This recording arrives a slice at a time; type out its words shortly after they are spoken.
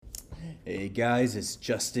Hey guys, it's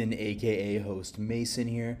Justin, aka Host Mason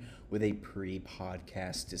here, with a pre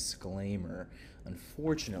podcast disclaimer.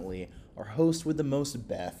 Unfortunately, our host with the most,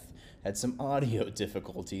 Beth, had some audio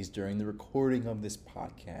difficulties during the recording of this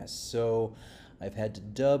podcast, so I've had to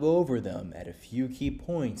dub over them at a few key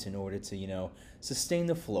points in order to, sustain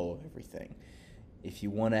the flow of everything. If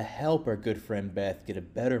you want to help our good friend Beth get a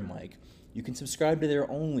better mic, you can subscribe to their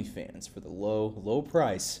OnlyFans for the low, low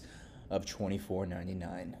price of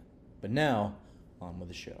 $24.99. But now, on with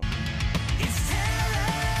the show. It's terror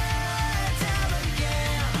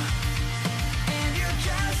again, and you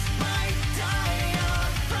just might die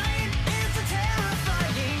afraid. It's a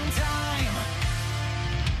terrifying time.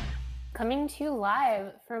 Coming to you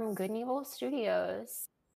live from Good and Evil Studios.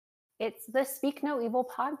 It's the Speak No Evil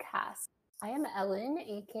podcast. I am Ellen,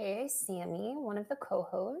 aka Sammy, one of the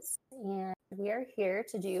co-hosts, and we are here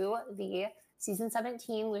to do the Season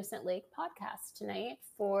 17 Lucent Lake podcast tonight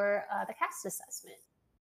for the cast assessment.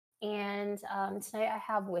 And tonight I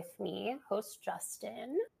have with me host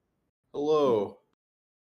Justin. Hello.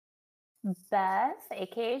 Beth,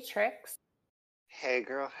 aka Trix. Hey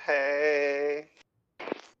girl, hey.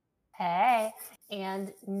 Hey.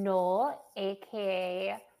 And Noel,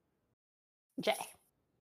 aka Jay.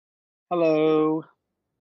 Hello.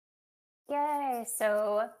 Yay.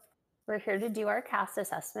 So we're here to do our cast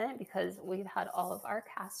assessment because we've had all of our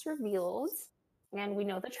cast reveals and we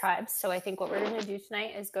know the tribes. So I think what we're going to do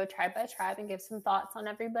tonight is go tribe by tribe and give some thoughts on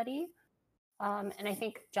everybody. And I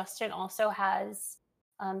think Justin also has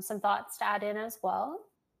some thoughts to add in as well.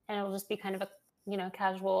 And it'll just be kind of a,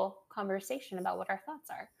 casual conversation about what our thoughts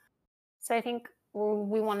are. So I think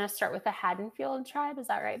we want to start with the Haddonfield tribe. Is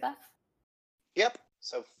that right, Beth? Yep.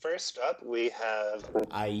 So first up, we have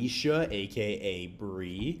Aisha, aka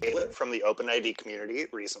Bree. Caitlin from the OpenID community,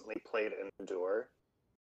 recently played Endure.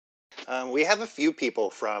 We have a few people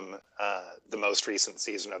from the most recent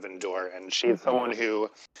season of Endure, and she's someone who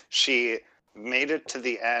she made it to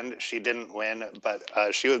the end. She didn't win, but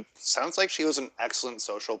sounds like she was an excellent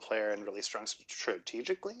social player and really strong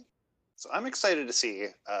strategically. So I'm excited to see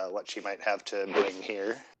what she might have to bring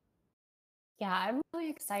here. Yeah, I'm really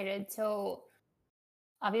excited. So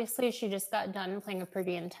obviously, she just got done playing a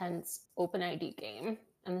pretty intense OpenID game,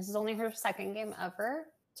 and this is only her second game ever.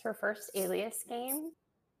 It's her first Alias game.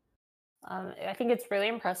 I think it's really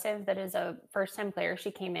impressive that as a first-time player,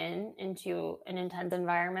 she came into an intense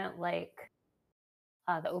environment like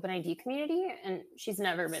the OpenID community, and she's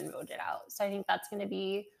never been voted out. So I think that's going to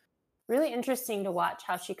be really interesting to watch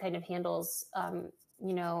how she kind of handles,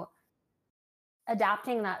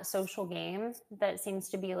 adapting that social game that seems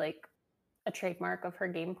to be like a trademark of her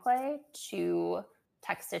gameplay to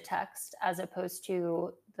text-to-text as opposed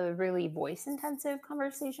to the really voice-intensive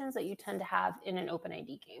conversations that you tend to have in an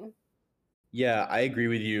OpenID game. Yeah, I agree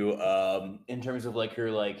with you. In terms of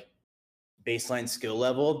her baseline skill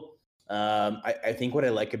level, I think what I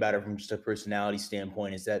like about her from just a personality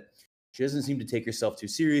standpoint is that she doesn't seem to take herself too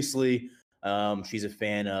seriously. She's a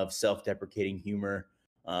fan of self-deprecating humor,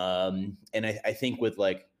 and I think with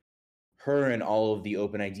her and all of the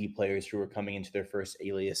OpenID players who are coming into their first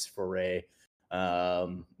Alias foray,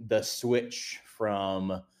 the switch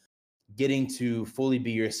from getting to fully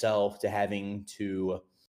be yourself to having to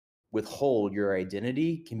withhold your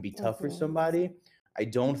identity can be tough for somebody. I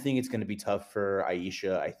don't think it's going to be tough for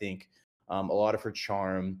Aisha. I think a lot of her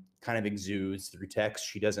charm kind of exudes through text.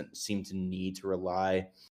 She doesn't seem to need to rely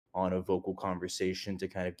on a vocal conversation to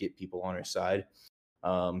kind of get people on her side.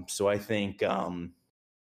 So I think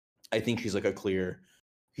she's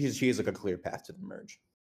she has a clear path to the merge.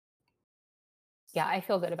 Yeah, I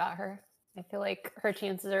feel good about her. I feel like her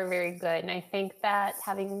chances are very good. And I think that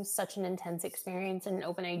having such an intense experience in an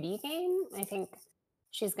OpenID game, I think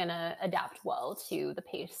she's going to adapt well to the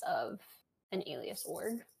pace of an Alias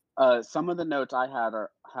org. Some of the notes I had on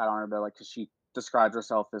her, but because she describes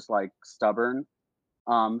herself as stubborn.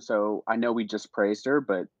 So I know we just praised her,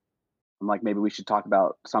 but I'm maybe we should talk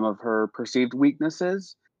about some of her perceived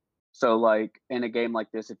weaknesses. So in a game like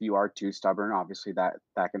this, if you are too stubborn, obviously that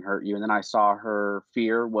can hurt you. And then I saw her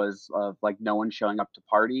fear was of no one showing up to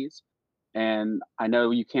parties. And I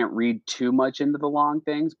know you can't read too much into the long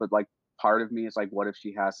things, but part of me is what if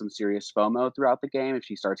she has some serious FOMO throughout the game? If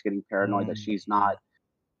she starts getting paranoid that she's not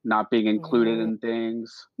being included in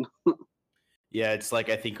things. Yeah, it's I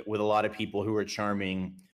think with a lot of people who are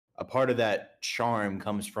charming, a part of that charm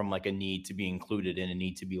comes from a need to be included and a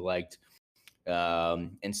need to be liked.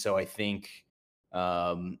 And so I think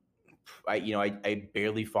I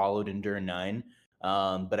barely followed Endure 9,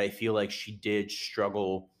 but I feel like she did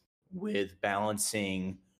struggle with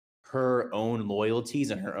balancing her own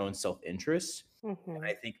loyalties and her own self-interest Mhm.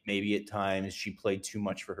 I think maybe at times she played too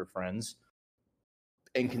much for her friends.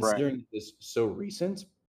 And Right. considering this so recent,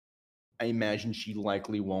 I imagine she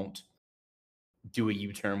likely won't do a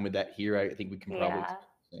U-turn with that here. I think we can probably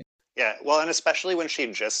Yeah. Yeah, well, and especially when she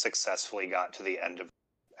just successfully got to the end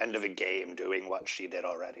of a game doing what she did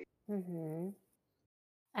already. hmm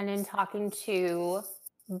And in talking to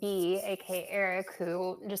B, aka Eric,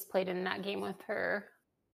 who just played in that game with her,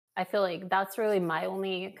 I feel like that's really my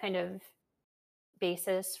only kind of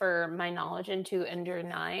basis for my knowledge into Ender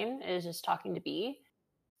 9 is just talking to B.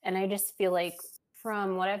 And I just feel like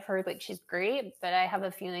from what I've heard, like she's great, but I have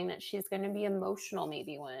a feeling that she's going to be emotional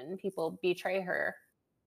maybe when people betray her.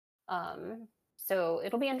 So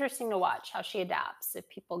it'll be interesting to watch how she adapts if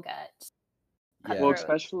people get Yeah. Well, cutthroat.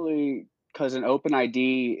 especially because in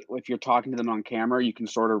OpenID, if you're talking to them on camera, you can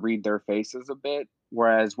sort of read their faces a bit.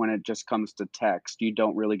 Whereas when it just comes to text, you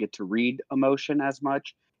don't really get to read emotion as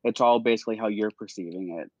much. It's all basically how you're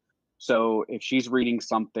perceiving it. So if she's reading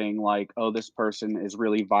something like, oh, this person is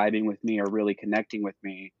really vibing with me or really connecting with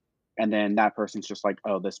me, and then that person's just like,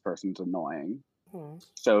 oh, this person's annoying. Mhm.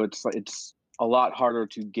 So it's a lot harder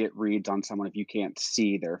to get reads on someone if you can't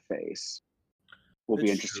see their face. Will be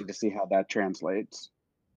That's interesting true. to see how that translates.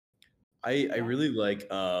 I really like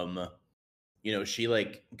she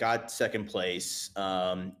like got second place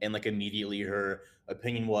and like immediately her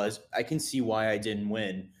opinion was, I can see why I didn't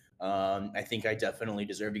win. I think I definitely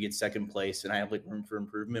deserve to get second place and I have like room for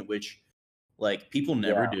improvement, which like people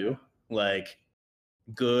never Yeah. do. Like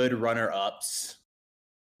good runner ups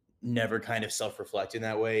never kind of self-reflect in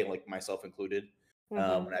that way, like myself included,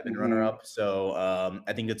 Mhm. when I've been Mhm. runner up. So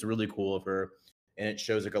I think it's really cool of her, and it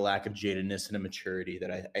shows like a lack of jadedness and a maturity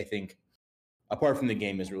that I think, apart from the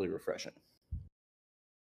game, is really refreshing.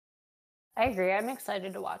 I agree. I'm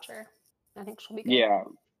excited to watch her. I think she'll be good. Yeah.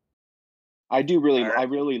 I Alright.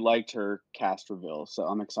 really liked her cast reveal, so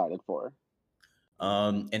I'm excited for her.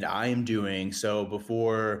 And I am doing so.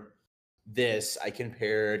 Before this, I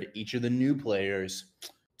compared each of the new players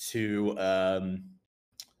to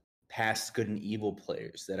past good and evil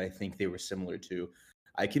players that I think they were similar to.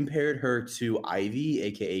 I compared her to Ivy,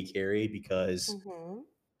 aka Carrie, because Mhm.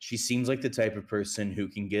 she seems like the type of person who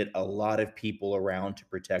can get a lot of people around to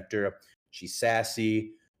protect her. She's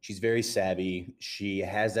sassy. She's very savvy. She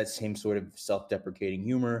has that same sort of self-deprecating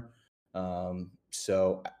humor.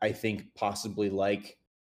 So I think possibly like,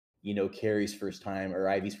 Carrie's first time or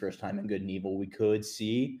Ivy's first time in Good and Evil, we could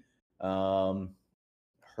see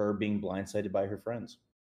her being blindsided by her friends.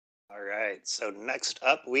 All right. So next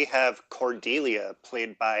up, we have Cordelia,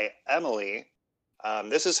 played by Emily.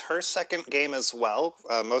 This is her second game as well.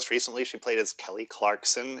 Most recently, she played as Kelly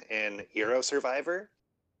Clarkson in Euro Survivor.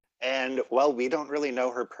 And while we don't really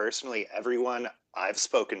know her personally, everyone I've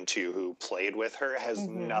spoken to who played with her has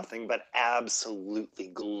Mhm. nothing but absolutely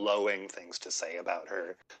glowing things to say about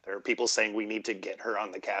her. There are people saying we need to get her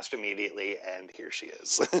on the cast immediately, and here she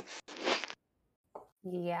is.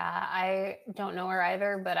 Yeah, I don't know her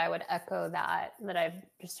either, but I would echo that I've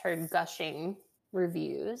just heard gushing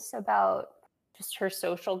reviews about just her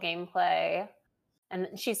social gameplay.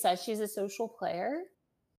 And she says she's a social player.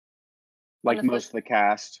 Like the flip- most of the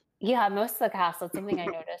cast. Yeah, most of the cast, that's something I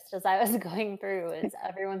noticed as I was going through is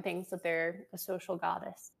everyone thinks that they're a social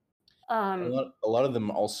goddess. A lot of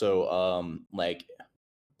them also like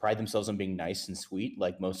pride themselves on being nice and sweet.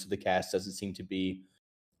 Like most of the cast doesn't seem to be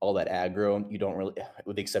all that aggro. You don't really,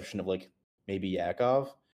 with the exception of like maybe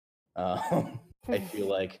Yakov. I feel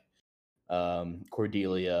like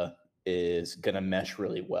Cordelia is gonna mesh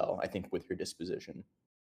really well, I think, with her disposition.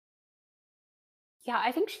 Yeah,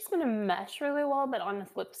 I think she's going to mesh really well, but on the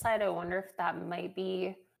flip side, I wonder if that might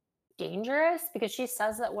be dangerous because she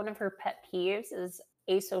says that one of her pet peeves is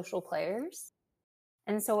asocial players.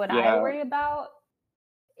 And so, what I Yeah. worry about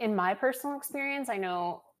in my personal experience, I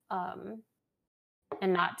know,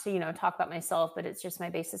 and not to, talk about myself, but it's just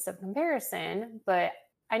my basis of comparison. But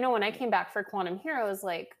I know when I came back for Quantum Heroes,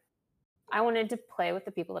 like, I wanted to play with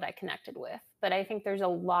the people that I connected with. But I think there's a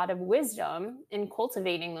lot of wisdom in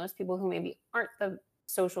cultivating those people who maybe aren't the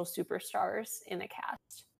social superstars in the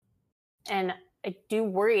cast. And I do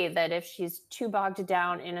worry that if she's too bogged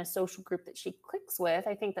down in a social group that she clicks with,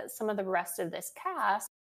 I think that some of the rest of this cast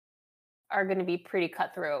are going to be pretty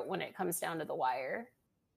cutthroat when it comes down to the wire.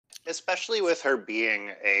 Especially with her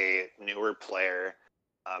being a newer player,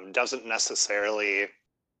 doesn't necessarily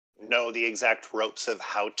know the exact ropes of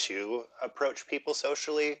how to approach people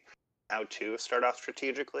socially, how to start off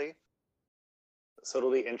strategically. So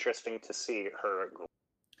it'll be interesting to see her grow.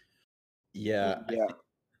 Yeah. Yeah.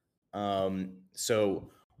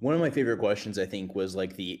 So one of my favorite questions, I think, was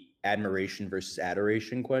like the admiration versus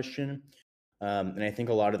adoration question. And I think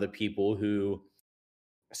a lot of the people who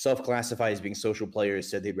self-classify as being social players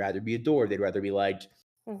said they'd rather be adored, they'd rather be liked.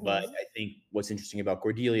 But Mhm. I think what's interesting about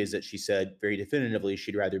Cordelia is that she said very definitively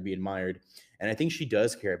she'd rather be admired. And I think she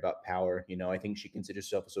does care about power. I think she considers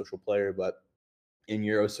herself a social player, but in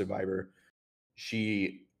Euro Survivor,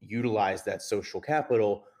 she utilized that social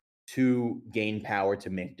capital to gain power to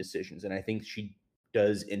make decisions. And I think she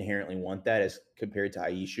does inherently want that as compared to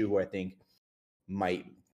Aisha, who I think might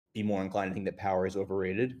be more inclined to think that power is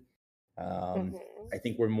overrated. Um, Mhm. I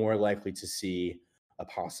think we're more likely to see a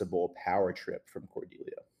possible power trip from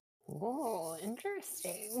Cordelia. Oh,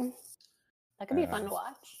 interesting. That could be fun Um, to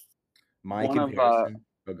watch. my One of comparison.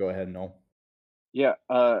 Oh, go ahead, Noel. Yeah,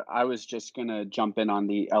 I was just gonna jump in on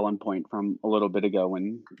the Ellen point from a little bit ago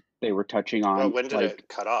when they were touching Well, on when did like it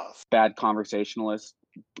cut off? bad conversationalists.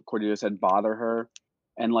 Cordelia said bother her.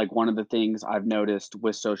 And like one of the things I've noticed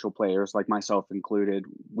with social players, like myself included,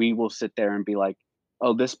 we will sit there and be like,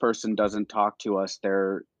 oh, this person doesn't talk to us.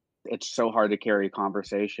 It's so hard to carry a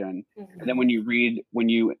conversation. And then Mhm. when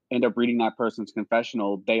you end up reading that person's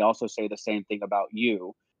confessional, they also say the same thing about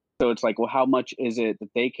you. So it's like, well, how much is it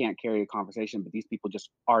that they can't carry a conversation, but these people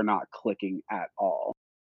just are not clicking at all?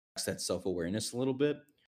 That self-awareness a little bit.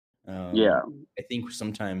 Yeah. I think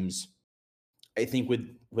sometimes, I think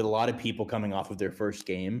with a lot of people coming off of their first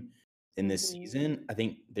game in this Mhm. season, I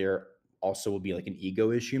think there also will be like an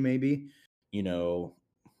ego issue, maybe.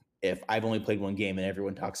 If I've only played one game and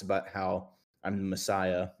everyone talks about how I'm the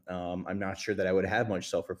Messiah, I'm not sure that I would have much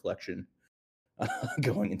self-reflection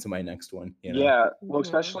going into my next one. Yeah, well, Mhm.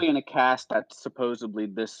 especially in a cast that's supposedly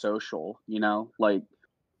this social, like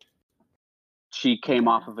she came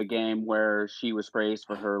Yeah. off of a game where she was praised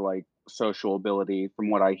for her like social ability from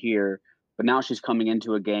what I hear, but now she's coming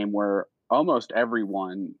into a game where almost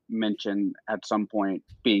everyone mentioned at some point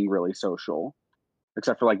being really social,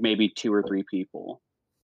 except for like maybe two or three people.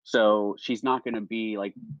 So she's not going to be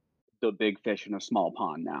like the big fish in a small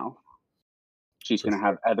pond now. She's For going to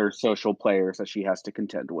have sure. other social players that she has to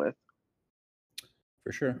contend with.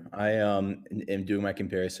 For sure. I am doing my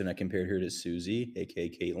comparison. I compared her to Susie, aka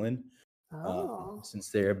Caitlin, Oh. since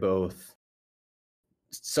they're both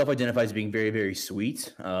self-identified as being very, very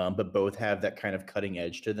sweet, but both have that kind of cutting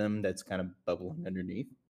edge to them that's kind of bubbling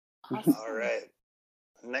underneath. Awesome. All right.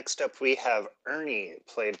 Next up, we have Ernie,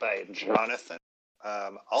 played by Jonathan.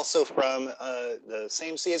 Also from the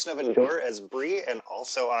same season of Endure as Bree, and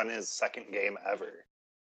also on his second game ever.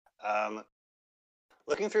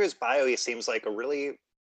 Looking through his bio, he seems like a really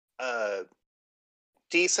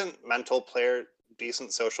decent mental player,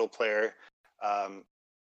 decent social player.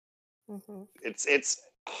 Mhm. It's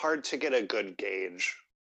hard to get a good gauge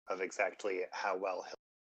of exactly how well he'll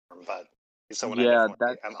perform, but he's someone Yeah,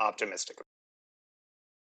 I'm optimistic about.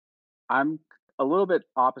 I'm a little bit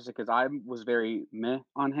opposite because I was very meh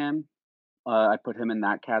on him. I put him in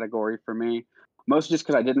that category for me, mostly just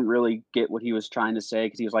because I didn't really get what he was trying to say.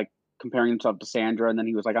 Because he was like comparing himself to Sandra, and then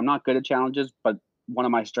he was like, "I'm not good at challenges, but one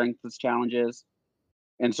of my strengths is challenges."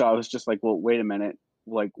 And so I was just like, "Well, wait a minute,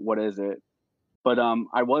 like, what is it?" But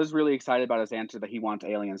I was really excited about his answer that he wants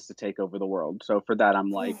aliens to take over the world. So for that, I'm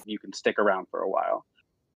like, you can stick around for a while.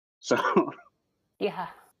 So Yeah.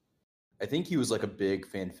 I think he was like a big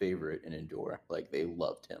fan favorite in Endure. Like they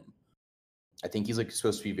loved him. I think he's like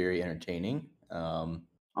supposed to be very entertaining.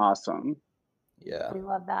 awesome. Yeah. We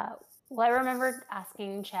love that. Well, I remember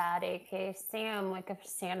asking Chad, aka Sam, like if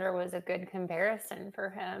Sandra was a good comparison for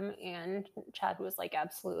him, and Chad was like,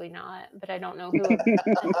 absolutely not. But I don't know who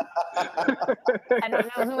I don't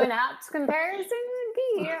know who an app's comparison would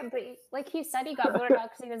be. Yeah, but like he said, he got voted out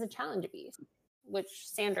because he was a challenge beast, which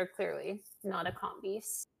Sandra clearly not a comp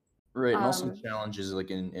beast. Right. And also Um, challenges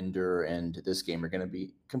like in Endure and this game are going to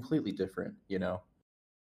be completely different, Is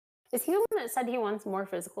he the one that said he wants more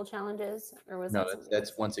physical challenges, or was No, that that's, something that's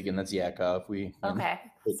else? once again, that's Yakov. Okay, look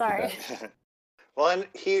to sorry. that. Well, and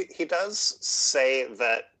he does say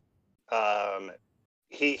that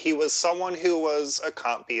he was someone who was a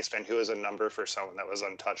comp beast and who was a number for someone that was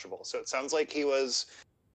untouchable. So it sounds like he was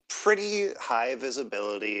pretty high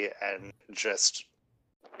visibility and just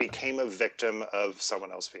became a victim of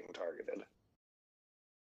someone else being targeted.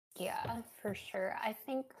 Yeah, for sure. I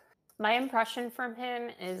think my impression from him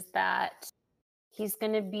is that he's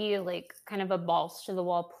going to be like kind of a balls to the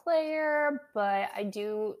wall player, but I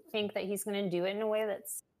do think that he's going to do it in a way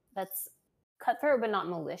that's cutthroat but not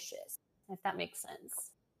malicious, if that makes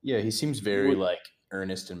sense. Yeah, he seems very like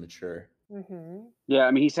earnest and mature. Mm-hmm. Yeah,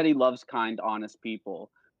 I mean, he said he loves kind, honest people.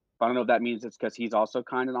 But I don't know if that means it's because he's also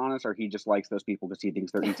kind and honest, or he just likes those people because he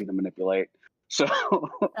thinks they're easy to manipulate. So,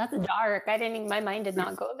 That's dark. I didn't even, my mind did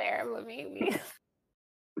not go there, but maybe.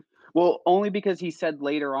 Well, only because he said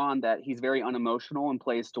later on that he's very unemotional and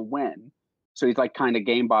plays to win. So he's like kind of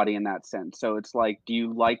game body in that sense. So it's like, do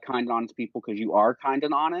you like kind and honest people because you are kind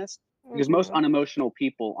and honest? Because most Mhm. unemotional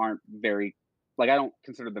people aren't very, like, I don't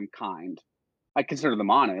consider them kind. I consider them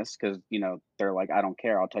honest because, you know, they're like, I don't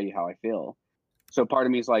care. I'll tell you how I feel. So part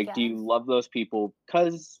of me is like, do Yeah. you love those people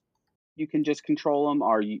because you can just control them,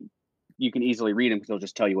 or you can easily read them because they'll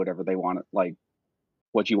just tell you whatever they want, like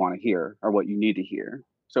what you want to hear or what you need to hear.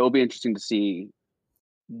 So it'll be interesting to see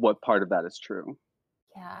what part of that is true.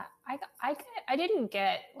 Yeah, I didn't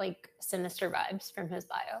get like sinister vibes from his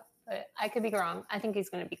bio, but I could be wrong. I think he's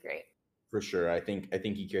going to be great. For sure. I think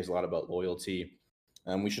he cares a lot about loyalty.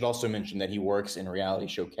 We should also mention that he works in reality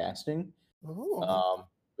show casting Ooh.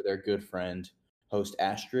 with our good friend host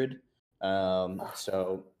Astrid.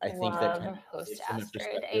 So I think that kind Love of host gives him a Astrid,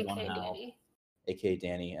 perspective on aka how, Danny. aka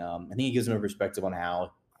Danny. I think he gives him a perspective on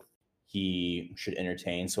how he should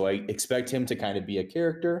entertain. So I expect him to kind of be a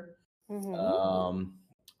character. Mhm.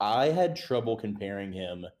 I had trouble comparing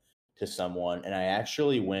him to someone, and I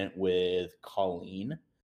actually went with Colleen.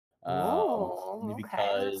 Oh, Only okay.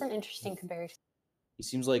 That's because an interesting comparison. he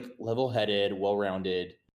seems like level-headed,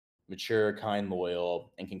 well-rounded, mature, kind,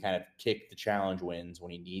 loyal, and can kind of kick the challenge wins when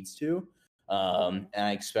he needs to. And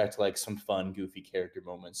I expect like some fun, goofy character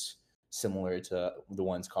moments similar to the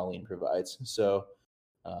ones Colleen provides. So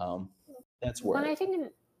that's Well, where and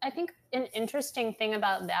I think an interesting thing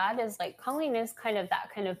about that is like Colleen is kind of that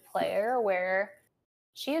kind of player where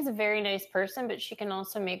she is a very nice person, but she can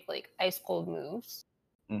also make like ice cold moves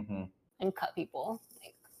Mhm. and cut people.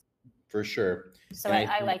 Like, For sure. so And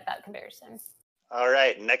I think- like that comparison. All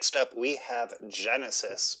right, next up we have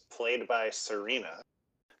Genesis, played by Serena.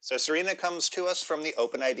 So Serena comes to us from the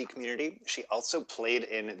OpenID community. She also played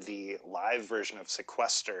in the live version of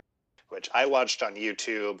Sequester, which I watched on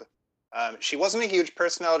YouTube. She wasn't a huge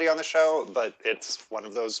personality on the show, but it's one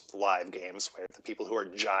of those live games where the people who are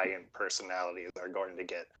giant personalities are going to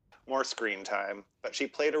get more screen time. But she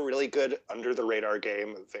played a really good under-the-radar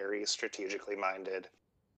game, very strategically minded.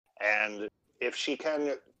 And if she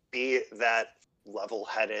can be that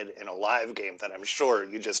level-headed in a live game that I'm sure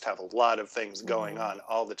you just have a lot of things going Mhm. on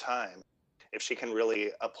all the time, if she can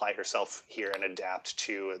really apply herself here and adapt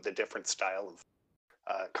to the different style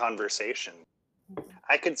of conversation,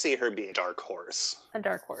 I could see her be a dark horse. A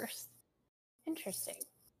dark horse. Interesting.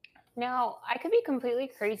 Now, I could be completely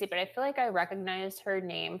crazy, but I feel like I recognized her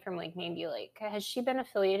name from like maybe like has she been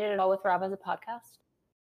affiliated at all with Rob as a podcast?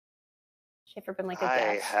 Has she ever been like a I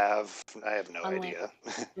guest have no on like idea.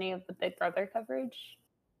 any of the Big Brother coverage?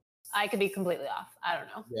 I could be completely off. I don't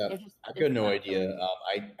know. Yeah, It just- I've it got no sounds idea.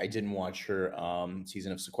 familiar. I didn't watch her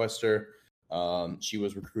season of Sequester. She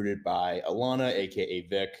was recruited by Alana, aka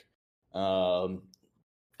Vic.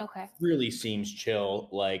 Okay. Really seems chill.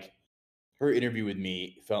 Like her interview with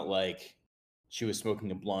me felt like she was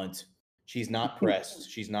smoking a blunt. She's not pressed.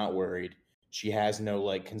 She's not worried. She has no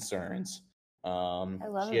like concerns. I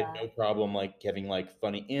love She had that. no problem like having like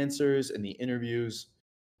funny answers in the interviews.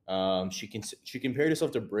 She compared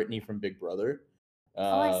herself to Brittany from Big Brother. Oh,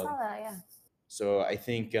 I Um, saw that. Yeah. so I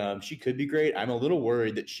think she could be great. I'm a little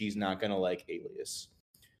worried that she's not going to like Alias.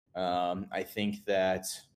 I think that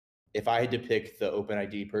if I had to pick the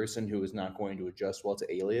OpenID person who is not going to adjust well to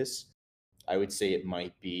Alias, I would say it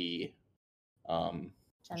might be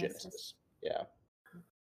Genesis. Yeah.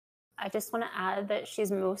 I just want to add that she's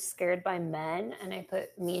most scared by men, and I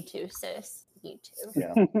put me too, sis. Me too.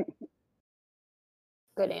 Yeah.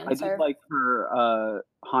 Good I answer. did like her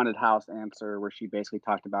haunted house answer where she basically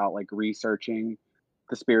talked about like researching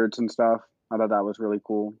the spirits and stuff. I thought that was really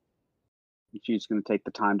cool. She's going to take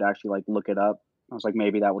the time to actually like look it up. I was like,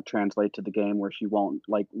 maybe that will translate to the game where she won't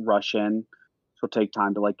like rush in. She'll take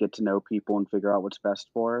time to like get to know people and figure out what's best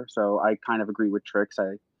for her. So I kind of agree with Trix.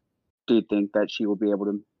 I do think that she will be able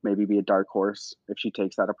to maybe be a dark horse if she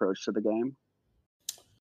takes that approach to the game.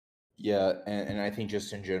 Yeah, and I think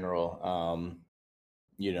just in general,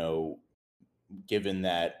 you know, given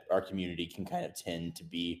that our community can kind of tend to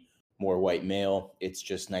be more white male, it's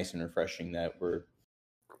just nice and refreshing that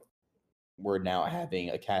we're now having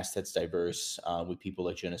a cast that's diverse with people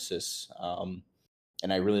like Genesis.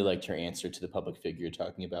 And I really liked her answer to the public figure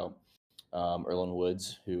talking about Erlen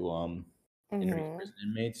Woods, who interviewed Mhm. prison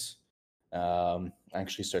inmates. I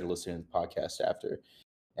actually started listening to the podcast after,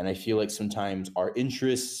 and I feel like sometimes our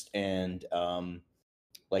interests and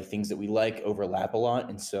like things that we like overlap a lot,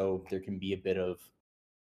 and so there can be a bit of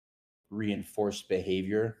reinforced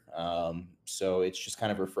behavior. So it's just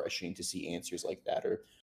kind of refreshing to see answers like that or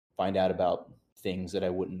find out about things that I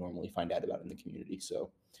wouldn't normally find out about in the community.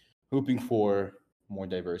 So hoping for more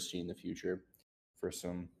diversity in the future for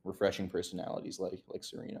some refreshing personalities like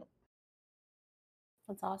Serena.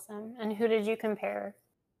 That's awesome. And who did you compare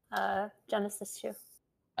Genesis to?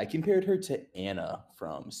 I compared her to Anna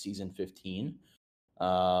from season 15.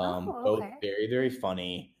 Oh, Both okay. very, very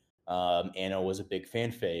funny. Anna was a big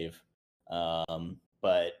fan fave,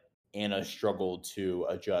 but Anna struggled to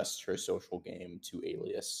adjust her social game to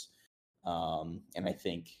Alias. And I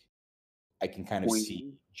think I can kind of see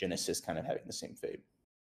Queen. Genesis kind of having the same fate.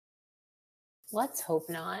 Let's hope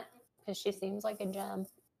not, because she seems like a gem.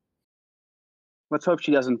 Let's hope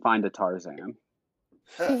she doesn't find a Tarzan.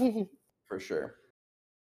 For sure.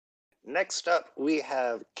 Next up, we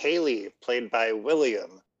have Kaylee, played by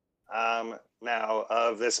William. Now,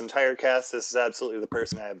 of this entire cast, this is absolutely the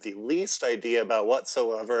person I have the least idea about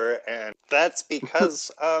whatsoever, and that's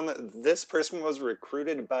because this person was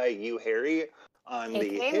recruited by you, Harry, on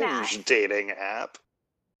the AKA Hinge Matt. dating app.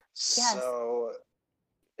 Yes. So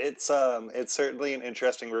it's certainly an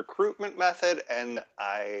interesting recruitment method, and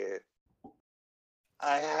I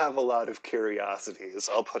have a lot of curiosities.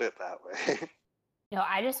 I'll put it that way. No,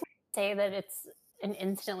 I just want to say that it's an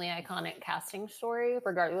instantly iconic casting story,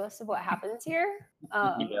 regardless of what happens here.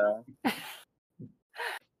 Yeah.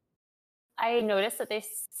 I noticed that they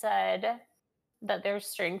said that their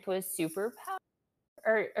strength was superpower,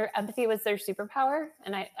 or empathy was their superpower,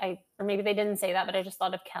 and I or maybe they didn't say that, but I just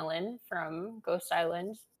thought of Kellen from Ghost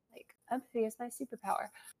Island, like empathy is my superpower.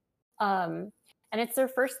 And it's their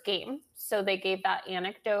first game, so they gave that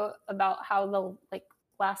anecdote about how the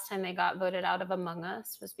last time they got voted out of Among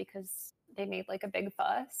Us was because they made like a big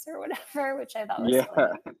fuss or whatever, which I thought was Yeah.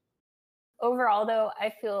 funny. Overall, though, I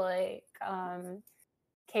feel like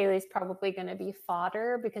Kaylee's probably going to be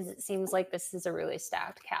fodder because it seems like this is a really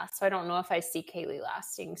stacked cast. So I don't know if I see Kaylee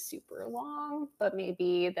lasting super long, but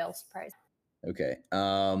maybe they'll surprise. Okay.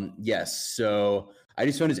 Yes. So I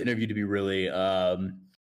just found his interview to be really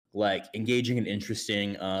engaging and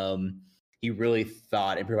interesting. He really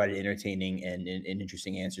thought and provided entertaining and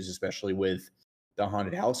interesting answers, especially with the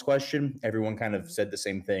haunted house question. Everyone kind of said the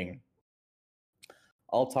same thing.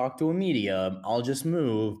 I'll talk to a medium. I'll just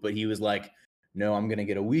move. But he was like, no, I'm going to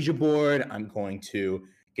get a Ouija board. I'm going to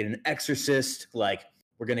get an exorcist. Like,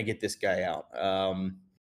 we're going to get this guy out. And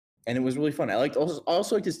it was really fun. I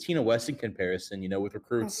also liked his Tina Weston comparison. You know, with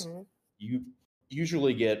recruits, you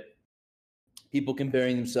usually get people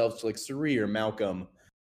comparing themselves to like Suri or Malcolm,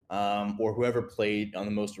 or whoever played on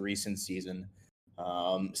the most recent season.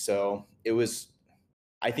 So it was,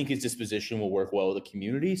 I think his disposition will work well with the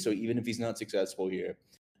community. So even if he's not successful here,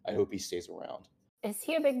 I hope he stays around. Is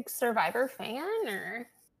he a big Survivor fan or?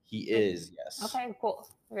 He is, yes. Okay, cool.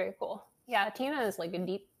 Very cool. Yeah, Tina is like a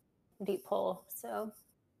deep pull. So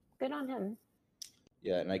good on him.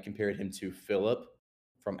 Yeah, and I compared him to Philip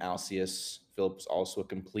from Alcius. Philip's also a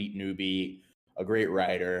complete newbie, a great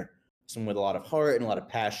writer, someone with a lot of heart and a lot of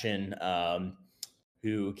passion,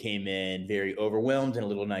 who came in very overwhelmed and a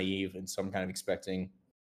little naive, and so I'm kind of expecting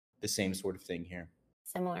the same sort of thing here.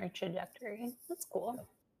 Similar trajectory. That's cool.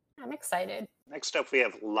 I'm excited. Next up, we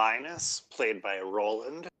have Linus, played by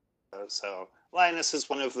Roland. So Linus is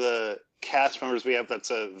one of the cast members we have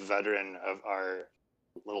that's a veteran of our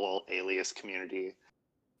little Alias community.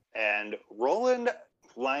 And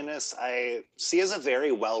Linus, I see as a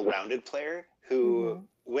very well-rounded player who,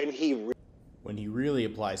 when he really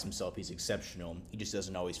applies himself, he's exceptional. He just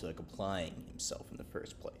doesn't always feel like applying himself in the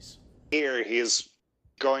first place. here, he's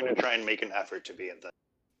going to try and make an effort to be at the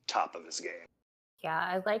top of his game. Yeah,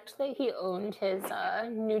 I liked that he owned his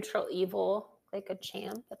neutral evil like a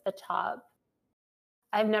champ at the top.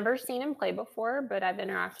 I've never seen him play before, but I've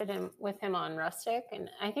interacted with him on Rustic, and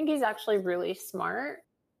I think he's actually really smart.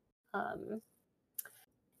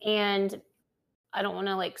 And I don't want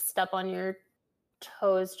to like step on your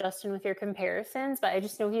toes, Justin, with your comparisons, but I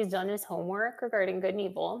just know he's done his homework regarding good and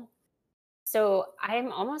evil. So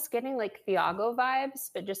I'm almost getting like Thiago vibes,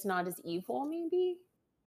 but just not as evil, maybe.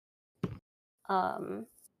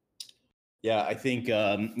 Yeah, I think,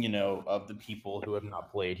 of the people who have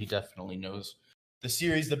not played, he definitely knows the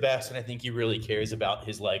series the best, and I think he really cares about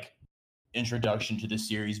his, introduction to the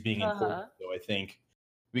series being important. So I think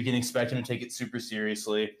we can expect him to take it super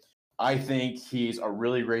seriously. I think he's a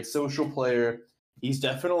really great social player. He's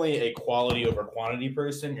definitely a quality over quantity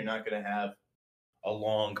person. You're not going to have a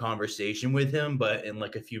long conversation with him, but in,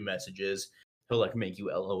 a few messages, he'll, make you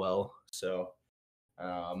LOL. So,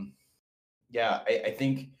 I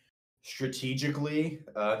think strategically,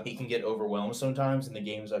 he can get overwhelmed sometimes in the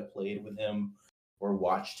games I've played with him or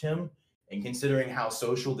watched him. And considering how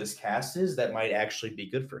social this cast is, that might actually be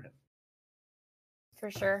good for him. For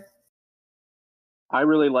sure. I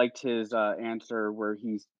really liked his answer where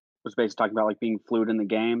he was basically talking about like being fluid in the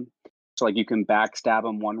game. So like you can backstab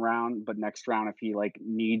him one round, but next round if he like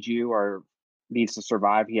needs you or needs to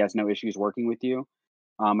survive, he has no issues working with you.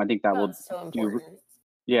 I think that will That's so do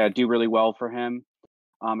important. do really well for him,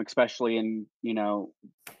 especially in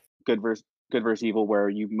good versus evil, where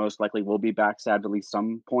you most likely will be backstabbed at least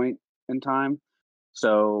some point in time.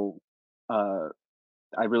 So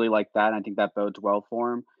I really like that. And I think that bodes well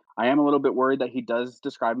for him. I am a little bit worried that he does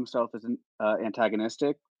describe himself as an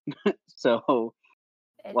antagonistic. So,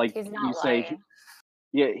 like He's you not say, lying.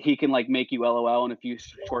 yeah, he can like make you LOL in a few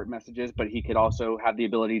short messages, but he could also have the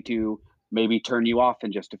ability to maybe turn you off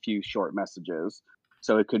in just a few short messages.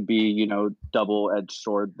 So it could be, double-edged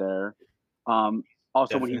sword there.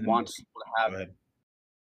 Also, when he Definitely the wants most. people to Go have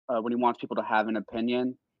ahead. an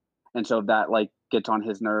opinion, and so that like gets on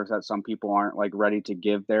his nerves that some people aren't like ready to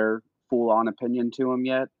give their full-on opinion to him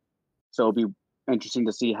yet. So it'll be interesting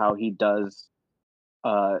to see how he does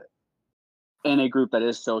uh, in a group that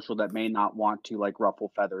is social that may not want to like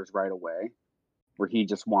ruffle feathers right away, where he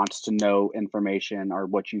just wants to know information or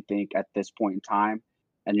what you think at this point in time,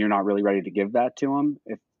 and you're not really ready to give that to him.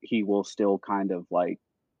 If he will still kind of like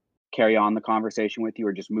carry on the conversation with you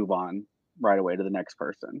or just move on right away to the next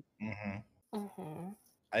person.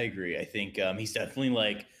 I agree. I think he's definitely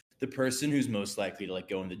like the person who's most likely to like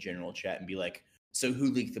go in the general chat and be like, "So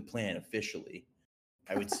who leaked the plan officially?"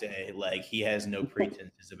 I would say like he has no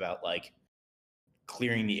pretenses about like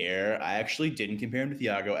clearing the air. I actually didn't compare him to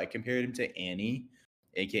Thiago. I compared him to Annie,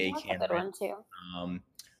 aka That's a good Cameron. one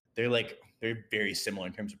too. They're very similar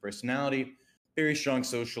in terms of personality, very strong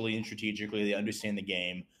socially and strategically. They understand the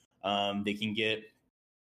game. They can get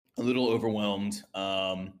a little overwhelmed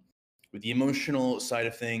with the emotional side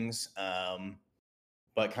of things,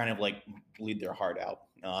 but kind of like bleed their heart out.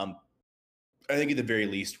 I think at the very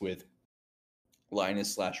least with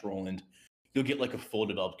Linus / Roland, you'll get like a full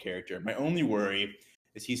developed character. My only worry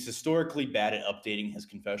is he's historically bad at updating his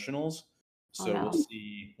confessionals. So no.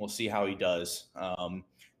 we'll see how he does.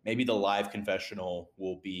 Maybe the live confessional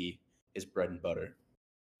will be his bread and butter.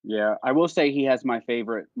 Yeah, I will say he has my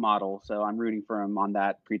favorite model, so I'm rooting for him on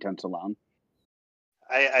that pretense alone.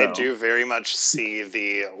 I So- do very much see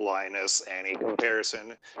the Linus Annie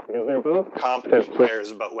comparison. They're both competent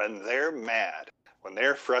players, but when they're mad, when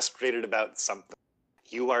they're frustrated about something,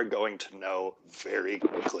 you are going to know very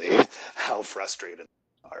quickly how frustrated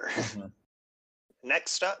they are.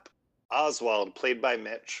 Next up, Oswald, played by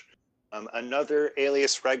Mitch. Another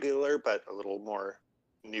Alias regular, but a little more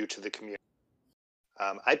new to the community.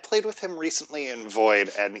 I played with him recently in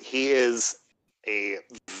Void, and he is a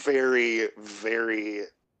very, very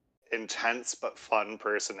intense but fun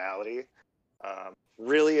personality.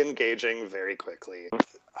 Really engaging very quickly.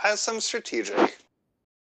 Has some strategic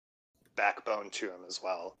backbone to him as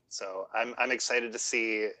well. So I'm excited to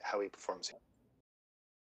see how he performs here.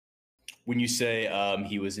 When you say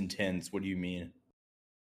he was intense, what do you mean?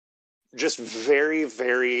 Just very,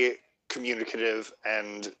 very communicative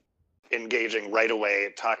and engaging right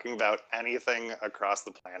away, talking about anything across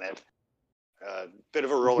the planet. Bit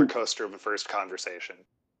of a roller coaster of a first conversation.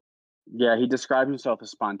 Yeah, he described himself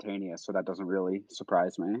as spontaneous, so that doesn't really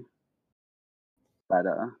surprise me. That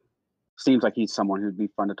seems like he's someone who'd be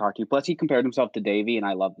fun to talk to. Plus, he compared himself to Davey, and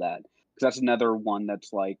I love that because that's another one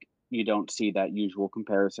that's like you don't see that usual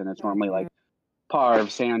comparison. It's normally like Parv,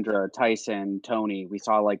 Sandra, Tyson, Tony. We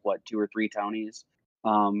saw like what 2 or 3 Tonys.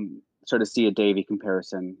 So to see a Davey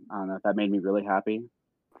comparison, I don't know, that made me really happy.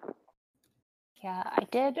 Yeah, I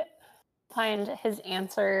did find his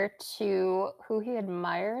answer to who he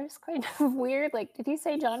admires kind of weird. Like, did he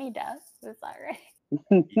say Johnny Depp? Is that right?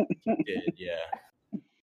 He did, yeah.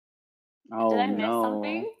 Oh Did I miss no!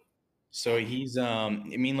 something? So he's he's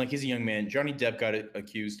a young man. Johnny Depp got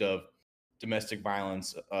accused of domestic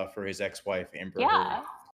violence for his ex-wife Amber Heard. Yeah.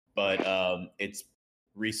 But it's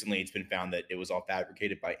been found that it was all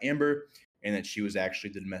fabricated by Amber and that she was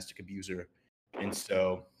actually the domestic abuser. And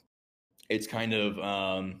so it's kind of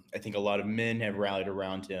I think a lot of men have rallied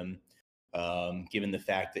around him given the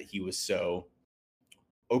fact that he was so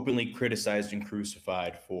openly criticized and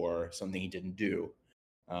crucified for something he didn't do.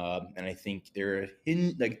 And I think there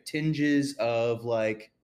are tinges of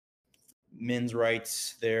like men's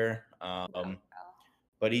rights there.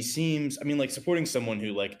 But he seems, supporting someone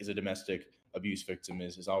who like is a domestic abuse victim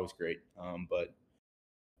is always great. But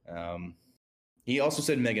he also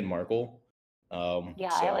said Meghan Markle. Yeah,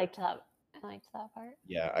 so, I liked that. I liked that part.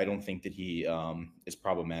 Yeah, I don't think that he is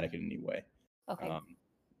problematic in any way. Okay.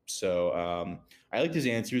 I liked his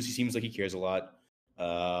answers. He seems like he cares a lot.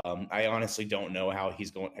 I honestly don't know how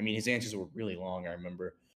he's going. I mean, his answers were really long, I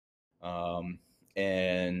remember.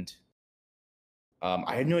 And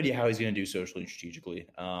I had no idea how he's going to do socially and strategically.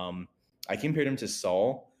 I compared him to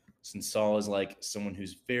Saul, since Saul is like someone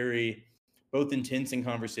who's very both intense in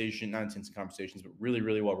conversation, not intense in conversations, but really,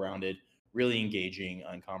 really well rounded, really engaging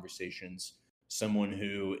on conversations. Someone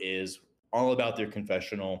who is all about their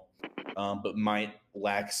confessional, but might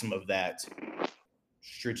lack some of that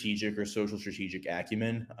strategic or social strategic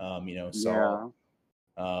acumen. Saul.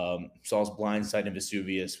 Saul's blind side in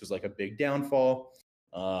Vesuvius was like a big downfall.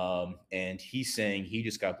 And he's saying he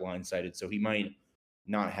just got blindsided, so he might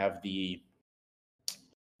not have the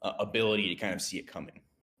ability to kind of see it coming.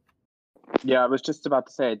 Yeah, I was just about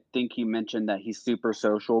to say, I think he mentioned that he's super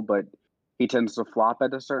social, but he tends to flop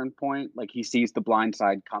at a certain point. Like he sees the blind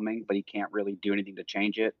side coming, but he can't really do anything to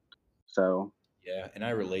change it. So Yeah, and I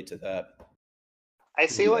relate to that. I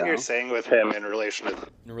see what Yeah. you're saying with him in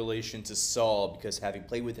relation to Saul, because having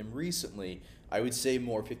played with him recently, I would say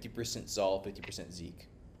more 50% Saul, 50% Zeke.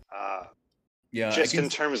 Yeah, just in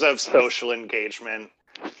terms of social engagement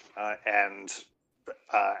and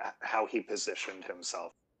how he positioned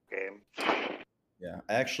himself in the game. Yeah,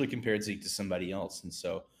 I actually compared Zeke to somebody else, and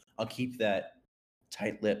so I'll keep that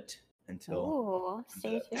tight-lipped until. Ooh,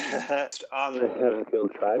 stay tuned. On the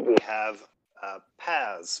Havenfield tribe, we have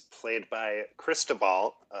Paz, played by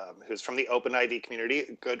Cristobal, who's from the OpenID community,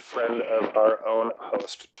 a good friend of our own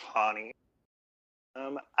host, Tawny.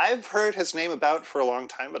 I've heard his name about for a long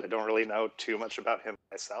time, but I don't really know too much about him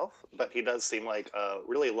myself. But he does seem like a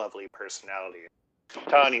really lovely personality.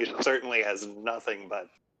 Tawny certainly has nothing but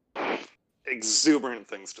exuberant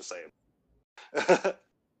things to say.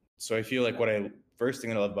 So I feel like first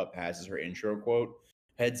thing I love about Paz is her intro quote.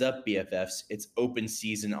 Heads up, BFFs, it's open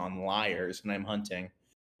season on liars when I'm hunting.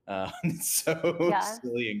 It's so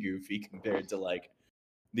silly and goofy compared to like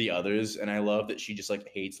the others. And I love that she just like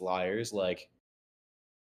hates liars. Like,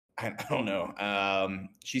 I don't know.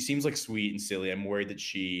 She seems like sweet and silly. I'm worried that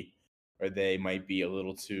she or they might be a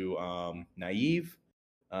little too naive.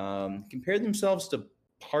 Compare themselves to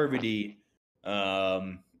Parvati.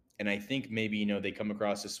 And I think maybe, they come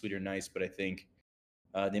across as sweet or nice, but I think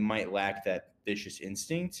they might lack that vicious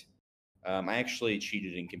instinct. I actually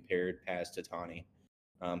cheated and compared Paz to Tawny,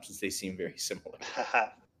 since they seem very similar.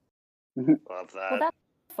 Love that. Well, that's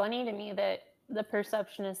funny to me that the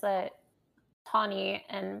perception is that Tawny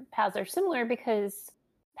and Paz are similar, because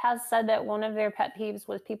Paz said that one of their pet peeves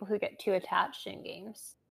was people who get too attached in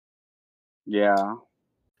games. yeah.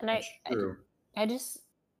 And That's true.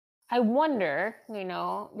 I wonder,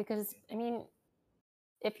 because I mean,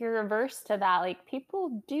 if you're reverse to that, like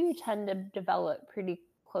people do tend to develop pretty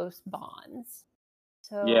close bonds.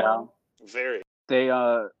 So Yeah. Very. They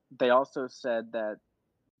also said that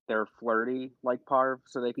they're flirty like Parv,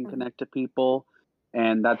 so they can connect to people,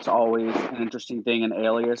 and that's always an interesting thing in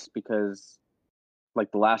Alias, because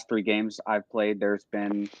like the last 3 games I've played, there's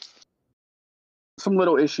been some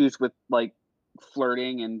little issues with like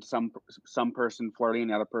flirting, and some person flirting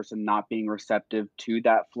and the other person not being receptive to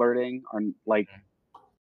that flirting, or like,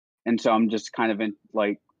 and so I'm just kind of in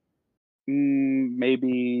like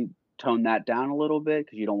maybe tone that down a little bit,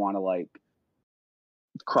 because you don't want to like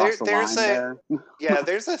cross the line there. Yeah,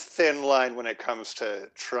 there's a thin line when it comes to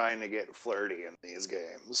trying to get flirty in these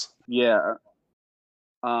games. Yeah.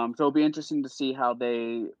 So it'll be interesting to see how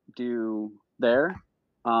they do there.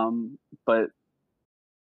 But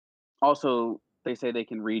also they say they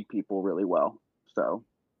can read people really well. So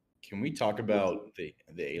can we talk about the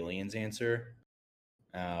aliens answer?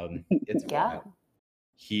 It's wild.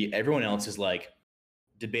 Everyone else is like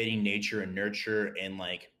debating nature and nurture and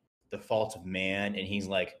like the fault of man, and he's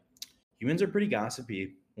like, humans are pretty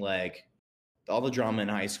gossipy. Like all the drama in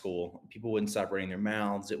high school, people wouldn't stop running their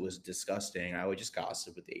mouths. It was disgusting. I would just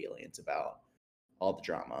gossip with the aliens about all the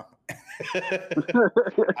drama. I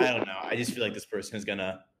don't know. I just feel like this person is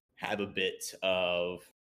gonna have a bit of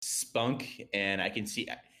spunk, and I can see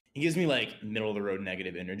he gives me like middle of the road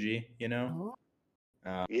negative energy, Yeah,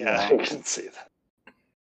 I can see that.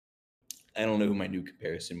 I don't know who my new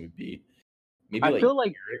comparison would be. Maybe I feel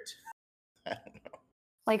like Garrett. I don't know.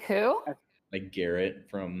 like who? Like Garrett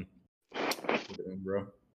from Umbro.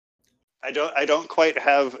 I don't quite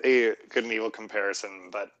have a good and evil comparison,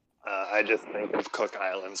 but I just think of Cook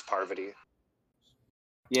Island's Parvati.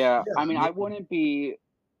 Yeah, I mean, I wouldn't be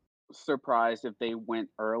surprised if they went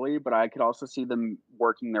early, but I could also see them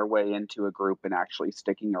working their way into a group and actually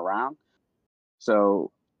sticking around.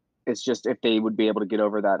 So it's just if they would be able to get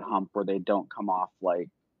over that hump where they don't come off like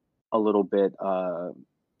a little bit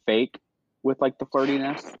fake with like the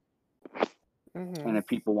flirtiness, and if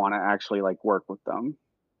people want to actually like work with them.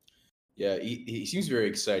 Yeah, he seems very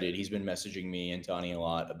excited. He's been messaging me and Tawny a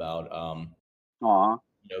lot about Aw.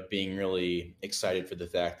 being really excited for the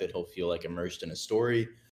fact that he'll feel like immersed in a story.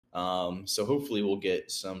 So hopefully we'll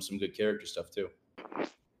get some good character stuff too.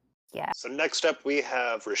 So next up we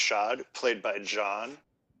have Rashad, played by John,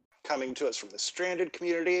 coming to us from the Stranded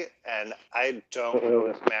community. And I don't know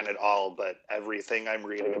this man at all, but everything I'm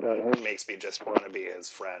reading about him makes me just want to be his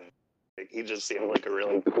friend. Like, he just seemed like a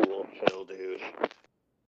really cool, chill dude.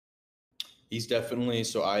 He's definitely,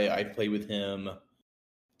 so I played with him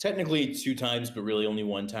technically 2 times, but really only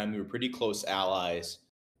 1 time. We were pretty close allies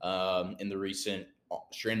in the recent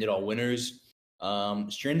Stranded All Winners.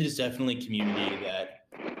 Stranded is definitely a community that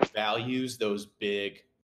values those big,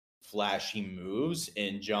 flashy moves,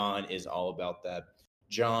 and John is all about that.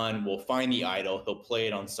 John will find the idol, he'll play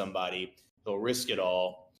it on somebody, he'll risk it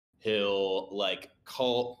all. He'll like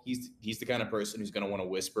call. He's the kind of person who's going to want to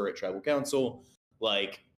whisper at tribal council.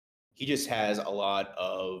 Like, he just has a lot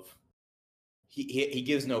of. He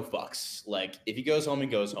gives no fucks. Like, if he goes home, he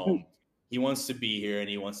goes home. He wants to be here and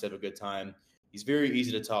he wants to have a good time. He's very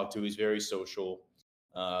easy to talk to. He's very social.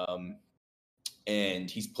 And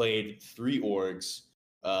he's played 3 orgs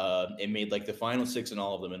and made like the final 6 in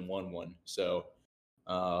all of them and won 1. So,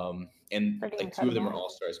 and Pretty like 2 of them are incredible.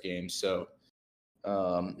 all-stars games. So,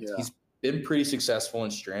 Yeah. he's been pretty successful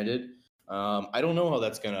in Stranded. I don't know how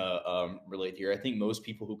that's gonna relate here. I think most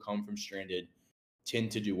people who come from Stranded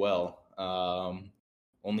tend to do well,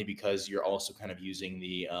 only because you're also kind of using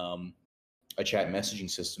the a chat messaging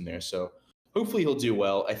system there. So hopefully he'll do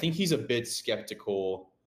well. I think he's a bit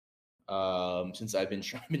skeptical since I've been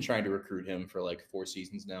trying to recruit him for like 4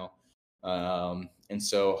 seasons now, and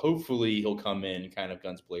so hopefully he'll come in kind of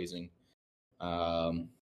guns blazing.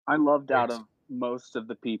 I loved out of most of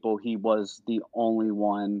the people, he was the only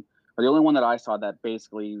one, or the only one that I saw that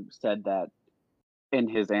basically said that in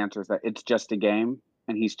his answers that it's just a game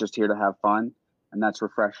and he's just here to have fun, and that's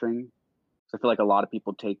refreshing. So I feel like a lot of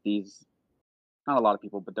people take these, not a lot of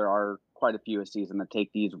people, but there are quite a few a season that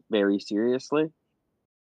take these very seriously.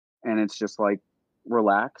 And it's just like,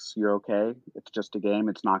 relax, you're okay. It's just a game.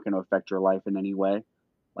 It's not going to affect your life in any way,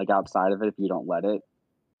 like outside of it, if you don't let it.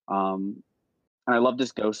 And I loved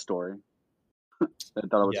his ghost story. I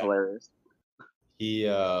thought it was Yeah. hilarious. He,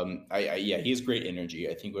 he has great energy.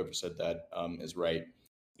 I think whoever said that is right.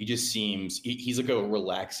 He just seems he's like a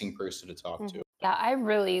relaxing person to talk to. Yeah,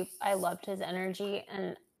 I loved his energy,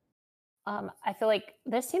 and I feel like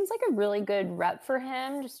this seems like a really good rep for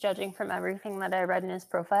him. Just judging from everything that I read in his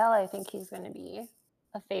profile, I think he's going to be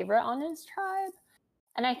a favorite on his tribe.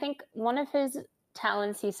 And I think one of his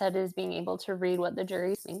talents, he said, is being able to read what the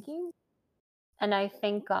jury's thinking. And I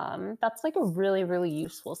think that's like a really, really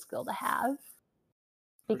useful skill to have.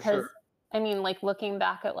 For Because, sure. I mean, like looking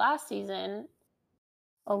back at last season,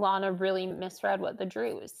 Alana really misread what the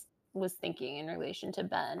jury was thinking in relation to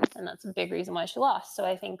Ben. And that's a big reason why she lost. So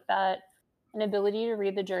I think that an ability to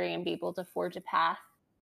read the jury and be able to forge a path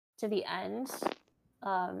to the end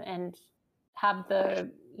and have the,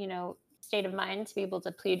 state of mind to be able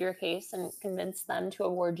to plead your case and convince them to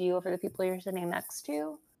award you over the people you're sitting next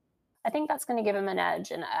to. I think that's going to give him an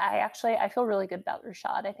edge. And I feel really good about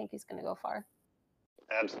Rashad. I think he's going to go far.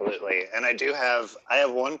 Absolutely. And I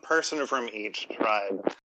have one person from each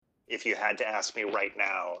tribe, if you had to ask me right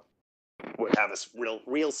now, would have a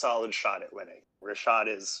real solid shot at winning. Rashad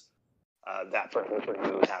is that person from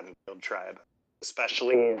the Haddonfield tribe,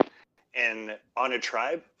 especially on a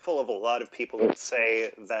tribe full of a lot of people that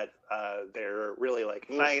say that they're really like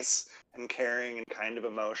nice and caring and kind of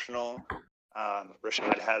emotional.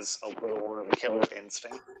 Rashad has a little more of a killer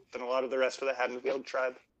instinct than a lot of the rest of the Haddonfield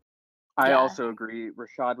tribe. I Yeah. also agree.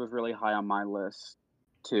 Rashad was really high on my list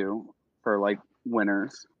too for like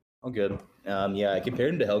winners. Oh, good. I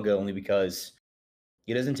compared him to Helga only because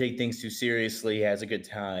he doesn't take things too seriously. He has a good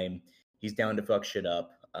time. He's down to fuck shit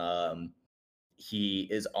up. He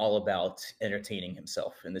is all about entertaining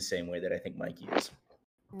himself in the same way that I think Mikey is.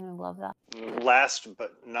 I love that. Last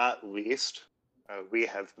but not least, we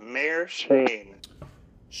have Mayor Shane.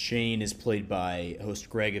 Shane is played by host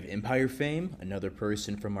Greg of Empire fame, another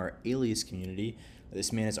person from our Alias community.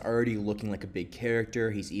 This man is already looking like a big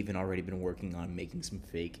character. He's even already been working on making some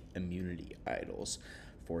fake immunity idols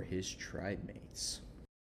for his tribe mates.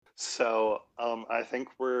 So I think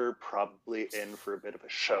we're probably in for a bit of a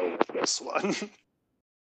show with this one.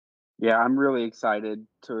 Yeah, I'm really excited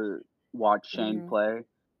to watch Shane Mhm. play,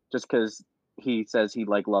 just because he says he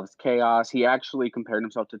like loves chaos. He actually compared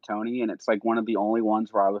himself to Tony, and it's like one of the only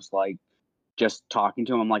ones where I was like, just talking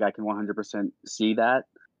to him, I'm like, I can 100% see that.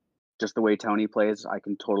 Just the way Tony plays, I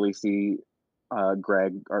can totally see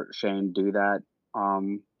Greg or Shane do that.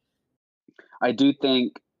 I do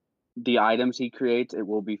think the items he creates, it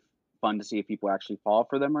will be fun to see if people actually fall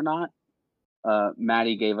for them or not.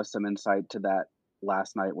 Maddie gave us some insight to that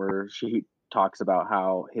last night, where she talks about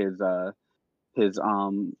how his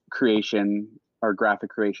creation or graphic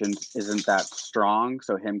creation isn't that strong,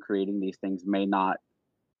 so him creating these things may not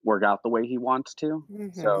work out the way he wants to.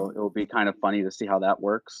 So it will be kind of funny to see how that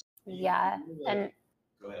works. Yeah, and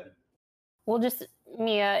Go ahead. well, just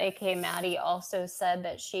Mia, aka Maddie, also said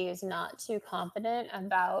that she is not too confident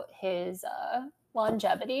about his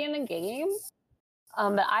longevity in a game.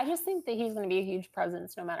 But I just think that he's going to be a huge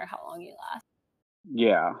presence no matter how long he lasts,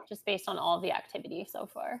 Yeah. just based on all the activity so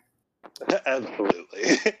far.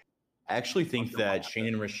 Absolutely. I actually think that Shane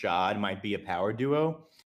and Rashad might be a power duo.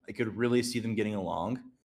 I could really see them getting along.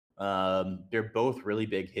 They're both really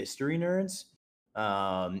big history nerds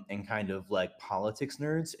and kind of like politics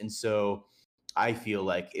nerds. And so I feel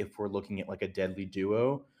like if we're looking at like a deadly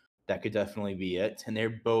duo, that could definitely be it. And they're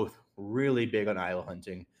both really big on idol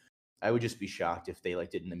hunting. I would just be shocked if they like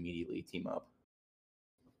didn't immediately team up.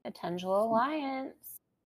 Potential alliance.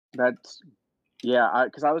 That's yeah,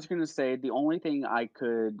 because I was gonna say the only thing I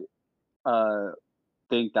could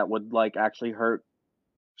think that would like actually hurt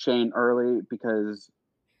Shane early, because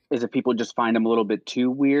is if people just find him a little bit too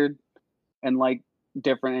weird and like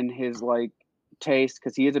different in his like taste,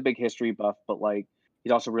 because he is a big history buff, but like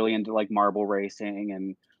he's also really into like marble racing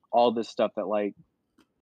and all this stuff that like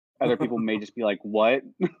other people may just be like, what?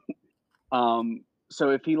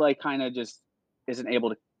 So if he like kind of just isn't able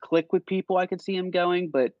to click with people, I could see him going,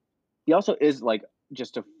 but he also is like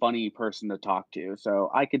just a funny person to talk to, so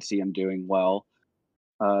I could see him doing well.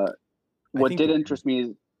 What think did the- interest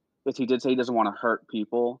me is he did say he doesn't want to hurt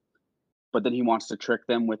people, but then he wants to trick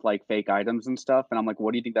them with like fake items and stuff, and I'm like,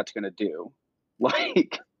 what do you think that's gonna do?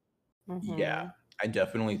 Like, Yeah, I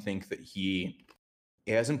definitely think that he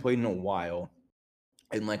hasn't played in a while.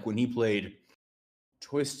 And like when he played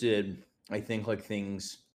Twisted, I think like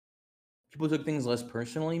people took things less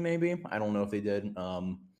personally, maybe. I don't know if they did.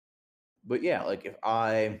 But yeah, like if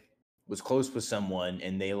I was close with someone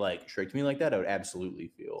and they like tricked me like that, I would absolutely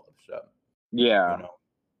feel upset. yeah, You know?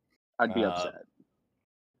 I'd be Uh, upset.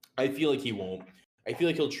 I feel like he won't. I feel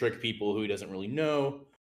like he'll trick people who he doesn't really know.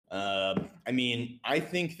 I mean, I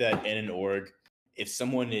think that in an org, if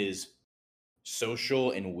someone is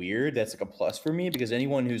social and weird, that's like a plus for me, because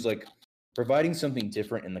anyone who's like providing something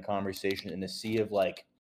different in the conversation in a sea of like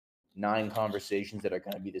 9 conversations that are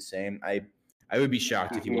going to be the same, I would be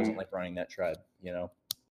shocked if he wasn't like running that tribe, you know?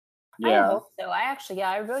 I Yeah, hope so.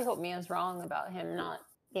 I really hope Mia's wrong about him not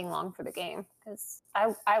being long for the game, because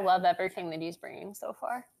I love everything that he's bringing so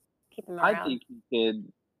far. Keep him around. I think he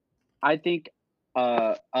could. I think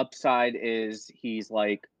upside is he's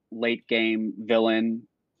like late game villain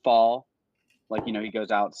fall. Like, you know, he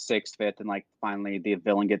goes out 6th, 5th, and like finally the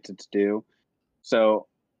villain gets its due. So,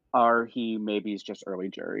 or he maybe is just early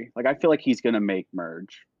jury. Like, I feel like he's gonna make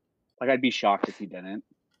merge. Like, I'd be shocked if he didn't.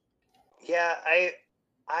 Yeah,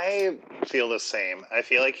 I feel the same. I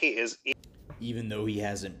feel like he is. Even though he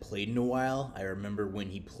hasn't played in a while, I remember when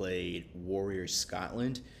he played Warriors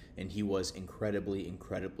Scotland, and he was incredibly,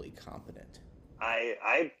 incredibly competent.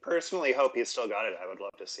 I personally hope he's still got it. I would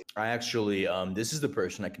love to see. I actually, this is the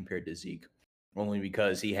person I compared to Zeke, only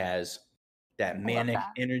because he has that manic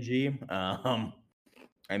that. energy.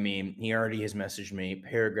 I mean, he already has messaged me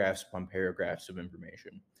paragraphs upon paragraphs of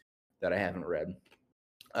information that I haven't read,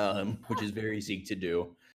 which is very Zeke to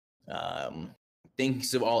do.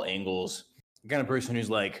 Thinks of all angles. The kind of person who's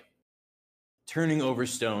like turning over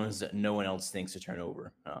stones that no one else thinks to turn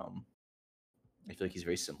over. I feel like he's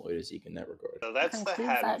very similar to Zeke in that regard. So that's the Concludes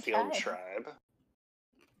that Haddonfield tribe. tribe.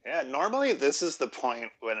 Yeah, normally this is the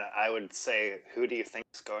point when I would say, who do you think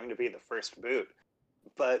is going to be the first boot?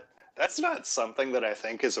 But that's not something that I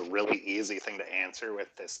think is a really easy thing to answer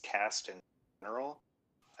with this cast in general.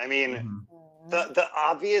 I mean, the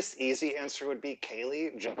obvious easy answer would be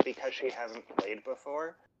Kaylee, just because she hasn't played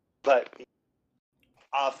before. But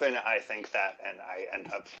often I think that, and I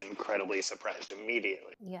end up incredibly surprised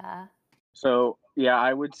immediately. Yeah. So, yeah,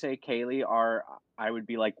 I would say Kaylee, I would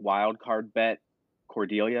be like wild card bet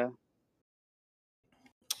Cordelia.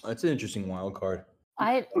 That's an interesting wild card.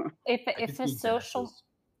 If I could a see social, Dax's.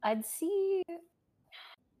 I'd see.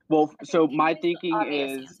 Well, so my Kaylee's the thinking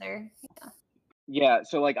obvious is, answer. yeah,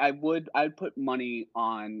 so like I'd put money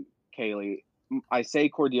on Kaylee. I say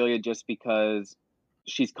Cordelia just because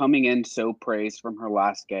she's coming in so praised from her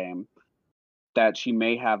last game that she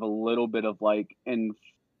may have a little bit of like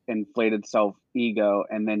inflated self ego,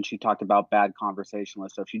 and then she talked about bad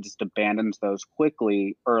conversationalists. So if she just abandons those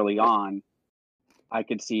quickly early on, I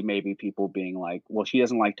could see maybe people being like, well, she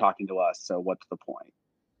doesn't like talking to us, so what's the point?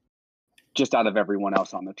 just out of everyone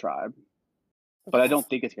else on the tribe. But I don't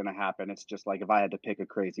think it's going to happen. It's just like if I had to pick a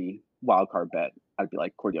crazy wild card bet, I'd be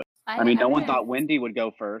like Cordelia. I mean, no one thought Wendy would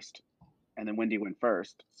go first, and then Wendy went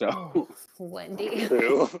first. So Oh, Wendy.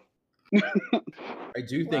 True. I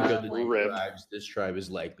do think of the two Rip. tribes, this tribe is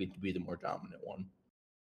likely to be the more dominant one.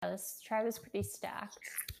 This tribe is pretty stacked.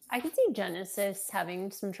 I could see Genesis having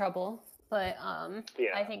some trouble, but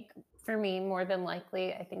Yeah. I think for me, more than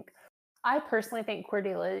likely, I personally think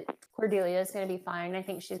Cordelia is going to be fine. I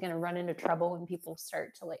think she's going to run into trouble when people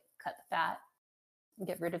start to like cut the fat and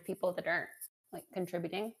get rid of people that aren't like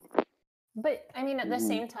contributing. But I mean, at the Mhm.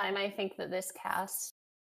 same time, I think that this cast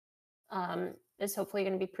is hopefully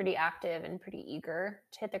going to be pretty active and pretty eager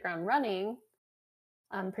to hit the ground running.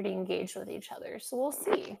 Pretty engaged with each other. So we'll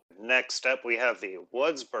see. Next up, we have the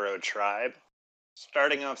Woodsboro tribe.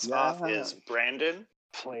 Starting us off Yeah. is Brandon,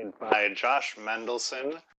 played by Josh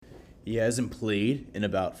Mendelson. He hasn't played in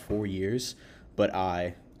about 4 years, but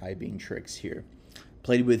I being Trix here,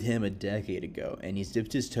 played with him a decade ago, and he's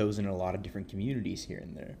dipped his toes in a lot of different communities here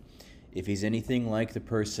and there. If he's anything like the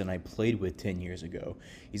person I played with 10 years ago,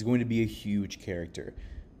 he's going to be a huge character.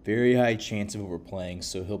 Very high chance of overplaying,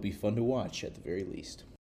 so he'll be fun to watch at the very least.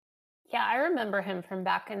 Yeah, I remember him from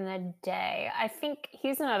back in the day. I think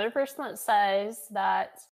he's another person that says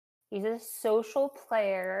that he's a social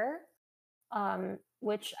player,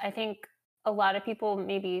 which I think a lot of people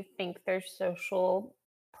maybe think they're social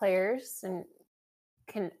players and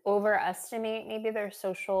can overestimate maybe their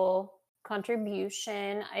social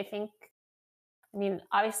contribution. I mean,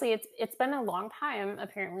 obviously it's been a long time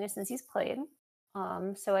apparently since he's played.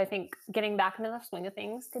 So I think getting back into the swing of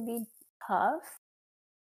things could be tough.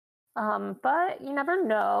 But you never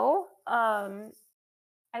know.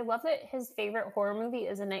 I love that his favorite horror movie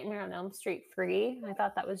is A Nightmare on Elm Street 3. I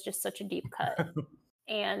thought that was just such a deep cut.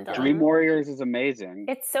 And Dream Warriors is amazing.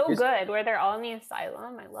 it's so His- good where they're all in the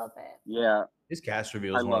asylum. I love it. Yeah, His cast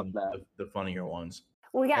reveal I is one love of that. the funnier ones.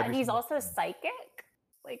 Well, yeah, Every and he's single also time. psychic.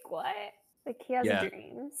 Like what? Like he has Yeah.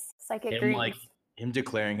 dreams, psychic Him dreams. him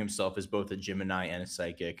declaring himself as both a Gemini and a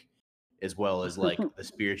psychic, as well as like the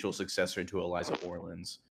spiritual successor to Eliza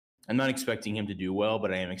Orlins. I'm not expecting him to do well,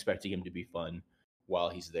 but I am expecting him to be fun while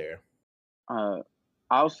he's there.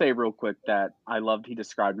 I'll say real quick that I loved he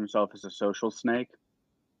described himself as a social snake.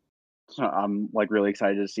 So I'm like really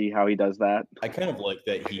excited to see how he does that. I kind of like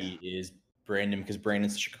that he is Brandon because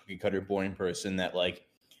Brandon's such a cookie cutter boring person that like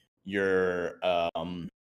your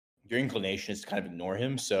inclination is to kind of ignore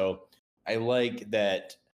him. So I like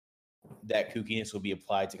that kookiness will be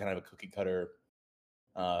applied to kind of a cookie cutter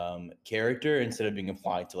character instead of being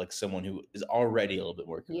applied to like someone who is already a little bit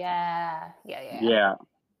more kooky. Yeah. Yeah.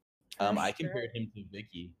 For I sure. compared him to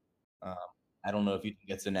Vicky. I don't know if you think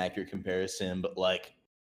it's an accurate comparison, but like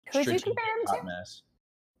Who'd you strategic compare him hot to? mess.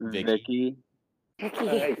 Vicky.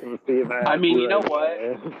 Vicky. can see that. I mean, you know what?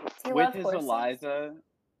 Do you With love his horses?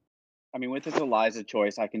 Eliza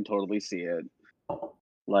choice, I can totally see it.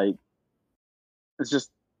 Like, it's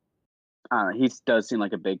just, I don't know. He does seem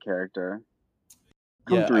like a big character.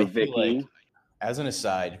 Come Yeah, through, I feel Vicky. like, as an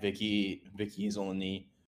aside, Vicky has only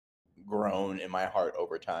grown in my heart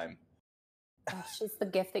over time. Oh, she's the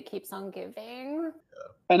gift that keeps on giving.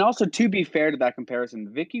 And also, to be fair to that comparison,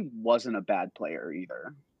 Vicky wasn't a bad player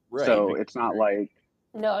either. Right. So Vicky's it's not great. like,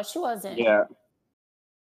 No, she wasn't. yeah.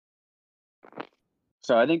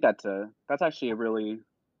 So I think that's actually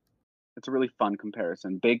it's a really fun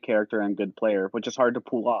comparison. Big character and good player, which is hard to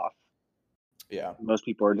pull off. Yeah. Most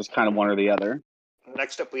people are just kind of one or the other.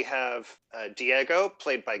 Next up, we have Diego,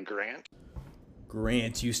 played by Grant.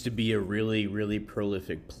 Grant used to be a really, really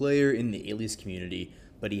prolific player in the Alias community,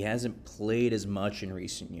 but he hasn't played as much in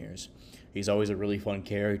recent years. He's always a really fun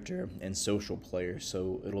character and social player,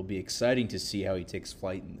 so it'll be exciting to see how he takes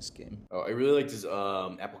flight in this game. Oh, I really liked his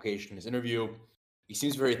application, his interview. He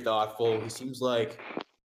seems very thoughtful. He seems like,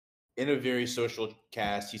 in a very social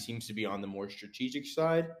cast, he seems to be on the more strategic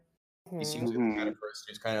side. He seems like the kind of person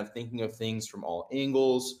who's kind of thinking of things from all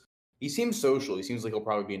angles. He seems social. He seems like he'll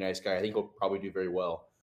probably be a nice guy. I think he'll probably do very well.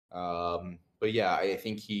 But yeah, I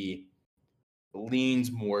think he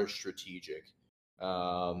leans more strategic.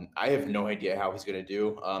 I have no idea how he's going to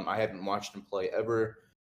do. I haven't watched him play ever.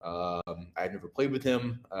 I've never played with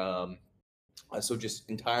him. So just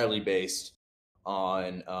entirely based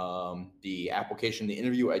on the application, the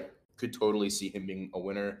interview, I could totally see him being a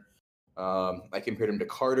winner. I compared him to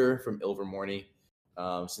Carter from Ilvermorny,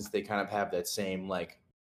 since they kind of have that same like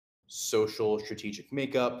social strategic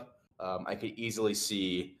makeup. I could easily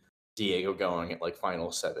see Diego going at like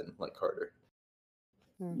final 7 like Carter.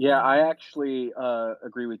 Yeah, I Mhm. actually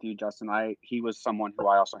agree with you, Justin. He was someone who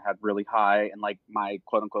I also had really high in like my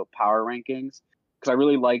quote unquote power rankings because I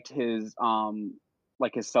really liked his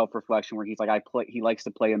like his self reflection where he's like he likes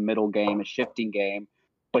to play a middle game, a shifting game,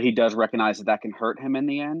 but he does recognize that that can hurt him in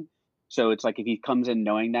the end. So it's like if he comes in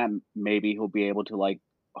knowing that, maybe he'll be able to like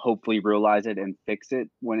hopefully realize it and fix it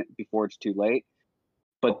before it's too late.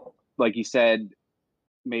 But like you said,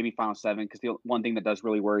 maybe Final Seven because the one thing that does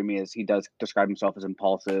really worry me is he does describe himself as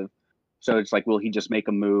impulsive. So it's like, will he just make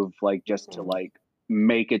a move like just to Mhm. like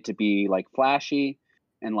make it to be like flashy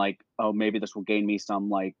and like, oh, maybe this will gain me some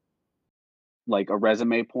like a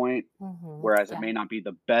resume point, Mhm. whereas it Yeah. may not be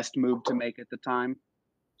the best move to make at the time.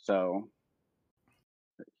 So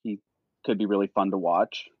he could be really fun to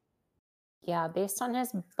watch. Yeah, based on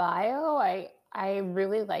his bio, I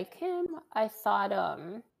really like him. I thought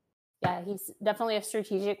yeah, he's definitely a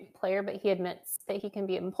strategic player, but he admits that he can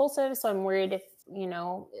be impulsive, so I'm worried if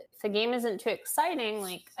the game isn't too exciting,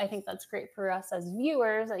 like I think that's great for us as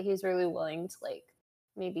viewers that he's really willing to like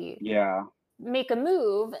maybe Yeah. make a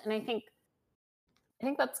move, and I think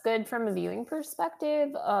that's good from a viewing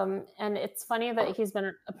perspective. And it's funny that he's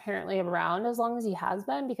been apparently around as long as he has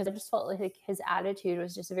been because I just felt like his attitude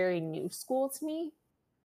was just very new school to me.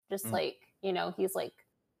 Just Mm. like, he's like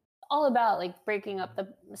all about like breaking up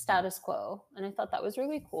the status quo. And I thought that was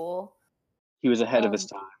really cool. He was ahead of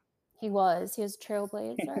his Um, time. he was a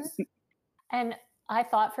trailblazer. And I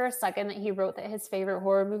thought for a second that he wrote that his favorite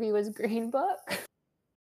horror movie was Green Book.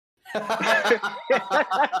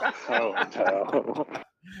 Oh no.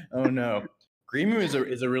 Oh no, Green Room is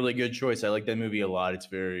a really good choice. I like that movie a lot. It's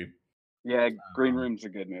Yeah, Green Room's a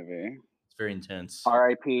good movie. it's very intense.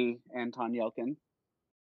 R.I.P. Anton Yelkin.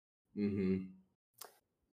 Mm-hmm.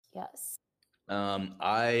 Yes. I'm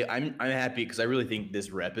happy because I really think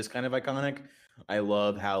this rep is kind of iconic. I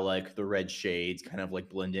love how like the red shades kind of like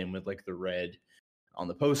blend in with like the red on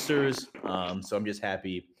the posters. So I'm just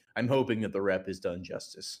happy. I'm hoping that the rep is done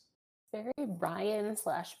justice. Very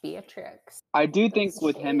Ryan/Beatrix. I do Those think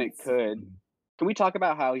with him it shades. could. Can we talk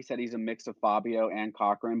about how he said he's a mix of Fabio and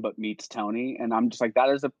Cochran, but meets Tony? And I'm just like, that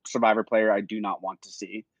is a Survivor player I do not want to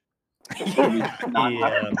see. Can we not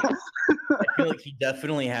have- I feel like he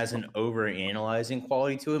definitely has an over analyzing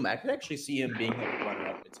quality to him. I could actually see him being like runner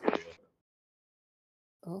up material.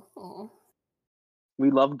 Oh.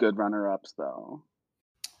 We love good runner-ups, though.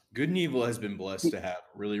 Good and Evil has been blessed to have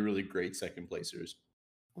really, really great second placers.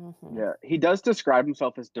 Mhm. Yeah, he does describe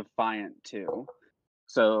himself as defiant too.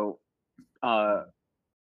 So, I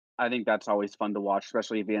think that's always fun to watch,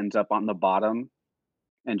 especially if he ends up on the bottom,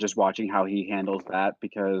 and just watching how he handles that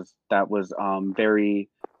because that was very.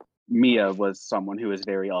 Mia was someone who was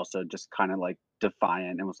very also just kind of like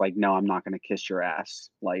defiant and was like, "No, I'm not going to kiss your ass,"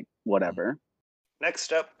 like whatever.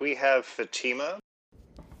 Next up, we have Fatima.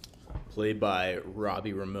 Played by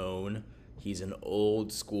Robbie Ramone. He's an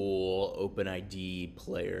old school OpenID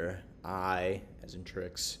player. I, as in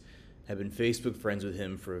Trix, have been Facebook friends with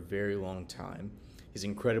him for a very long time. He's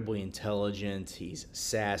incredibly intelligent, he's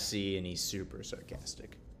sassy, and he's super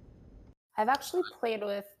sarcastic. I've actually played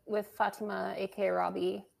with Fatima, aka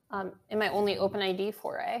Robbie, in my only OpenID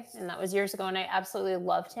foray, and that was years ago. And I absolutely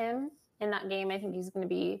loved him in that game. I think he's going to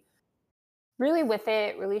be really with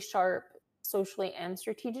it, really sharp, socially and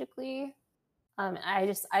strategically.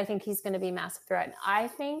 I think he's going to be a massive threat. And I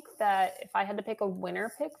think that if I had to pick a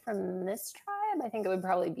winner pick from this tribe, I think it would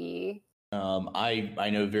probably be. I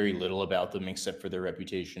know very little about them except for their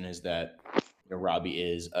reputation is that Robbie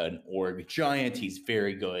is an org giant. He's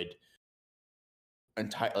very good.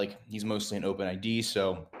 Like he's mostly an OpenID,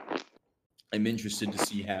 so I'm interested to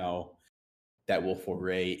see how that will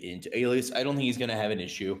foray into Alias. I don't think he's going to have an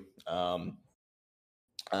issue.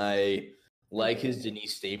 I like his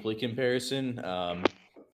Denise Stapley comparison. I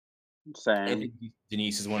Same. think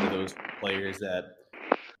Denise is one of those players that,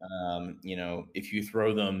 if you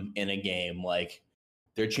throw them in a game, like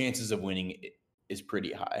their chances of winning is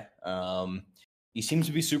pretty high. He seems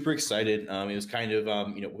to be super excited. It was kind of,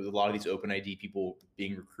 with a lot of these OpenID people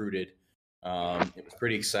being recruited, it was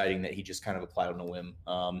pretty exciting that he just kind of applied on a whim.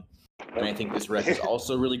 And I think this rep is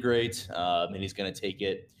also really great, and he's going to take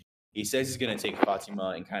it. He says he's going to take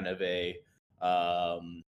Fatima in kind of a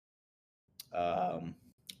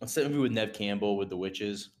what's that movie with Nev Campbell with the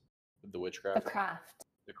witches, with the witchcraft? The Craft.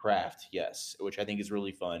 The Craft, yes, which I think is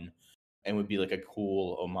really fun and would be like a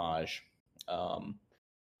cool homage.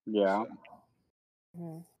 Yeah,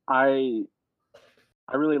 Mhm. I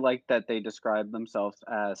really like that they describe themselves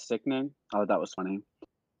as sickening. Oh, that was funny.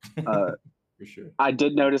 For sure. I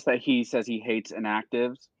did notice that he says he hates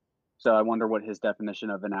inactives. So I wonder what his definition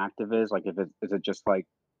of inactive is. Like, is it just like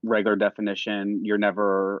regular definition, you're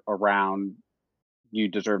never around, you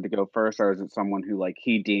deserve to go first, or is it someone who like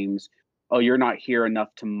he deems, oh, you're not here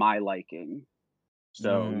enough to my liking,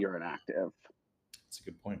 so you're inactive? That's a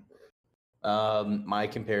good point. My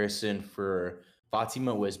comparison for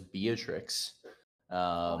Fatima was Beatrix.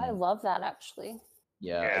 I love that actually.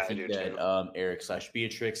 Yeah, Yeah, I I think do that too. Eric /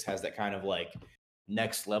 Beatrix has that kind of like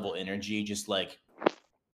next level energy. Just like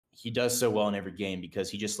he does so well in every game because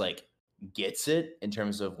he just like gets it in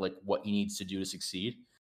terms of like what he needs to do to succeed,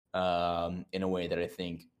 in a way that I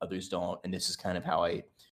think others don't. And this is kind of how I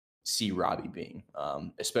see Robbie being,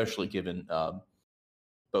 especially given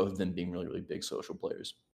both of them being really, really big social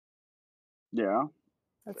players. Yeah.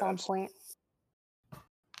 That's on Abs- point.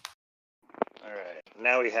 All right.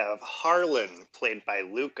 Now we have Harlan, played by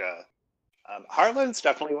Luca. Harlan's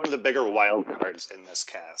definitely one of the bigger wild cards in this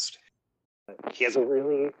cast. He has a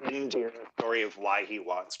really endearing story of why he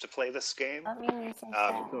wants to play this game. That made me so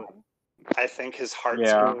Um, sad. I think his heart's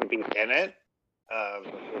Yeah. going to be in it.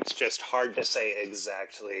 It's just hard to say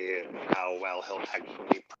exactly how well he'll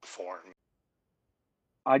actually perform.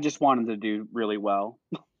 I just want him to do really well.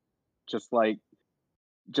 just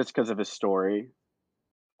because of his story.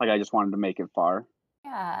 Like I just wanted to make it far.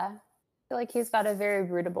 Yeah. I feel like he's got a very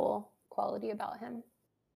rootable quality about him.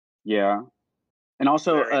 Yeah. And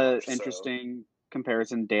also Very much so. interesting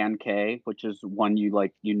comparison, Dan K, which is one you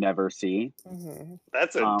never see. Mm-hmm.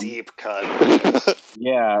 That's a Um, deep cut.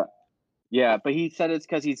 Yeah. Yeah, but he said it's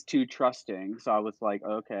because he's too trusting. So I was like,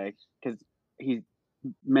 okay, because he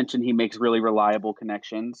mentioned he makes really reliable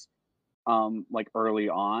connections, like early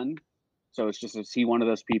on. So it's just, is he one of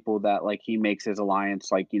those people that like he makes his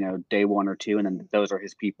alliance like, day 1 or 2, and then those are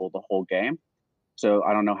his people the whole game. So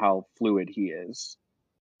I don't know how fluid he is.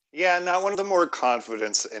 Yeah, not one of the more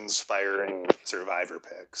confidence-inspiring survivor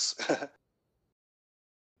picks.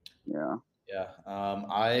 Yeah. Yeah.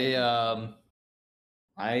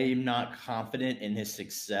 I'm not confident in his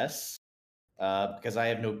success because I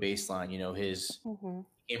have no baseline. His Mm-hmm.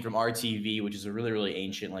 came from RTV, which is a really, really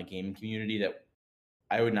ancient like gaming community that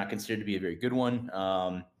I would not consider to be a very good one.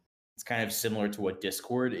 It's kind of similar to what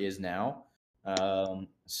Discord is now.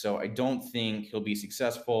 So I don't think he'll be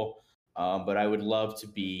successful, but I would love to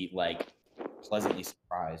be like pleasantly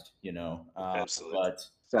surprised, Absolutely. But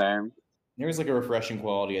Same. there was like a refreshing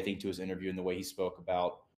quality, I think, to his interview and the way he spoke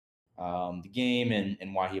about the game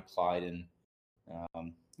and why he applied. And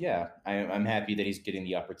yeah, I'm happy that he's getting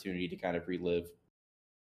the opportunity to kind of relive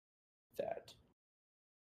that.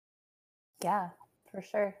 Yeah, for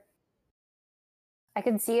sure. I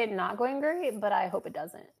can see it not going great, but I hope it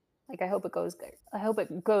doesn't. Like I hope it goes good. I hope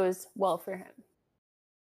it goes well for him.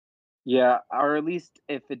 Yeah, or at least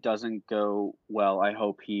if it doesn't go well, I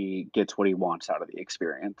hope he gets what he wants out of the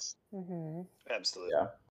experience. Mm-hmm. Absolutely. Yeah.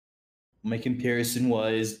 My comparison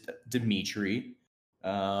was Dimitri.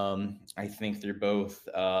 I think they're both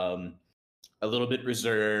a little bit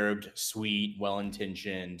reserved, sweet,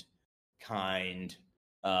 well-intentioned, kind,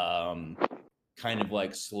 kind of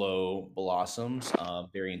like slow blossoms,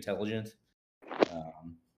 very intelligent.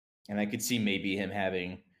 And I could see maybe him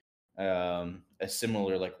having a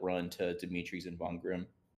similar like run to Dimitri's and Von Grimm.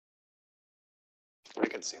 I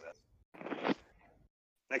can see that.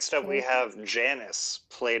 Next up, we have Janice,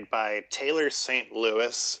 played by Taylor St.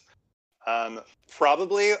 Louis.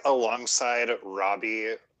 Probably alongside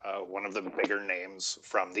Robbie, one of the bigger names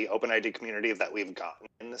from the OpenID community that we've gotten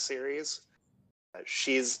in the series.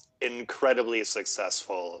 She's incredibly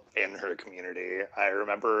successful in her community. I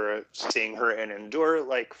remember seeing her in Endure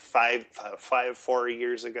like 4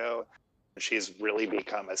 years ago. She's really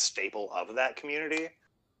become a staple of that community.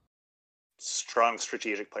 Strong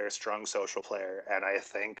strategic player, strong social player, and I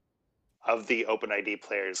think of the OpenID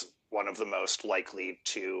players, one of the most likely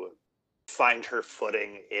to find her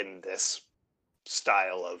footing in this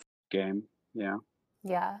style of Game. Yeah.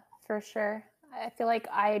 Yeah, for sure. I feel like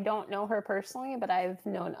I don't know her personally, but I've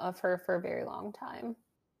known of her for a very long time.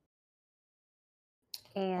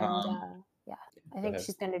 And yeah, I Go think ahead.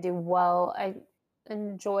 she's going to do well. I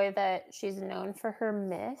enjoy that she's known for her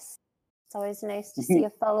mist. It's always nice to see a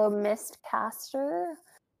fellow mist caster.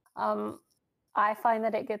 I find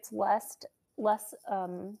that it gets less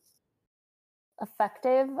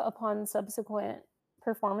effective upon subsequent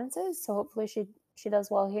performances. So hopefully she does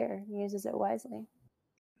well here and uses it wisely.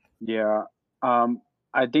 Yeah.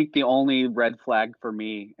 I think the only red flag for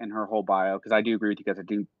me in her whole bio, because I do agree with you guys, I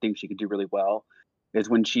do think she could do really well, is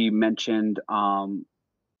when she mentioned,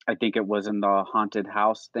 I think it was in the haunted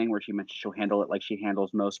house thing where she mentioned she'll handle it like she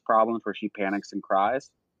handles most problems, where she panics and cries,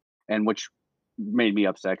 and which made me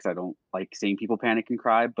upset because I don't like seeing people panic and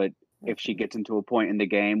cry. But if she gets into a point in the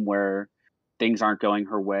game where things aren't going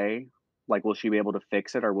her way, like, will she be able to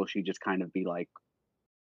fix it, or will she just kind of be like,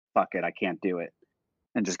 "Fuck it, I can't do it,"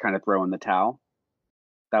 and just kind of throw in the towel?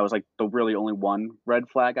 That was, like, the really only one red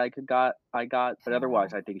flag I got, but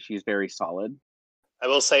otherwise, I think she's very solid. I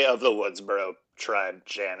will say of the Woodsboro tribe,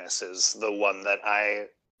 Janice is the one that I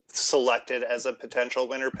selected as a potential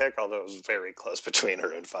winner pick, although it was very close between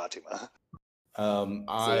her and Fatima. See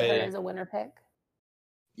her as a winner pick.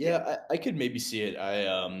 Yeah, I could maybe see it.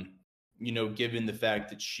 Given the fact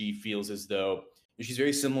that she feels as though she's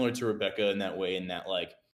very similar to Rebecca in that way, in that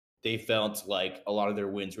like they felt like a lot of their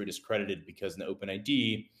wins were discredited because in the Open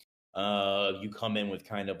ID, you come in with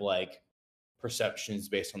kind of like perceptions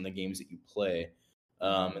based on the games that you play.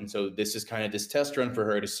 And so this is kind of this test run for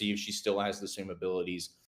her to see if she still has the same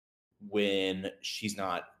abilities when she's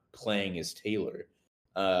not playing as Taylor.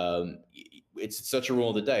 It's such a roll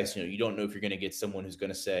of the dice. You don't know if you're going to get someone who's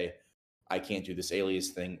going to say, I can't do this alias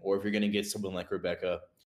thing, or if you're going to get someone like Rebecca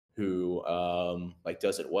who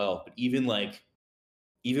does it well. But even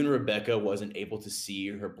Rebecca wasn't able to see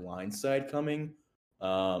her blind side coming.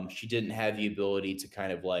 She didn't have the ability to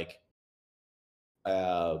kind of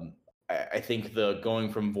I think the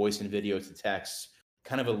going from voice and video to text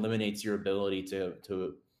kind of eliminates your ability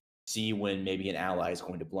to see when maybe an ally is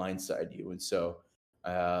going to blindside you. And so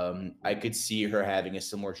I could see her having a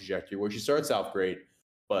similar trajectory where she starts out great,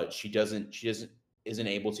 but she isn't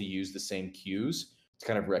able to use the same cues to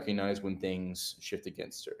kind of recognize when things shift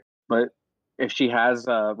against her. But if she has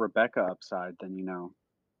Rebecca upside, then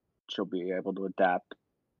she'll be able to adapt.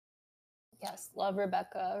 Yes, love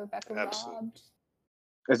Rebecca. Rebecca Absolutely. robbed.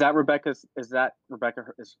 Is that Rebecca? Is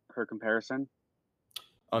her comparison?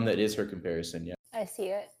 That is her comparison. Yeah, I see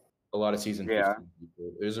it. a lot of season 15 Yeah.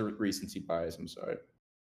 people. There's a recency bias. I'm sorry.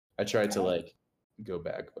 I tried to go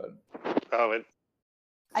back, but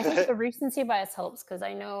I think the recency bias helps because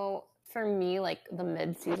I know for me, like the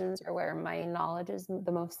mid seasons are where my knowledge is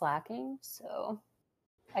the most lacking. So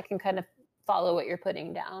I can kind of follow what you're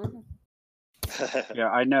putting down. Yeah,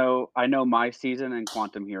 I know my season and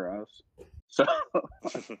Quantum Heroes. So,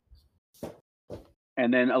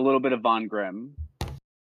 and then a little bit of Von Grimm.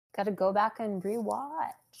 Got to go back and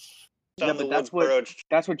rewatch. Yeah, but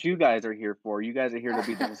that's what you guys are here for. You guys are here to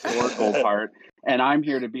be the historical part, and I'm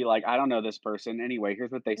here to be like, I don't know this person. Anyway,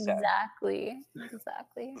 here's what they said. Exactly.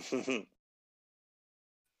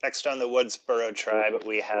 Next on the Woodsboro tribe,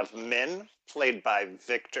 we have Min, played by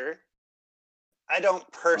Victor. I don't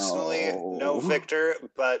personally know Victor,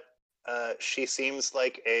 but she seems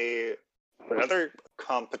like a rather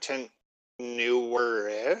competent,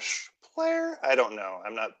 newer-ish player. I don't know.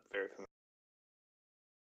 I'm not very familiar.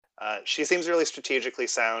 She seems really strategically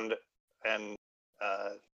sound, and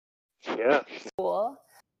yeah. Cool.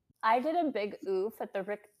 I did a big oof at the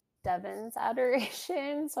Rick Devens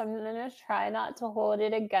adoration, so I'm gonna try not to hold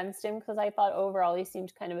it against him because I thought overall he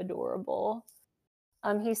seemed kind of adorable.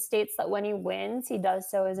 He states that when he wins, he does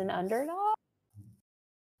so as an underdog.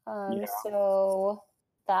 So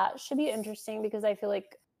that should be interesting because I feel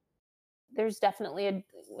like there's definitely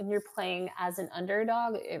when you're playing as an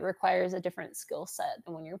underdog, it requires a different skill set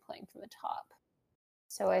than when you're playing from the top.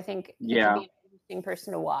 So I think he could be an interesting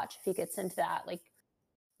person to watch if he gets into that like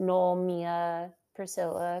Noel, Mia,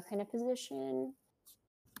 Priscilla kind of position.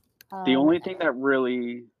 The only thing that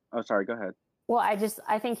really sorry, go ahead. Well, I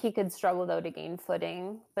think he could struggle though to gain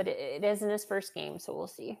footing, but it isn't his first game, so we'll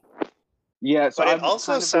see. Yeah, so but it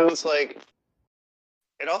also sounds like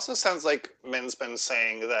Min's been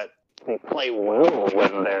saying that they play well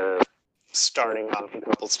when they're starting off a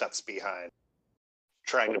couple steps behind,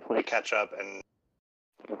 trying to play catch up and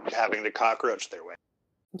having to cockroach their way.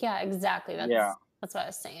 Yeah, exactly. That's what I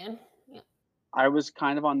was saying. Yeah. I was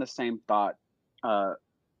kind of on the same thought,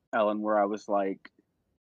 Ellen, where I was like,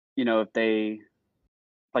 if they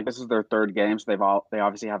this is their third game, so they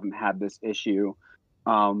obviously haven't had this issue.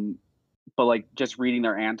 But like just reading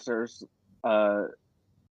their answers,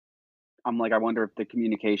 I'm like, I wonder if the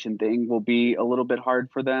communication thing will be a little bit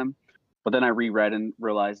hard for them. But then I reread and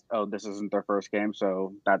realized, this isn't their first game,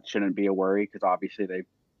 so that shouldn't be a worry because obviously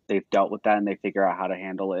they've dealt with that and they figure out how to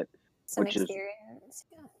handle it. Some which experience.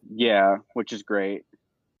 Which is great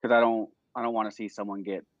because I don't want to see someone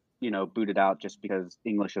get booted out just because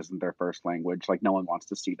English isn't their first language. Like no one wants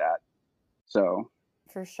to see that. So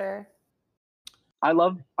for sure. I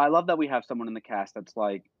love that we have someone in the cast that's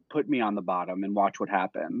like, put me on the bottom and watch what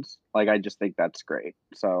happens. Like I just think that's great.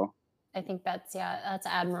 So I think that's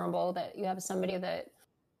admirable that you have somebody that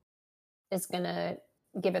is gonna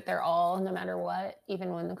give it their all no matter what,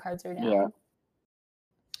 even when the cards are down.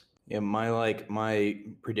 Yeah, my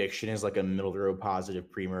prediction is like a middle row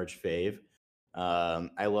positive pre-merge fave.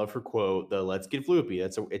 I love her quote, the "Let's get floopy."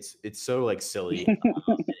 It's so like silly,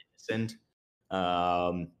 innocent.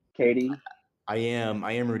 Um, Katie. I am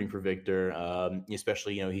rooting for Victor,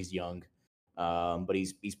 especially he's young, but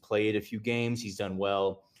he's played a few games. He's done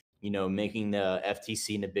well. Making the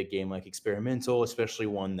FTC in a big game like experimental, especially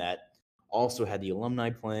one that also had the alumni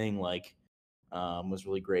playing, was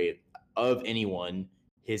really great. Of anyone,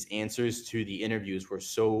 his answers to the interviews were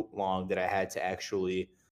so long that I had to actually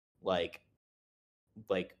like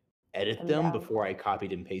like edit Them them down. before I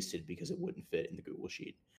copied and pasted because it wouldn't fit in the Google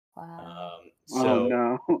Sheet. Wow. So Oh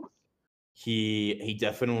no. he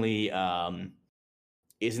definitely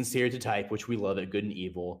isn't scared to type, which we love at Good and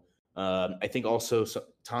Evil. I think also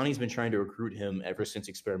Tani's been trying to recruit him ever since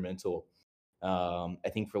experimental. I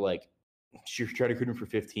think she tried to recruit him for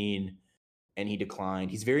 15 and he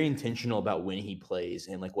declined. He's very intentional about when he plays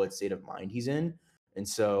and like what state of mind he's in. And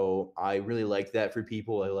so I really like that for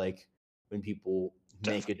people. I like when people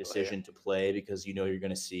make a Definitely. decision to play because you're going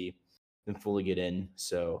to see them fully get in.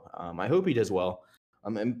 So I hope he does well.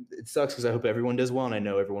 And it sucks because I hope everyone does well, and I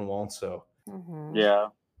know everyone won't. So Mhm. Yeah.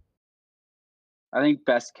 I think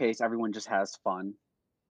best case, everyone just has fun.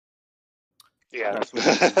 Yeah. That's what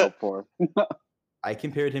we can hope for. I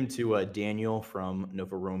compared him to Daniel from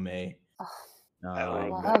Nova Rome. Oh, I I like Um,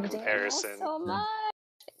 that love Daniel comparison. so much.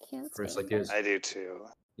 I can't First, stand there's him. I do too.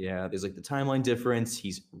 there's like the timeline difference.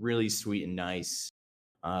 He's really sweet and nice.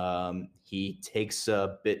 He takes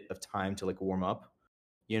a bit of time to like warm up,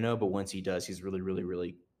 but once he does, he's really, really,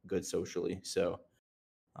 really good socially. So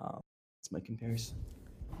that's my comparison.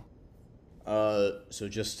 So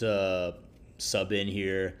just sub in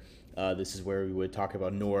here. This is where we would talk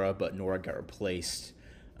about Nora, but Nora got replaced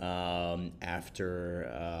after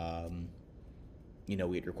we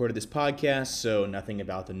had recorded this podcast. So nothing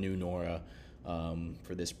about the new Nora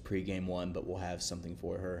for this pregame one, but we'll have something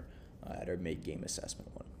for her at our mid-game assessment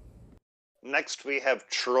one. Next, we have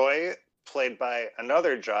Troy, played by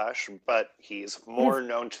another Josh, but he's more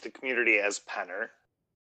known to the community as Penner.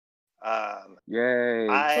 Yay.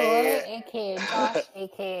 Troy, aka Josh,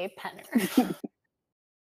 aka Penner.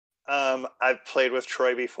 I've played with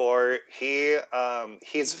Troy before.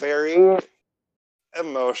 He's very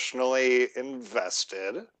emotionally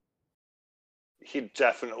invested. He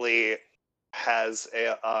definitely has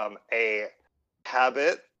a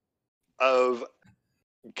habit of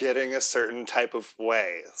getting a certain type of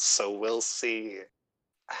way. So we'll see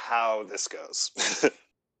how this goes.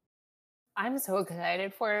 I'm so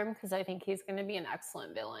excited for him because I think he's going to be an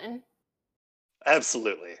excellent villain.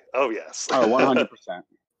 Absolutely. Oh yes. Oh, 100%.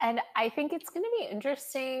 And I think it's going to be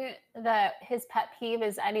interesting that his pet peeve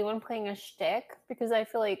is anyone playing a shtick because I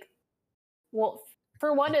feel like, well,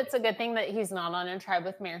 for one, it's a good thing that he's not on a tribe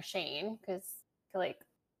with Mayor Shane because I feel like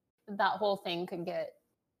that whole thing could get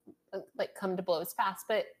come to blows fast.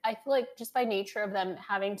 But I feel like just by nature of them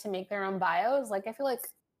having to make their own bios, I feel like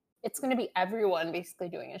it's going to be everyone basically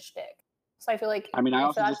doing a shtick. So I feel like I mean, I if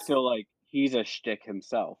also just that's- feel like he's a shtick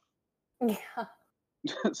himself. yeah.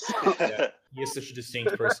 So, He has such a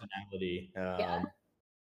distinct personality. Yeah.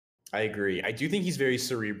 I agree. I do think he's very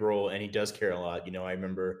cerebral and he does care a lot. I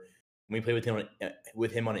remember when we played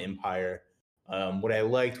with him on Empire. What I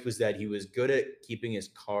liked was that he was good at keeping his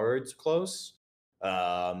cards close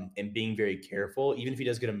and being very careful. Even if he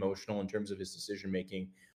does get emotional in terms of his decision making,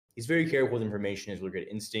 he's very careful with information. He's really good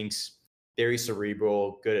at instincts. Very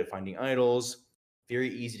cerebral. Good at finding idols. Very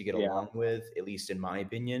easy to get Yeah. along with, at least in my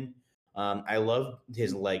opinion. I love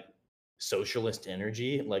his socialist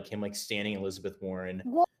energy, like him standing Elizabeth Warren.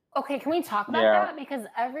 Well, okay, can we talk about Yeah. that? Because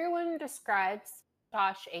everyone describes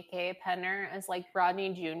Josh, aka Penner, as Rodney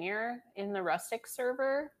Jr. in the Rustic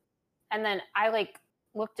server. And then I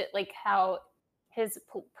looked at how his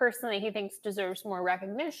person that he thinks deserves more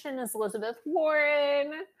recognition is Elizabeth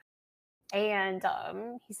Warren. And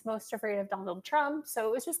he's most afraid of Donald Trump. So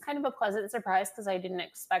it was just kind of a pleasant surprise because I didn't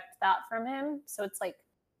expect that from him. So it's it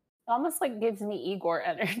almost gives me Igor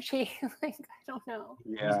energy. I don't know.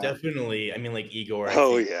 He's yeah. definitely, Igor. I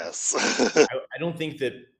Oh think- yes. I don't think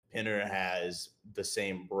that Penner has the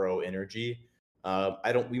same bro energy.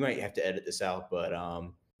 We might have to edit this out, but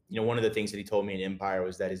one of the things that he told me in Empire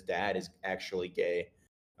was that his dad is actually gay.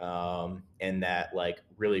 And that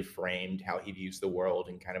really framed how he views the world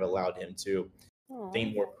and kind of allowed him to Aw.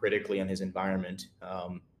 think more critically on his environment.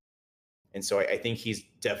 And so I think he's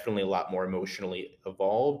definitely a lot more emotionally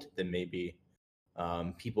evolved than maybe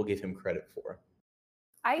people give him credit for.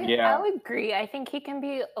 Yeah. I would agree. I think he can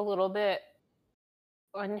be a little bit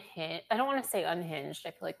unhinged. I don't want to say unhinged.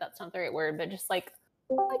 I feel like that's not the right word, but just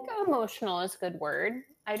emotional is a good word.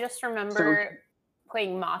 I just remember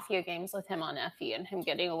playing Mafia games with him on FE and him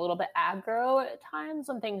getting a little bit aggro at times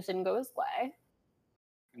when things didn't go his way.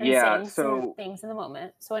 And Yeah, saying some so things in the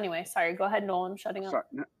moment. So anyway, sorry, go ahead, Noel. I'm shutting up.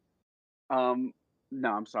 sorry. No,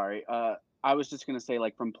 I'm sorry. I was just gonna say,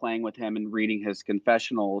 like, from playing with him and reading his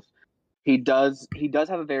confessionals, he does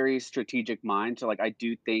have a very strategic mind. So, like, I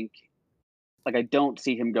do think, like, I don't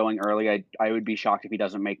see him going early. I would be shocked if he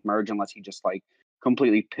doesn't make merge unless he just like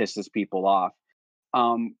completely pisses people off.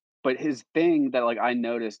 But his thing that like I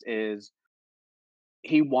noticed is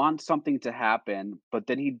he wants something to happen, but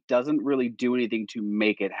then he doesn't really do anything to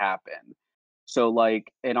make it happen. So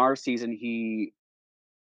like in our season, he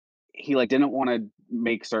like didn't want to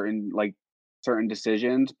make certain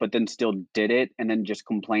decisions, but then still did it and then just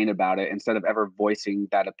complain about it instead of ever voicing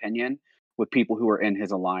that opinion with people who are in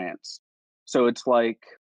his alliance. So it's like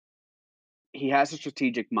he has a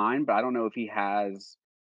strategic mind, but I don't know if he has,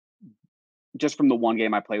 just from the one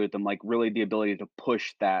game I played with him, like really the ability to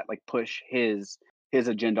push that, like push his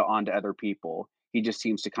agenda onto other people. He just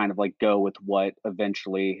seems to kind of like go with what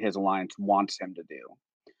eventually his alliance wants him to do.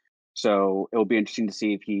 So it'll be interesting to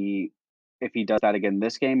see if he does that again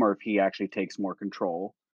this game, or if he actually takes more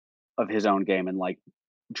control of his own game and like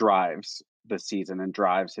drives the season and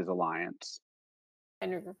drives his alliance.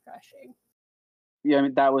 Kind of refreshing. Yeah, I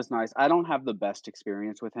mean that was nice. I don't have the best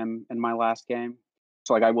experience with him in my last game.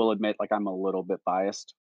 So like I will admit like I'm a little bit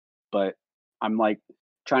biased, but I'm like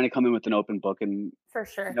trying to come in with an open book and For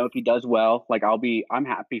sure. you know if he does well, like I'm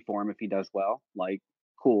happy for him if he does well. Like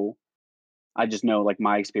cool. I just know like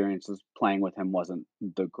my experiences playing with him wasn't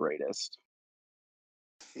the greatest.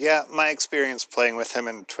 Yeah, my experience playing with him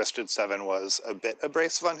in Twisted 7 was a bit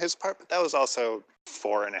abrasive on his part, but that was also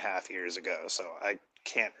 4.5 years ago, so I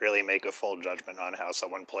can't really make a full judgment on how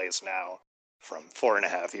someone plays now from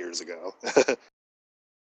 4.5 years ago.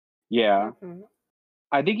 Yeah. Mhm.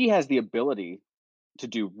 I think he has the ability to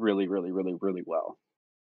do really, really, really, really well.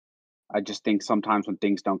 I just think sometimes when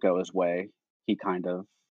things don't go his way, he kind of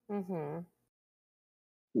Mhm.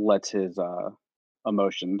 lets his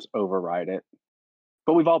emotions override it.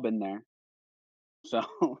 But we've all been there. So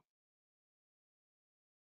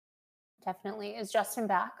Definitely. Is Justin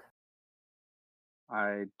back?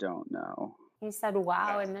 I don't know. He said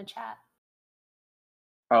wow No. in the chat.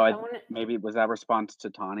 Oh, I want to. maybe was that response to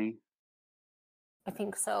Tani? I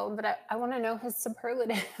think so, but I want to know his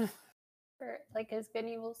superlative, or like his good and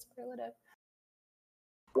evil superlative.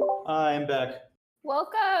 I'm back.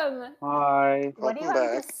 Welcome. Hi. What do you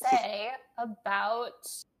Welcome have to back. say about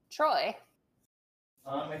Troy?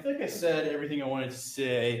 I feel like I said everything I wanted to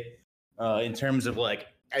say in terms of like,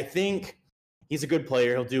 I think he's a good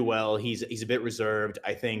player. He'll do well. He's a bit reserved.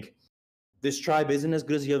 I think this tribe isn't as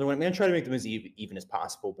good as the other one. I'm going to try to make them as even as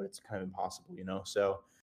possible, but it's kind of impossible, you know? So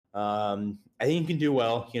I think he can do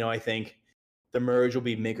well. You know, I think the merge will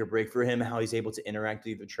be make or break for him, how he's able to interact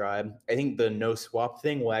with the tribe. I think the no swap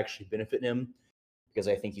thing will actually benefit him because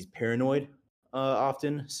I think he's paranoid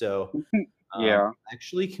often. So Yeah.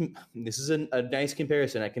 actually, this is a nice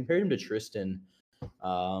comparison. I compared him to Tristan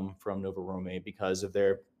from Nova Rome because of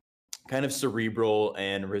their kind of cerebral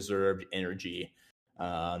and reserved energy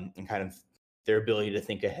and kind of their ability to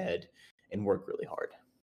think ahead and work really hard.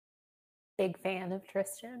 Big fan of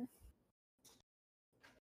Tristan.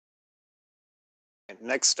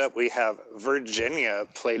 Next up, we have Virginia,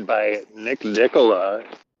 played by Nick Dicola,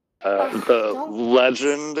 the don't-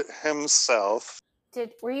 legend himself.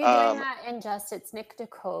 Were you doing Um, that in just it's Nick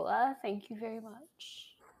DeCola? Thank you very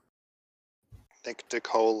much. Nick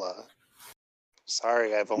Dicola.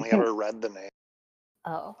 Sorry, I've only ever read the name.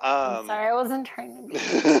 Oh, I'm Um, sorry, I wasn't trying to be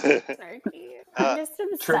snarky. I'm just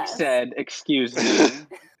obsessed. Trick said, "Excuse me."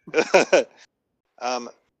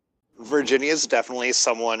 Virginia is definitely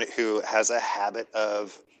someone who has a habit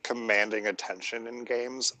of commanding attention in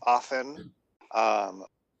games often,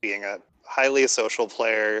 being a highly social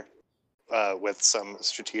player with some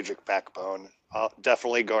strategic backbone.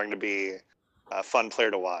 Definitely going to be a fun player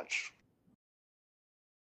to watch.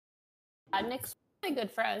 Nick's one of my good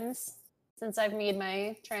friends since I've made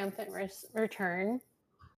my triumphant return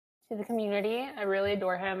to the community. I really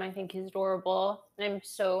adore him. I think he's adorable. And I'm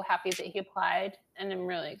so happy that he applied, and I'm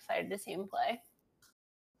really excited to see him play.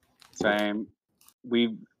 Same.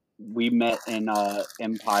 We met in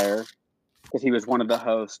Empire because he was one of the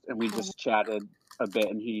hosts, and we just chatted a bit.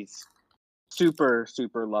 And he's super,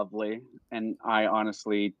 super lovely. And I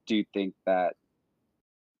honestly do think that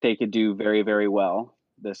they could do very, very well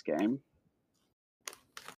this game.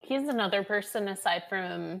 He's another person aside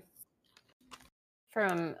from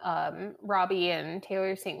Robbie and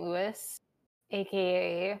Taylor St. Louis,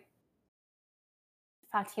 aka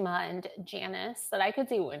Fatima and Janice, that I could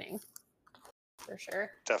see winning. for sure.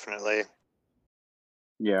 Definitely.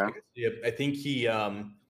 Yeah. Yep, I think he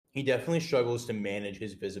definitely struggles to manage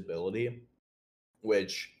his visibility,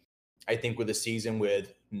 which I think with a season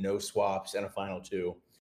with no swaps and a final two,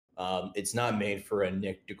 it's not made for a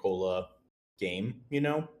Nick DeCola game, you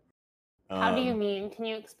know. How do you mean? Can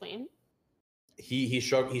you explain? He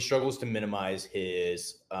struggles to minimize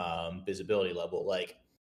his visibility level. Like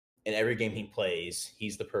in every game he plays,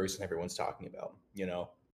 he's the person everyone's talking about, you know.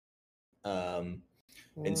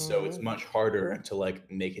 And so it's much harder to like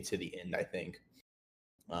make it to the end, I think,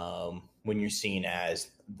 when you're seen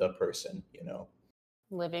as the person, you know.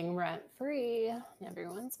 Living rent free in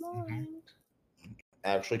everyone's mind. I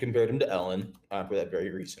actually compared him to Ellen for that very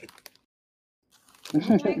reason. Oh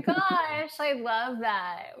my gosh, I love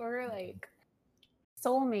that. We're like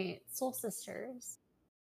soulmates, soul sisters.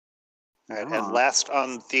 All right, Ah. and last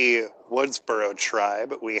on the Woodsboro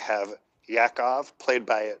tribe, we have Yakov, played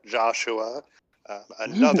by Joshua,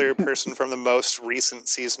 another person from the most recent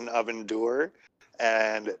season of Endure,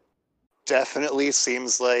 and definitely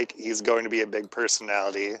seems like he's going to be a big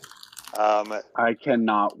personality. I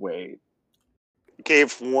cannot wait.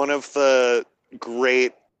 Gave one of the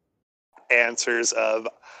great answers of,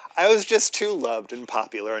 I was just too loved and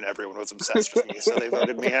popular and everyone was obsessed with me, so they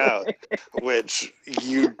voted me out, which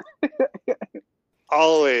you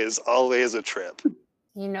always a trip.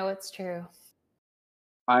 You know it's true.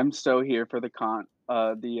 I'm so here for the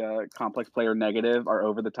complex player negative, or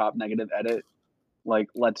over the top negative edit. Like,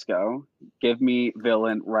 let's go. Give me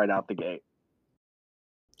villain right out the gate.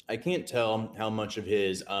 I can't tell how much of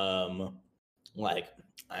his like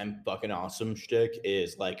I'm fucking awesome shtick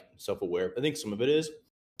is like self-aware. I think some of it is.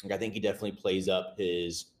 Like I think he definitely plays up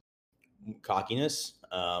his cockiness.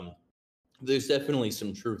 There's definitely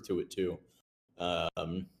some truth to it too.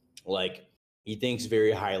 Like he thinks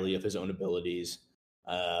very highly of his own abilities.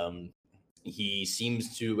 He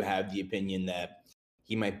seems to have the opinion that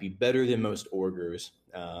he might be better than most augurs.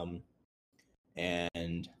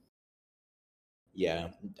 And yeah,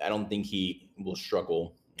 I don't think he will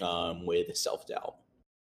struggle with self-doubt.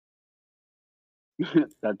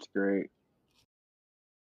 That's great.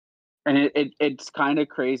 And it's kind of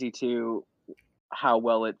crazy too how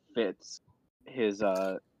well it fits his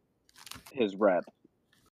rep.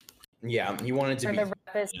 Yeah, he wanted to Or be. the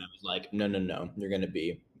rep is, I was like, no, you're gonna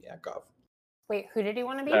be Yakov. wait, who did he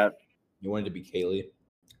want to be? That- You wanted to be Kaylee.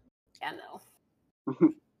 Yeah, no.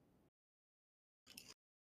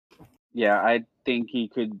 Yeah, I think he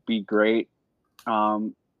could be great. I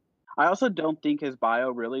also don't think his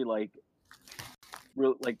bio really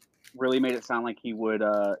really made it sound like he would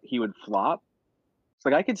flop. So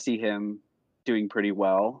like I could see him doing pretty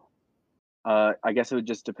well. I guess it would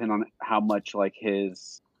just depend on how much like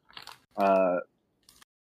his what's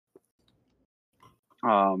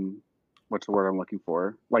the word I'm looking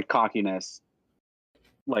for? Like cockiness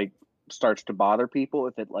like starts to bother people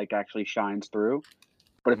if it like actually shines through.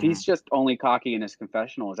 But if he's just only cocky in his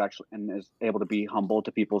confessional and is able to be humble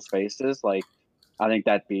to people's faces, like I think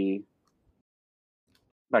that could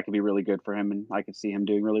be really good for him, and I could see him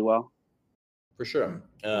doing really well. For sure.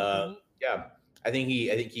 Yeah, I think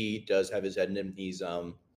he does have his head in him. He's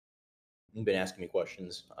been asking me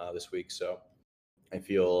questions this week, so I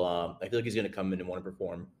feel like he's gonna come in and want to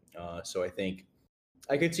perform. So I think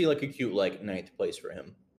I could see like a cute like 9th place for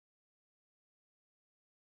him.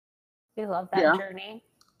 We love that Yeah. journey.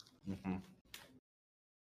 Mm-hmm.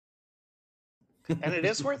 And it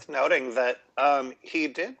is worth noting that he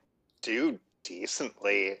did do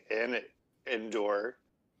decently in Endure.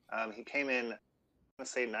 He came in, I want to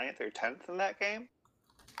say 9th or 10th in that game,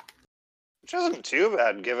 which isn't too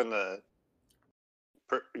bad given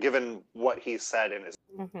what he said in his.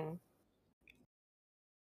 Mm-hmm.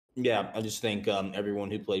 Yeah, I just think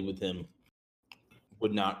everyone who played with him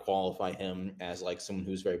would not qualify him as like someone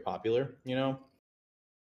who's very popular, you know?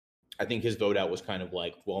 I think his vote out was kind of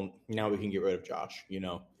like, well, now we can get rid of Josh, you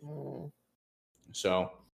know?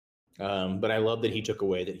 So, but I love that he took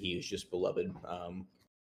away that he is just beloved.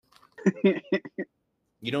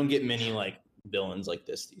 You don't get many like villains like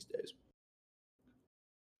this these days.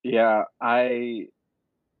 Yeah,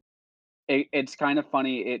 it's kind of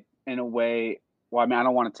funny. It in a way. Well, I mean, I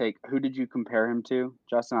don't want to take. Who did you compare him to,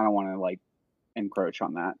 Justin? I don't want to like encroach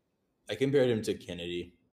on that. I compared him to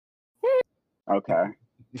Kennedy. Okay.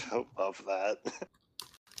 I love that.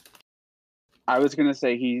 I was gonna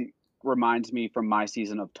say he reminds me from my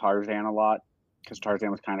season of Tarzan a lot because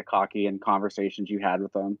Tarzan was kind of cocky in conversations you had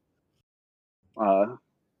with him. For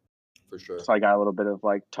sure. So I got a little bit of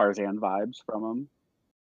like Tarzan vibes from him.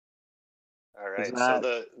 All right,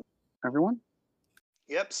 that- Everyone?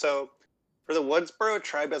 Yep. So for the Woodsboro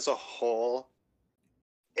tribe as a whole,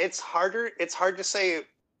 it's hard to say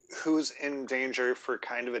who's in danger for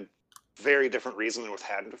kind of a very different reason than with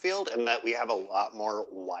Haddonfield, in that we have a lot more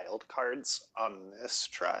wild cards on this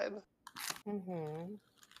tribe. Mm-hmm.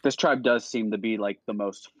 This tribe does seem to be like the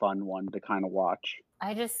most fun one to kind of watch.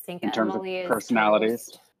 I just think In terms of Emily is personalities.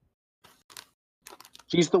 toast.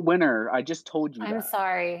 She's the winner. I just told you I'm that.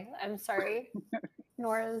 sorry.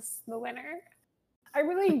 Nora's the winner. I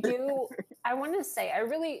really do. I want to say,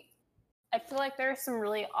 I feel like there are some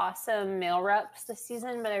really awesome male reps this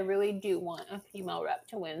season, but I really do want a female rep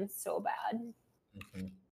to win so bad.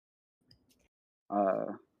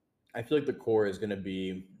 I feel like the core is going to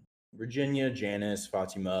be Virginia, Janice,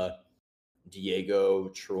 Fatima, Diego,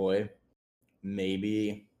 Troy,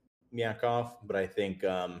 maybe Yakov, but I think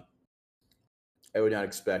I would not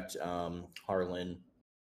expect Harlan,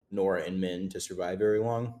 Nora, and Min to survive very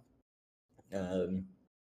long.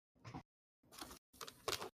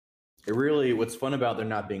 What's fun about there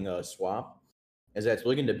not being a swap is that it's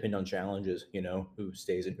really going to depend on challenges, who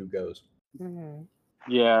stays and who goes. Mm-hmm.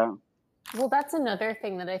 Yeah. Well, that's another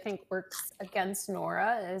thing that I think works against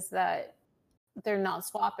Nora is that they're not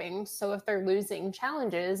swapping. So if they're losing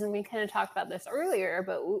challenges, and we kind of talked about this earlier,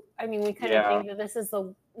 but I mean, we kind of think that this is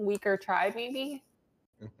the weaker tribe, maybe.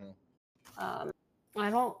 Mm-hmm.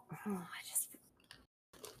 I just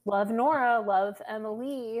love Nora, love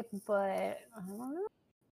Emily, but I don't know.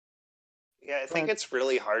 Yeah, I think it's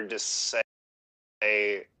really hard to say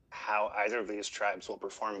how either of these tribes will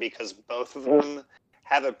perform, because both of them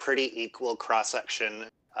have a pretty equal cross-section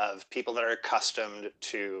of people that are accustomed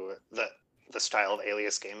to the style of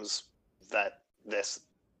Alias games that this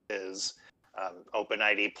is,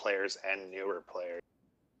 OpenID players and newer players.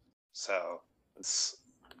 So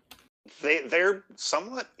they're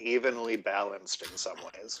somewhat evenly balanced in some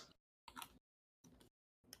ways.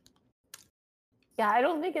 Yeah, I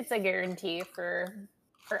don't think it's a guarantee for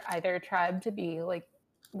either tribe to be like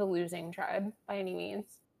the losing tribe by any means.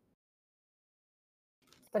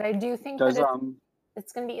 But I do think that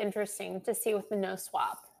it's going to be interesting to see with the no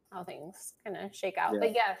swap how things kind of shake out. Yeah.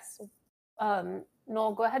 But yes,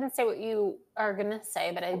 Noel, go ahead and say what you are going to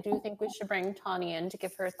say. But I do think we should bring Tawny in to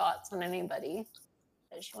give her thoughts on anybody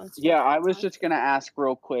that she wants to. Yeah, I was just going to ask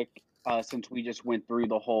real quick, since we just went through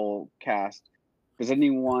the whole cast, does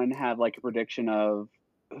anyone have like a prediction of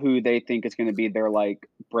who they think is going to be their like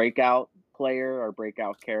breakout player or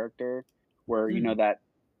breakout character, where you know that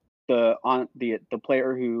the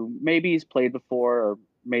player who maybe he's played before or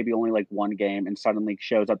maybe only like one game and suddenly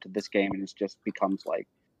shows up to this game and it just becomes like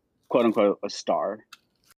quote unquote a star.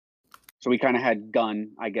 So we kind of had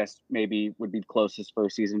Gunn, I guess maybe would be closest for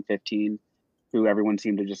season 15, who everyone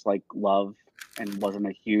seemed to just like love and wasn't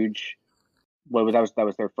a huge. That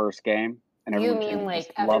was their first game. And You everyone mean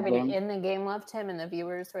like everybody in the game loved him and the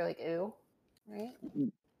viewers were like, ooh, right?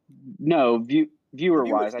 No,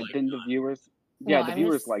 viewer-wise, I didn't the viewers. Yeah, No, the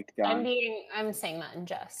viewers liked Gunn. I'm saying that in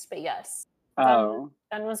jest, but yes. Oh.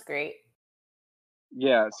 Gunn was great.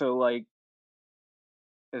 Yeah, so like,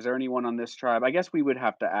 is there anyone on this tribe? I guess we would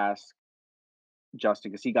have to ask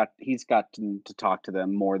Justin because he's gotten to talk to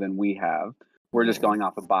them more than we have. We're just going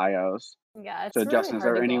off of bios. Yeah, it's so really Justin, is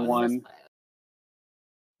hard there to go on anyone? just bio.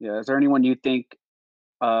 Yeah, is there anyone you think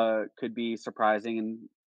could be surprising and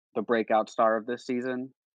the breakout star of this season?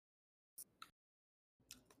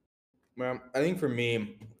 Well, I think for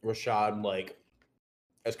me, Rashad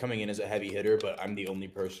is coming in as a heavy hitter, but I'm the only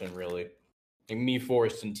person really. Like me,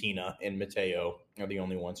 Forrest, and Tina and Mateo are the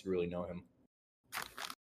only ones who really know him.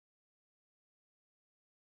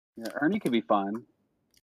 Yeah, Ernie could be fun.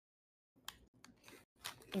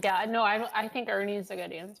 Yeah, no, I think Ernie's a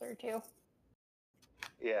good answer too.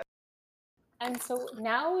 Yeah. And so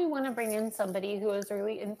now we want to bring in somebody who is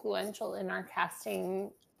really influential in our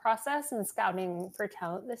casting process and scouting for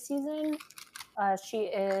talent this season. She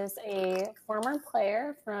is a former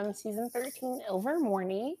player from season 13,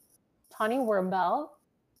 Ilvermorny, Tawny Wormbell,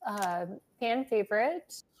 fan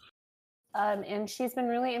favorite. And she's been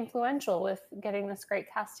really influential with getting this great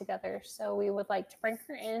cast together. So we would like to bring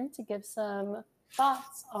her in to give some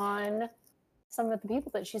thoughts on some of the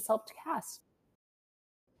people that she's helped cast.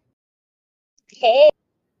 Hey,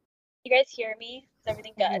 you guys hear me? Is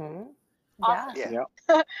everything good? Mhm. Awesome.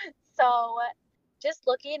 Yeah. So, just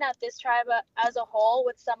looking at this tribe as a whole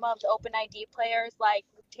with some of the OpenID players like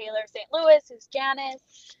Taylor St. Louis, who's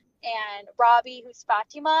Janice, and Robbie, who's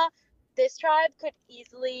Fatima, this tribe could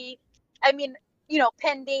easily,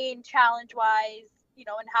 pending challenge-wise,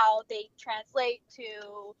 and how they translate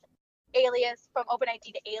to Alias, from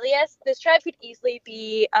OpenID to Alias, this tribe could easily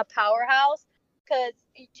be a powerhouse. Because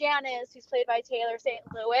Janice, who's played by Taylor St.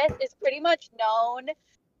 Louis, is pretty much known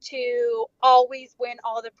to always win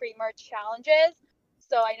all the pre-merge challenges.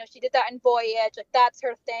 So I know she did that in Voyage, like that's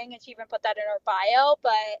her thing, and she even put that in her bio.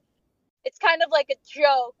 But it's kind of like a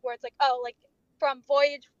joke where it's like, oh, like from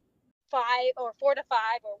Voyage 5 or 4 to 5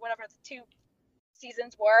 or whatever the 2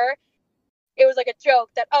 seasons were, it was like a joke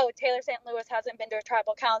that, oh, Taylor St. Louis hasn't been to a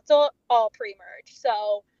tribal council all pre-merge.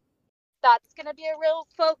 So that's going to be a real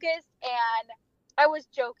focus. And I was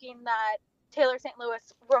joking that Taylor St. Louis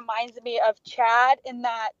reminds me of Chad in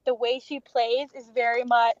that the way she plays is very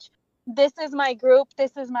much, this is my group,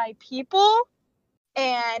 this is my people.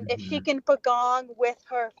 And if she can pagong with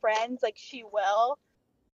her friends, like she will.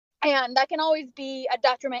 And that can always be a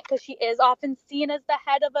detriment because she is often seen as the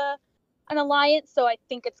head of an alliance. So I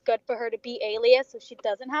think it's good for her to be Alias so she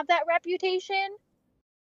doesn't have that reputation.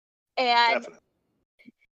 And Definitely.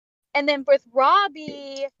 and then with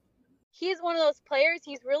Robbie, he's one of those players,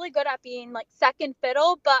 he's really good at being like second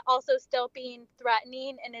fiddle, but also still being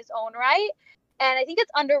threatening in his own right. And I think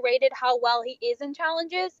it's underrated how well he is in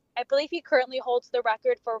challenges. I believe he currently holds the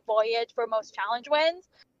record for Voyage for most challenge wins.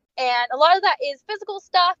 And a lot of that is physical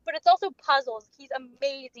stuff, but it's also puzzles. He's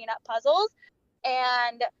amazing at puzzles.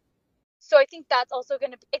 And so I think that's also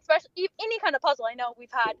going to be, especially any kind of puzzle. I know we've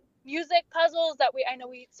had music puzzles that I know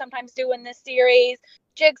we sometimes do in this series,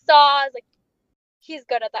 jigsaws, like he's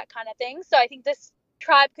good at that kind of thing. So I think this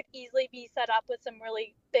tribe could easily be set up with some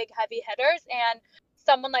really big heavy hitters and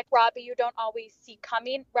someone like Robbie you don't always see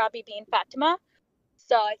coming, Robbie being Fatima.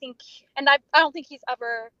 So I think, and I don't think he's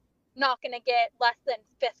ever not going to get less than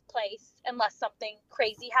 5th place unless something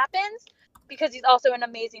crazy happens, because he's also an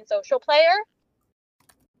amazing social player.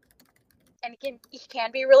 And he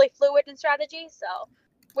can be really fluid in strategy. So,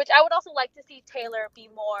 which I would also like to see Taylor be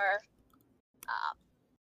more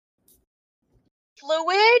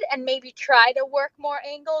fluid and maybe try to work more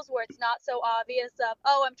angles where it's not so obvious of,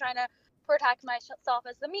 oh, I'm trying to protect myself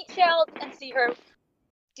as the meat shield, and see her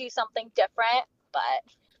do something different. But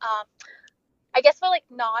I guess for like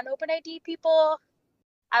non-open ID people,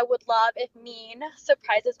 I would love if Mean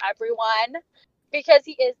surprises everyone, because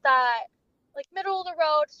he is that like middle of the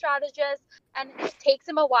road strategist, and it takes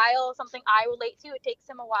him a while, something I relate to, it takes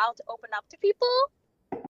him a while to open up to people.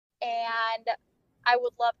 And I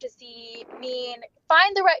would love to see Mean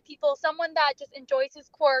find the right people, someone that just enjoys his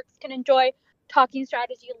quirks, can enjoy talking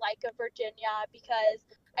strategy like a Virginia, because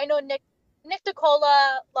I know Nick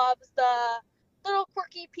DiCola loves the little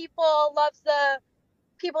quirky people, loves the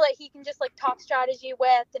people that he can just like talk strategy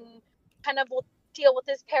with and kind of will deal with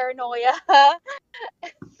his paranoia.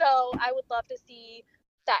 So I would love to see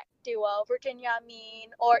that duo, Virginia, Mean,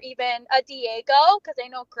 or even a Diego, because I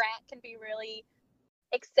know Grant can be really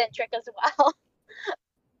eccentric as well.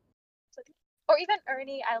 Or even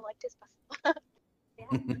Ernie, I liked his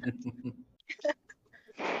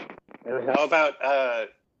How about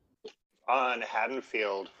on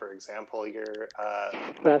Haddonfield, for example, your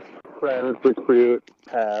best friend recruit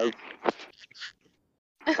has?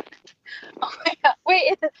 Oh my god!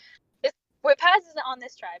 Wait, Paz isn't on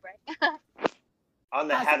this tribe, right? On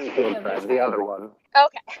the Paz is Haddonfield the tribe, other the tribe. other one.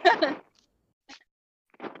 Okay.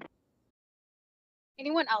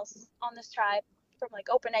 Anyone else on this tribe from like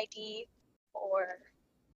Open ID or?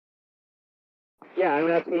 Yeah,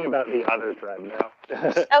 I'm asking about the other tribe now.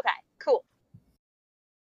 Okay, cool.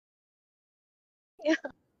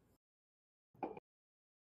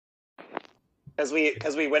 Because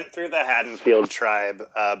we went through the Haddonfield tribe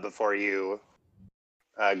before you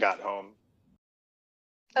got home.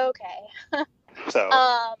 Okay. So,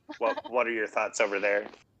 what are your thoughts over there?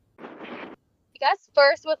 I guess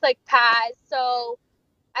first with like Paz. So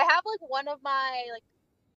I have like one of my like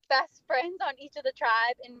best friends on each of the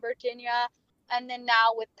tribe in Virginia, and then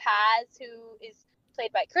now with Paz, who is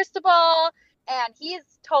played by Cristobal, and he is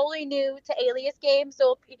totally new to Alias games, so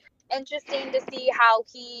it'll be interesting to see how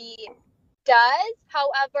he does.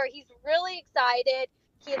 However, he's really excited.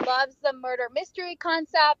 He loves the murder mystery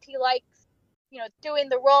concept. He likes, doing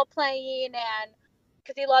the role playing, and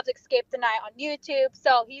because he loves Escape the Night on YouTube.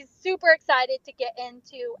 So he's super excited to get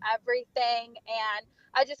into everything, and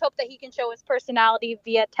I just hope that he can show his personality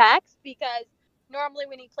via text, because normally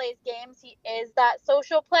when he plays games, he is that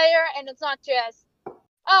social player, and it's not just,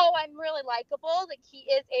 oh, I'm really likable. Like, he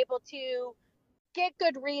is able to get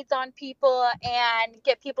good reads on people and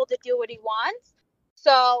get people to do what he wants.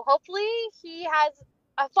 So hopefully he has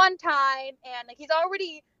a fun time, and like, he's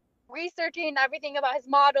already researching everything about his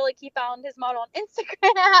model. Like, he found his model on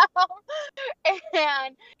Instagram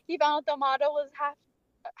and he found the model was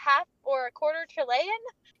half or a quarter Chilean,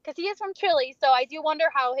 because he is from Chile. So I do wonder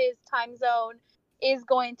how his time zone is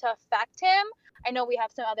going to affect him. I know we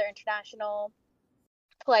have some other international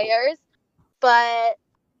players, but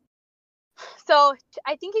So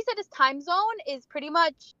I think he said his time zone is pretty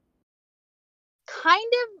much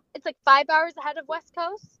it's like 5 hours ahead of West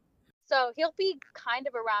Coast. So he'll be kind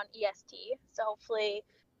of around EST. So hopefully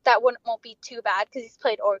that won't be too bad because he's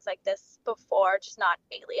played orgs like this before, just not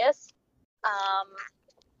Alias. Oh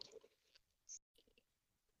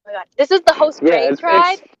my god, this is the host grade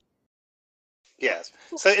tribe. Yes.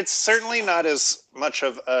 So it's certainly not as much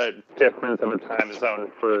of a difference of a time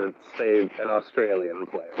zone for, say, an Australian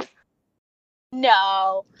player.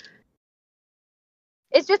 No,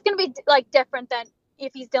 it's just gonna be like different than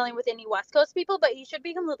if he's dealing with any West Coast people, but he should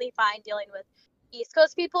be completely fine dealing with East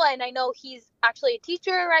Coast people. And I know he's actually a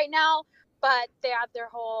teacher right now, but they have their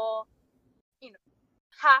whole,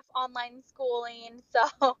 half online schooling,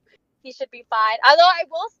 so he should be fine. Although I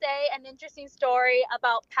will say an interesting story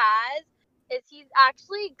about Paz is he's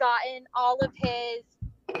actually gotten all of his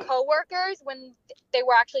coworkers when they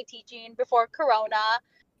were actually teaching before Corona,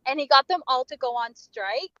 and he got them all to go on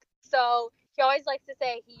strike. So he always likes to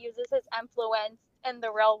say he uses his influence in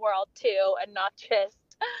the real world too, and not just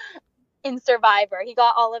in Survivor. He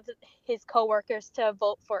got all of his coworkers to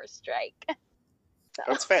vote for a strike. So.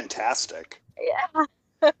 That's fantastic.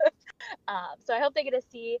 Yeah. So I hope they get to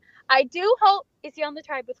see. I do hope, is he on the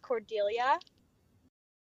tribe with Cordelia?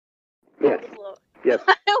 Yes. Yes.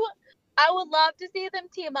 I would love to see them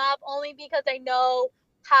team up only because I know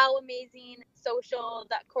how amazing social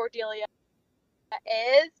that Cordelia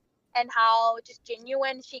is and how just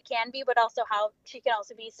genuine she can be, but also how she can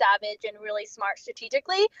also be savage and really smart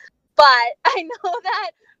strategically. But I know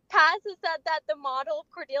that Paz has said that the model of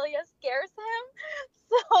Cordelia scares him.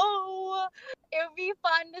 So it would be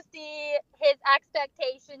fun to see his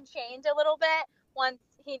expectation change a little bit once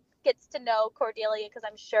he gets to know Cordelia, because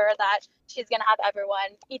I'm sure that she's going to have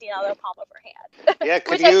everyone eating out of the palm of her hand. Yeah,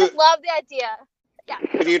 Which I just love the idea. Yeah.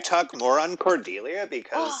 Could you talk more on Cordelia?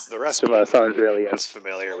 Because the rest of us aren't really as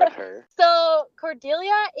familiar with her. So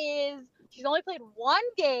Cordelia she's only played one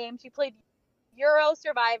game. She played Euro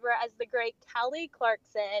Survivor as the great Kelly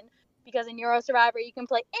Clarkson, because in Euro Survivor you can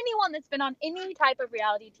play anyone that's been on any type of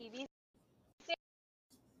reality TV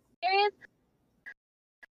series.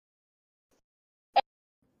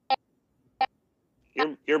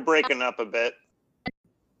 You're breaking up a bit.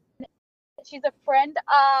 She's a friend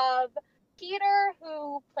of Peter,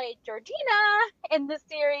 who played Georgina in the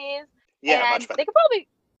series. Yeah, and much better. They could probably,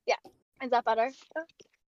 is that better?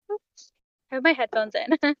 Oh, I have my headphones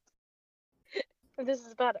in. This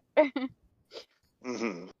is better.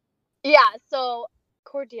 Mm-hmm. Yeah, so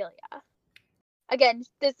Cordelia. Again,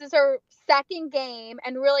 this is her second game,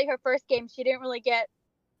 and really her first game, she didn't really get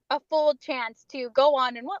a full chance to go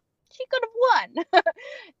on, and she could have won.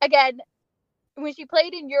 Again, when she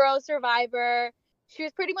played in Euro Survivor, she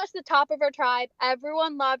was pretty much the top of her tribe.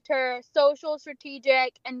 Everyone loved her, social,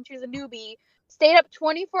 strategic, and she was a newbie. Stayed up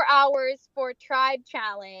 24 hours for Tribe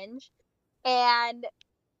Challenge, and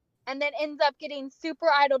then ends up getting super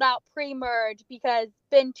idled out pre-merge because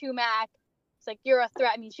Ben Tumac was like, you're a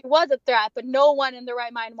threat. I mean, she was a threat, but no one in their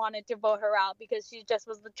right mind wanted to vote her out because she just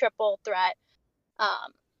was the triple threat.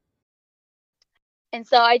 And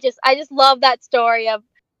so I just love that story of,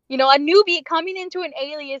 a newbie coming into an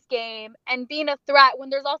Alias game and being a threat when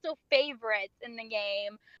there's also favorites in the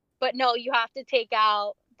game. But no, you have to take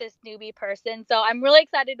out this newbie person. So I'm really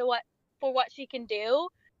excited for what she can do,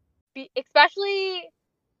 especially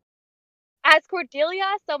as Cordelia,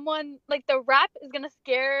 someone like the rep is gonna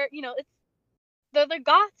scare. They're the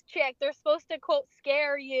goth chick. They're supposed to quote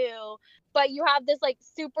scare you, but you have this like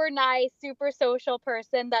super nice, super social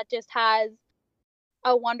person that just has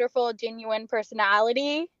a wonderful, genuine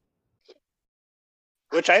personality.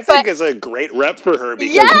 Which I think is a great rep for her,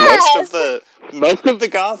 because most of the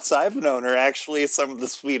goths I've known are actually some of the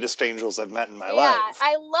sweetest angels I've met in my life. Yeah,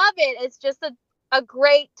 I love it. It's just a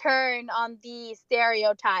great turn on the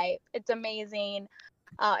stereotype. It's amazing.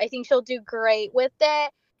 I think she'll do great with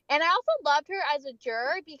it. And I also loved her as a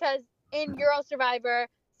juror because in Euro Survivor,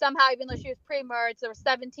 somehow, even though she was pre-merged, there were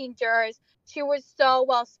 17 jurors. She was so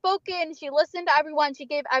well-spoken. She listened to everyone. She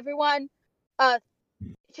gave everyone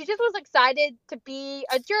she just was excited to be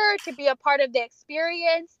a juror, to be a part of the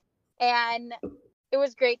experience, and it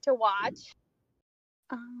was great to watch.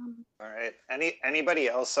 All right. Anybody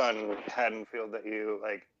else on Haddonfield that you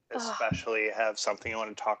especially have something you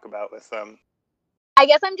want to talk about with them? I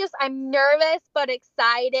guess I'm nervous but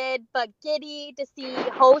excited but giddy to see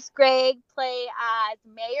host Greg play as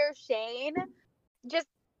Mayor Shane. Just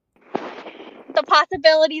the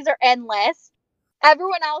possibilities are endless.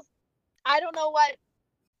 Everyone else, I don't know what.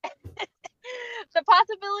 The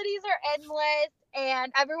possibilities are endless,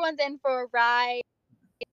 and everyone's in for a ride.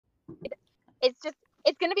 It's just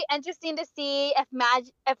it's gonna be interesting to see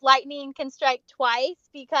if Lightning can strike twice,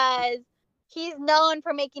 because he's known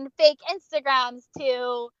for making fake Instagrams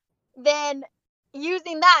to then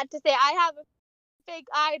using that to say I have a fake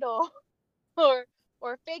idol or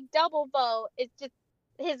fake double vote. It's just,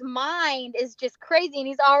 his mind is just crazy, and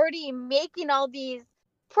he's already making all these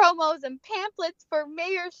promos and pamphlets for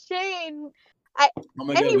Mayor Shane. Oh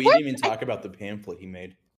my And god, he we didn't even talk about the pamphlet he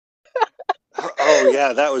made. Oh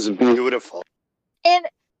yeah, that was beautiful. And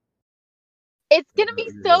it's gonna You're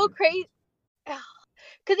be right. so crazy. Because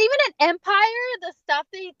even in Empire, the stuff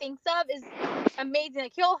that he thinks of is amazing.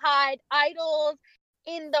 Like, he'll hide idols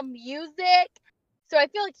in the music. So I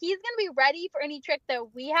feel like he's gonna be ready for any trick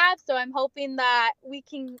that we have. So I'm hoping that we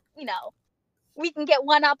can, we can get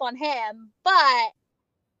one up on him. But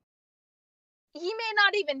he may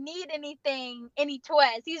not even need any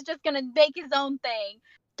twist. He's just gonna make his own thing.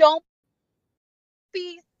 Don't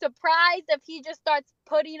be surprised if he just starts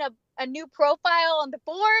putting a new profile on the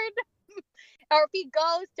board, or if he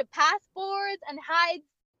goes to passports and hides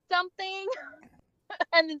something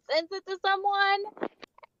and then sends it to someone.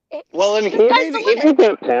 Well, and This guy's the limit.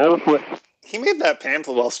 that pamphlet. He made that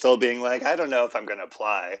pamphlet while still being like, I don't know if I'm going to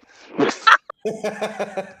apply. He just,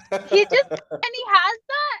 and he has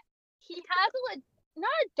that. He has not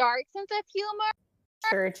a dark sense of humor,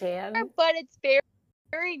 Sure, Jan. but it's very,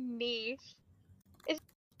 very niche. It's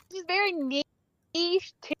just very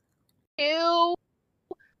niche too.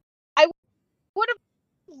 I would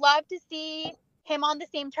have loved to see him on the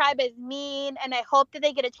same tribe as Mean, and I hope that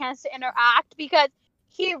they get a chance to interact, because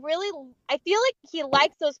I feel like he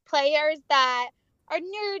likes those players that are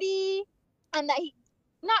nerdy, and that he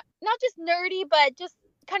not just nerdy, but just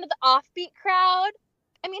kind of the offbeat crowd.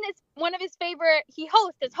 I mean, it's one of his favorite. He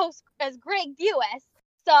hosts as Greg Buis,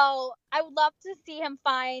 so I would love to see him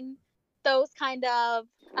find those kind of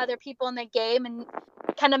other people in the game and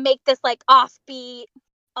kind of make this like offbeat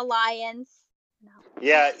alliance.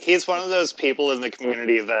 Yeah, he's one of those people in the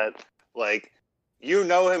community that, like, you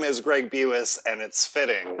know him as Greg Buis, and it's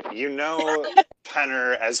fitting. You know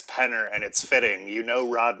Penner as Penner, and it's fitting. You know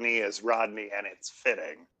Rodney as Rodney, and it's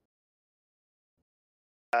fitting.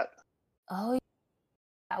 Oh,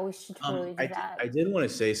 yeah, we should totally do that. I did want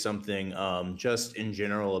to say something just in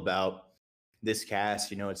general about this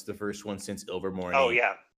cast. It's the first one since Ilvermorny. Oh,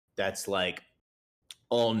 yeah. That's like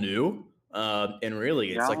all new. And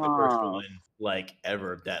really it's like the first Yeah. one like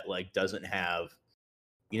ever that like doesn't have,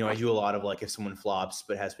 I do a lot of like if someone flops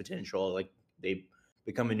but has potential, like they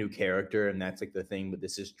become a new character, and that's like the thing. But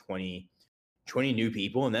this is 20 new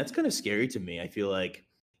people, and that's kind of scary to me. I feel like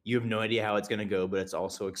you have no idea how it's going to go, but it's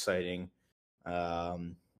also exciting.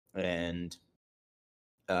 And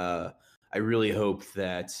I really hope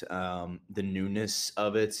that the newness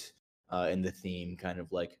of it and the theme kind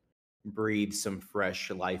of like breathe some fresh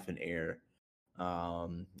life and air,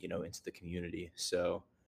 into the community. So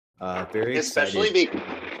very Especially excited.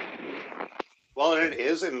 Well, and it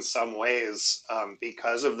is in some ways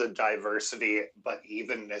because of the diversity, but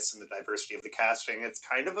evenness and the diversity of the casting. It's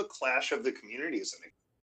kind of a clash of the communities.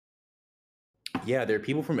 Yeah, there are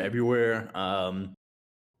people from everywhere.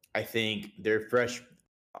 I think they're fresh.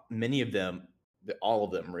 Many of them, all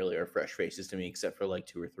of them really are fresh faces to me, except for like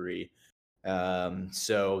 2 or 3.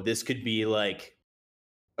 So this could be like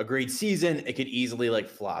a great season. It could easily like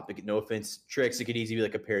flop. No offense, Tricks. It could easily be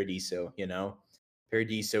like a Paradiso,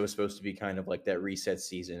 Paradiso is supposed to be kind of like that reset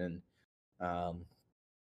season. And,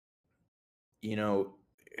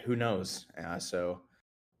 who knows? So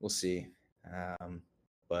we'll see.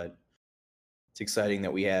 But it's exciting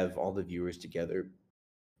that we have all the viewers together.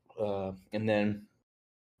 And then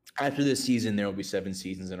after this season, there will be 7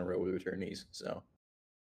 seasons in a row with returnees. So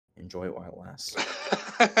enjoy it while it lasts.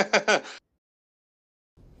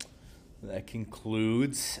 That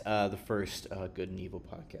concludes the first Good and Evil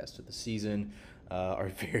podcast of the season. Our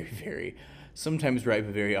very, very, sometimes right,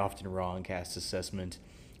 but very often wrong cast assessment.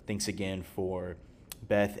 Thanks again for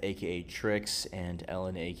Beth, aka Trix, and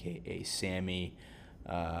Ellen, aka Sammy,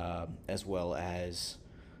 as well as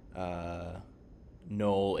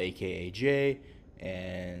Noel, aka Jay,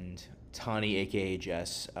 and Tani, aka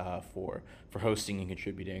Jess, for hosting and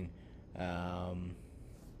contributing.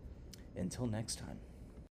 Until next time.